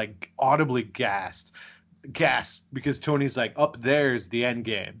then I like audibly gasped because Tony's like, up there's the end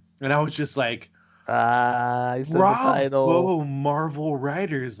game, and I was just like, bravo, Marvel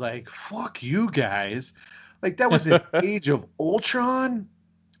writers, like fuck you guys, like that was an Age of Ultron,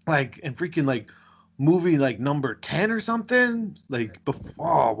 like, and freaking like movie like number 10 or something, like before,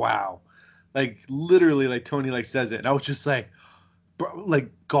 oh wow. Like literally, like Tony like says it, and I was just like, bro, like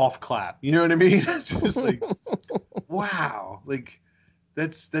golf clap. You know what I mean? Just like, wow. Like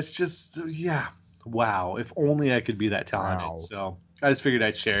that's just wow. If only I could be that talented. Wow. So I just figured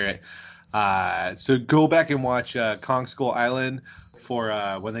I'd share it. So go back and watch Kong Skull Island for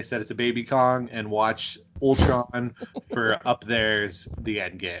when they said it's a baby Kong, and watch Ultron for Up There's the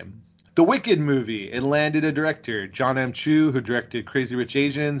End Game. The Wicked movie, it landed a director, John M. Chu, who directed Crazy Rich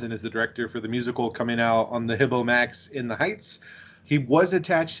Asians and is the director for the musical coming out on the Hibbo Max In the Heights. He was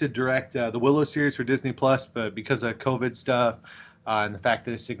attached to direct the Willow series for Disney Plus, but because of COVID stuff and the fact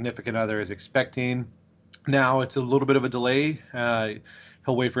that his significant other is expecting, now it's a little bit of a delay.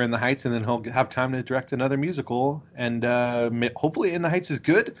 He'll wait for In the Heights, and then he'll have time to direct another musical. And hopefully In the Heights is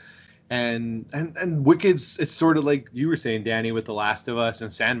good. And Wicked's, it's sort of like you were saying, Danny, with The Last of Us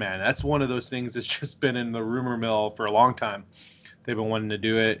and Sandman. That's one of those things that's just been in the rumor mill for a long time. They've been wanting to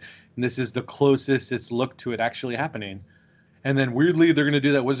do it, and this is the closest it's looked to it actually happening. And then weirdly, they're going to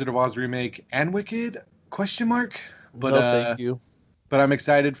do that Wizard of Oz remake and Wicked? Question mark. But No, thank you. But I'm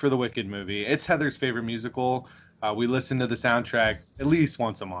excited for the Wicked movie. It's Heather's favorite musical. We listen to the soundtrack at least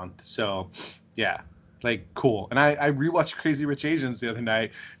once a month. So, yeah, like cool. And I rewatched Crazy Rich Asians the other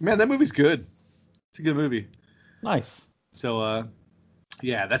night. Man, that movie's good. It's a good movie. Nice. So,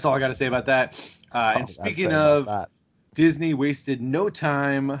 yeah, that's all I got to say about that. And speaking of, Disney wasted no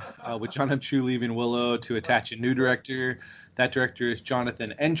time with John M. Chu leaving Willow to attach a new director. That director is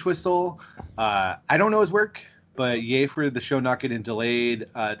Jonathan Entwistle. I don't know his work, but yay for the show not getting delayed.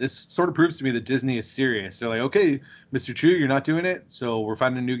 This sort of proves to me that Disney is serious. They're like, okay, Mr. Chu, you're not doing it, so we're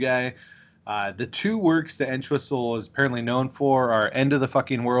finding a new guy. The two works that Entwistle is apparently known for are End of the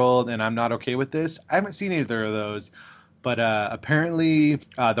Fucking World and I'm Not Okay With This. I haven't seen either of those. But apparently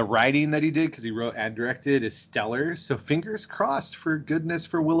the writing that he did, because he wrote and directed, is stellar. So fingers crossed for goodness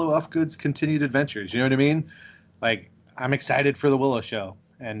for Willow Ufgood's continued adventures. You know what I mean? Like, I'm excited for the Willow show.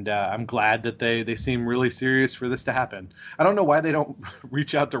 And I'm glad that they seem really serious for this to happen. I don't know why they don't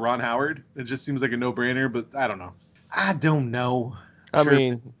reach out to Ron Howard. It just seems like a no-brainer, but I don't know. I don't know. I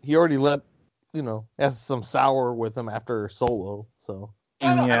mean, he already has some sour with him after Solo. So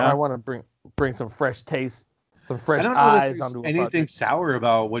I want to bring some fresh taste. Some fresh eyes onto anything sour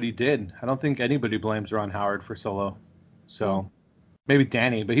about what he did. I don't think anybody blames Ron Howard for Solo. So maybe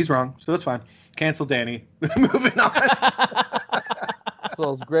Danny, but he's wrong. So that's fine. Cancel Danny. Moving on.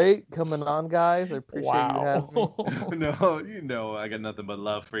 So it's great coming on, guys. I appreciate you having me. No, I got nothing but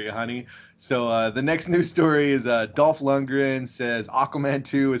love for you, honey. So the next news story is Dolph Lundgren says Aquaman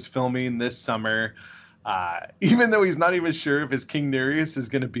 2 is filming this summer. Even though he's not even sure if his King Nereus is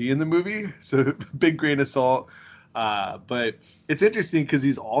going to be in the movie. So big grain of salt. But it's interesting because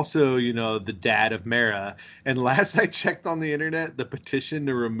he's also, the dad of Mara. And last I checked on the internet, the petition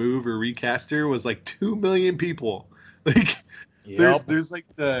to remove or recast her was like 2 million people. Like, there's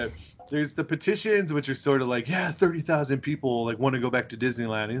the petitions, which are sort of like, 30,000 people like want to go back to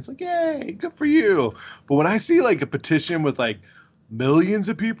Disneyland. And it's like, yay, good for you. But when I see like a petition with like millions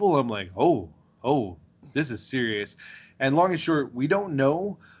of people, I'm like, oh, this is serious. And long and short, we don't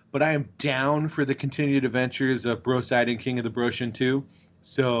know, but I am down for the continued adventures of Broside and King of the Broshan 2.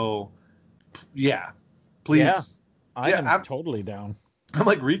 So, yeah, please. Yeah, I'm totally down. I'm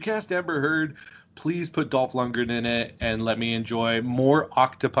like, recast Amber Heard. Please put Dolph Lundgren in it and let me enjoy more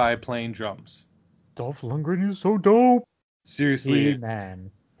octopi playing drums. Dolph Lundgren is so dope. Seriously.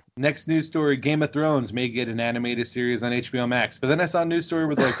 Man. Next news story, Game of Thrones may get an animated series on HBO Max. But then I saw a news story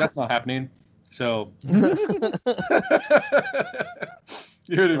where they're like, that's not happening. So, you know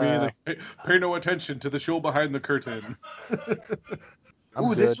what I mean? Like, pay no attention to the show behind the curtain.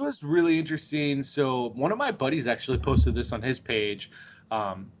 Ooh, this was really interesting. So, one of my buddies actually posted this on his page.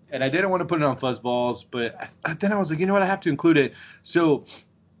 And I didn't want to put it on Fuzzballs, but then I was like, you know what? I have to include it. So,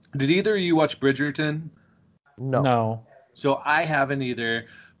 did either of you watch Bridgerton? No. So, I haven't either.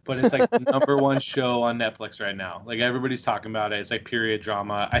 But it's like the number one show on Netflix right now. Like, everybody's talking about it. It's like period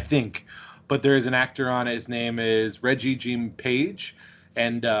drama, I think. But there is an actor on it. His name is Reggie Jean Page.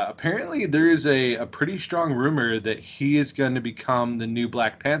 And apparently there is a pretty strong rumor that he is going to become the new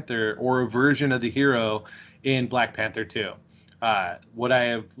Black Panther or a version of the hero in Black Panther 2. What I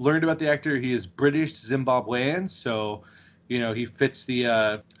have learned about the actor, he is British Zimbabwean. So, he fits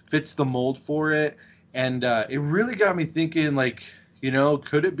the mold for it. And it really got me thinking, like,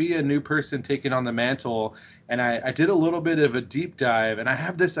 could it be a new person taking on the mantle? And I did a little bit of a deep dive, and I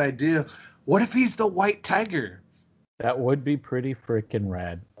have this idea. What if he's the White Tiger? That would be pretty freaking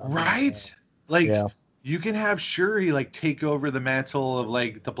rad. Right? You can have Shuri, like, take over the mantle of,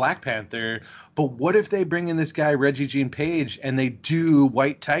 like, the Black Panther, but what if they bring in this guy, Reggie Jean Page, and they do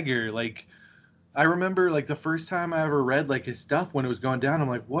White Tiger? Like, I remember, like, the first time I ever read, like, his stuff when it was going down, I'm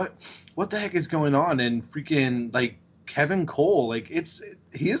like, what the heck is going on? And freaking, like, Kevin Cole, like,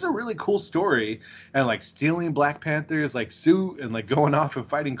 he is a really cool story, and like stealing Black Panther's like suit and like going off and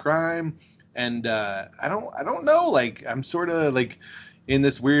fighting crime, and I don't know, like, I'm sort of like in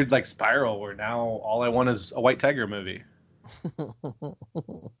this weird like spiral where now all I want is a White Tiger movie.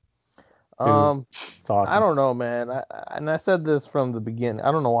 Awesome. I don't know, man. I said this from the beginning.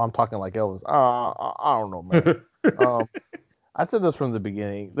 I don't know why I'm talking like Elvis. I don't know, man. I said this from the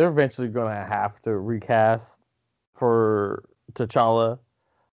beginning. They're eventually gonna have to recast for T'Challa.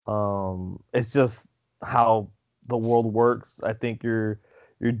 It's just how the world works. I think you're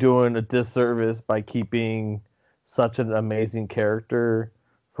doing a disservice by keeping such an amazing character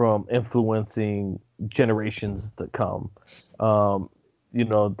from influencing generations to come.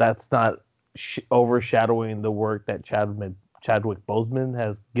 That's not overshadowing the work that Chadwick Boseman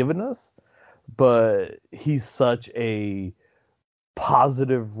has given us, but he's such a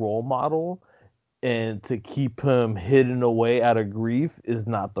positive role model, and to keep him hidden away out of grief is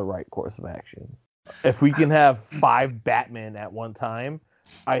not the right course of action. If we can have 5 Batman at one time,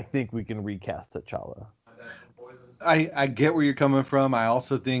 I think we can recast T'Challa. I get where you're coming from. I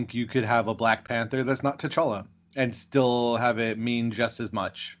also think you could have a Black Panther that's not T'Challa and still have it mean just as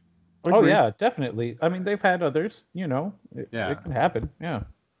much. Oh yeah, definitely. I mean, they've had others. You know, it can happen. Yeah.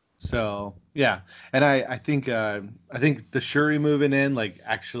 So yeah, and I think the Shuri moving in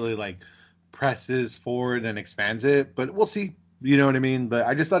actually presses forward and expands it, but we'll see. You know what I mean? But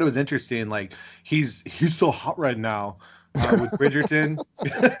I just thought it was interesting. Like he's so hot right now with Bridgerton,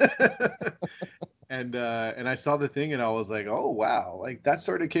 and I saw the thing and I was like, oh wow, like that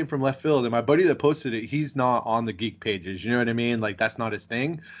sort of came from left field. And my buddy that posted it, he's not on the geek pages. You know what I mean? Like that's not his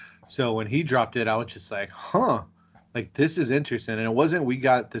thing. So when he dropped it, I was just like, huh. Like, this is interesting. And it wasn't we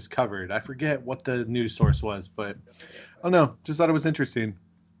got this covered. I forget what the news source was, but I don't know. Just thought it was interesting.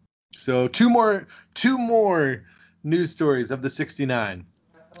 So two more news stories of the 69.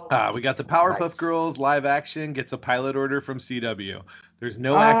 We got the Powerpuff Girls live action gets a pilot order from CW. There's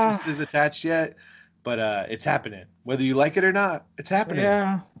no actresses attached yet, but it's happening. Whether you like it or not, it's happening.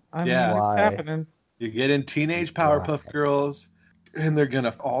 Yeah, I mean, it's happening. You're getting teenage Powerpuff Girls, and they're going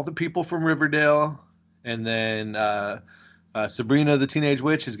to all the people from Riverdale. And then Sabrina the Teenage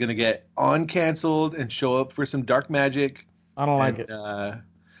Witch is going to get uncanceled and show up for some dark magic. I don't like it. I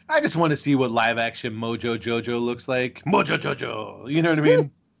just want to see what live action Mojo Jojo looks like. Mojo Jojo. You know what I mean?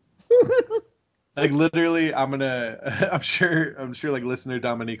 Like literally, I'm sure like listener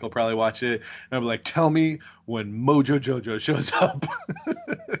Dominique will probably watch it. And I'll be like, tell me when Mojo Jojo shows up.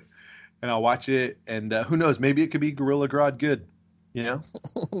 And I'll watch it. And who knows? Maybe it could be Gorilla Grodd good. You know?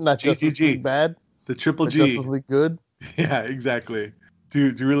 Not Justice League bad. The Triple G. Justice League good. Yeah, exactly.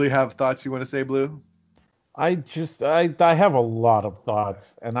 Do you really have thoughts you want to say, Blue? I have a lot of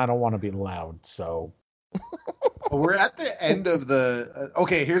thoughts, and I don't want to be loud, so. Well, we're at the end of the.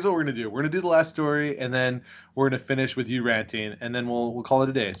 Okay, here's what we're gonna do. We're gonna do the last story, and then we're gonna finish with you ranting, and then we'll call it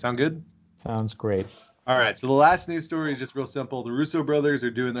a day. Sound good? Sounds great. All right, so the last news story is just real simple. The Russo brothers are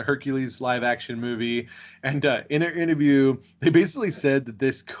doing the Hercules live-action movie, and in an interview, they basically said that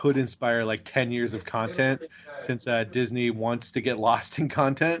this could inspire like 10 years of content since Disney wants to get lost in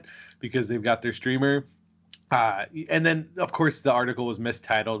content because they've got their streamer. And then, of course, the article was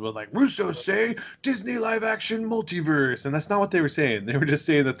mistitled with like, Russos say Disney live-action multiverse. And that's not what they were saying. They were just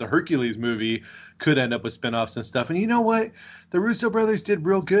saying that the Hercules movie could end up with spinoffs and stuff. And you know what? The Russo brothers did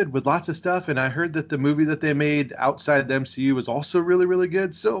real good with lots of stuff. And I heard that the movie that they made outside the MCU was also really, really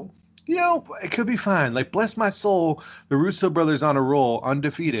good. So, you know, it could be fine. Like, bless my soul, the Russo brothers on a roll,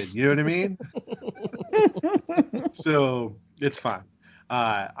 undefeated. You know what I mean? So, it's fine.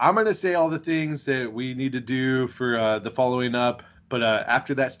 I'm going to say all the things that we need to do for the following up. But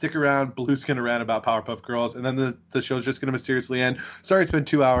after that, stick around. Blue's going to rant about Powerpuff Girls. And then the show's just going to mysteriously end. Sorry it's been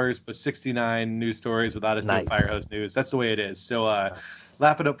 2 hours, but 69 news stories without us doing Firehose News. That's the way it is. So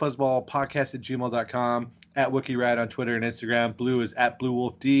laugh it up, Fuzzball, podcast@gmail.com, at WookieRide on Twitter and Instagram. Blue is at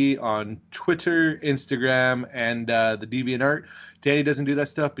BlueWolfD on Twitter, Instagram, and the DeviantArt. Danny doesn't do that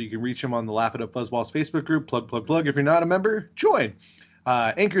stuff, but you can reach him on the Laugh It Up Fuzzballs Facebook group. Plug. If you're not a member, join.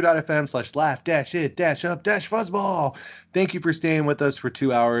 Anchor.fm/laugh-it-up-fuzzball. Thank you for staying with us for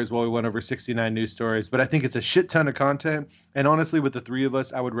 2 hours while we went over 69 news stories. But I think it's a shit ton of content. And honestly, with the three of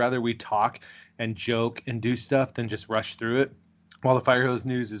us, I would rather we talk and joke and do stuff than just rush through it. While the Firehose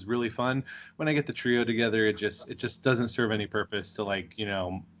News is really fun, when I get the trio together, it just doesn't serve any purpose to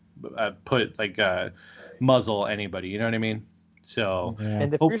put muzzle anybody. You know what I mean? So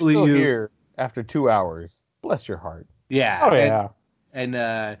and if hopefully you're still here after 2 hours, bless your heart. Yeah. Oh yeah. And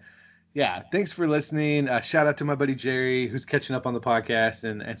thanks for listening. Shout out to my buddy Jerry, who's catching up on the podcast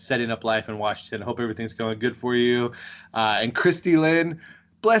and setting up life in Washington. I hope everything's going good for you. And Christy Lynn,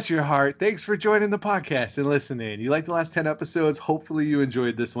 bless your heart. Thanks for joining the podcast and listening. You liked the last 10 episodes. Hopefully you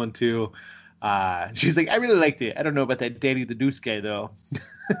enjoyed this one too. She's like, I really liked it. I don't know about that Danny the Deuce guy though.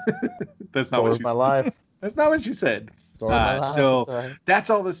 That's not what she said. Life. That's not what she said. That's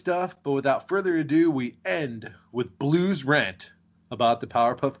all the stuff. But without further ado, we end with Blue's rant about the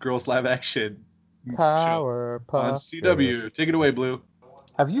Powerpuff Girls live action show on CW. Take it away, Blue.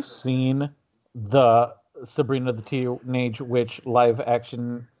 Have you seen the Sabrina the Teenage Witch live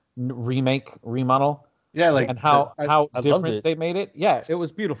action remodel? Yeah, and how different they made it? Yeah, it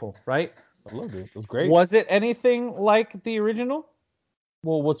was beautiful, right? I loved it. It was great. Was it anything like the original?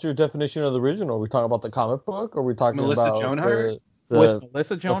 Well, what's your definition of the original? Are we talking about the comic book, or are we talking Melissa about Joan Hart? With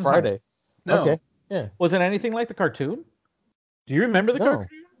Melissa Joan Hart? Friday? No. Okay. Yeah. Was it anything like the cartoon? Do you remember the cartoon?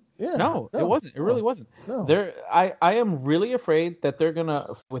 Yeah. No, it wasn't. It really wasn't. No. I am really afraid that they're gonna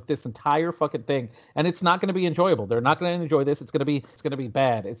with this entire fucking thing, and it's not gonna be enjoyable. They're not gonna enjoy this. It's gonna be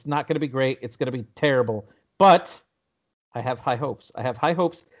bad. It's not gonna be great. It's gonna be terrible. But I have high hopes. I have high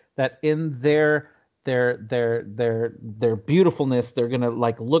hopes that in their beautifulness, they're gonna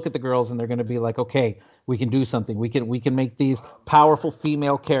like look at the girls and they're gonna be like, okay, we can do something. We can make these powerful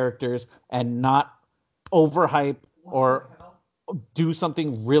female characters and not overhype or do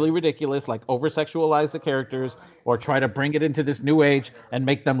something really ridiculous like over sexualize the characters or try to bring it into this new age and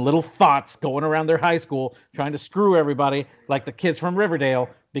make them little thoughts going around their high school trying to screw everybody like the kids from Riverdale,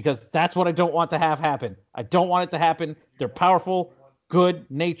 because that's what I don't want to have happen. I don't want it to happen. They're powerful,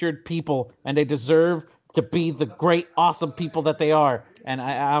 good-natured people, and they deserve to be the great, awesome people that they are. And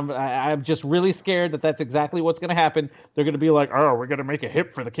I'm just really scared that that's exactly what's going to happen. They're going to be like, oh, we're going to make it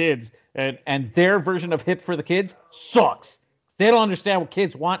hip for the kids, and their version of hip for the kids sucks. They don't understand what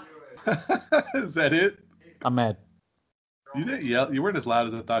kids want. Is that it? I'm mad. You didn't yell. You weren't as loud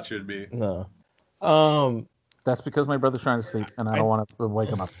as I thought you would be. No. That's because my brother's trying to sleep, and I don't want to wake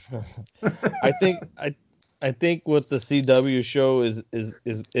him up. I think what the CW show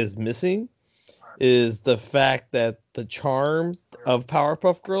is missing is the fact that the charm of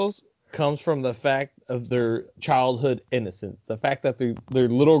Powerpuff Girls comes from the fact of their childhood innocence. The fact that they're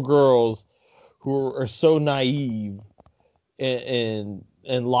little girls who are so naive and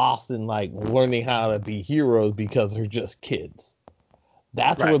lost in like learning how to be heroes because they're just kids.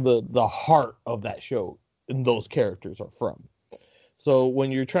 That's Right. where the heart of that show and those characters are from. So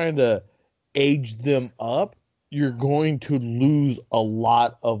when you're trying to age them up, you're going to lose a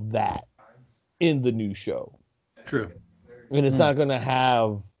lot of that in the new show. True. And it's not going to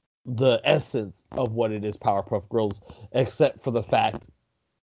have the essence of what it is Powerpuff Girls, except for the fact,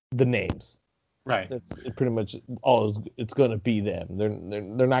 the names. Right. That's pretty much all it's going to be them.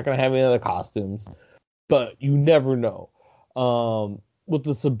 They're not going to have any other costumes, but you never know. With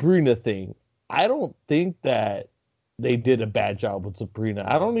the Sabrina thing, I don't think that they did a bad job with Sabrina.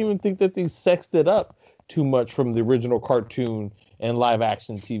 I don't even think that they sexed it up too much from the original cartoon and live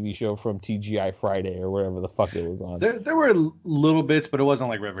action TV show from TGI Friday or whatever the fuck it was on. There were little bits, but it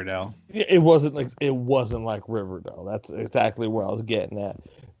wasn't like Riverdale. It wasn't like Riverdale. That's exactly where I was getting at.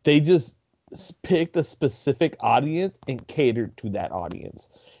 They just picked a specific audience and catered to that audience,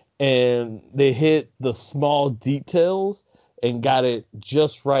 and they hit the small details and got it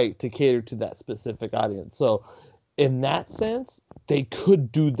just right to cater to that specific audience. So in that sense, they could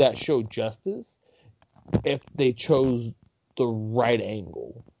do that show justice if they chose the right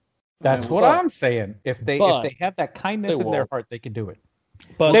angle. That's what I'm saying. If they have that kindness in their heart, they can do it.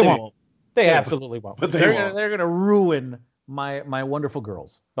 But they won't. They absolutely won't. But they're gonna ruin my wonderful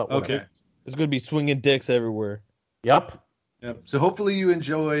girls. But whatever. Okay. It's going to be swinging dicks everywhere. Yep. Yep. So hopefully you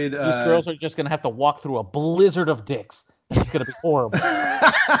enjoyed. These girls are just gonna have to walk through a blizzard of dicks. It's gonna be horrible.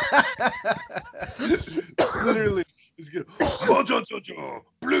 Literally, it's good.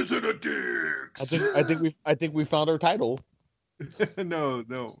 Blizzard of dicks. I think we found our title.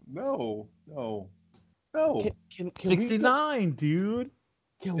 No. Can 69, dude.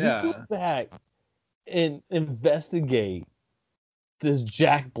 we go back and investigate this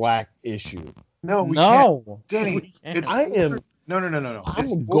Jack Black issue? No, we No. can't. Danny, it's I am. no.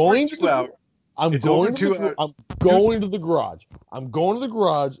 I'm going to the garage. I'm going to the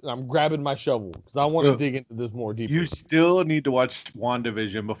garage and I'm grabbing my shovel because I want to dig into this more deeply. You still need to watch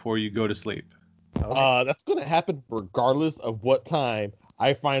WandaVision before you go to sleep. That's going to happen regardless of what time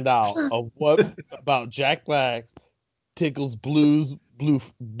I find out of what about Jack Black's tickles blue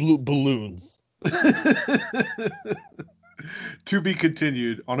balloons. To be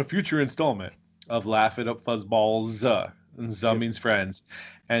continued on a future installment of Laugh It Up Fuzzballs. And means friends.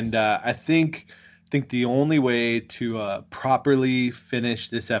 And I think the only way to properly finish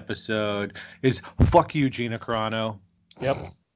this episode is fuck you, Gina Carano. Yep.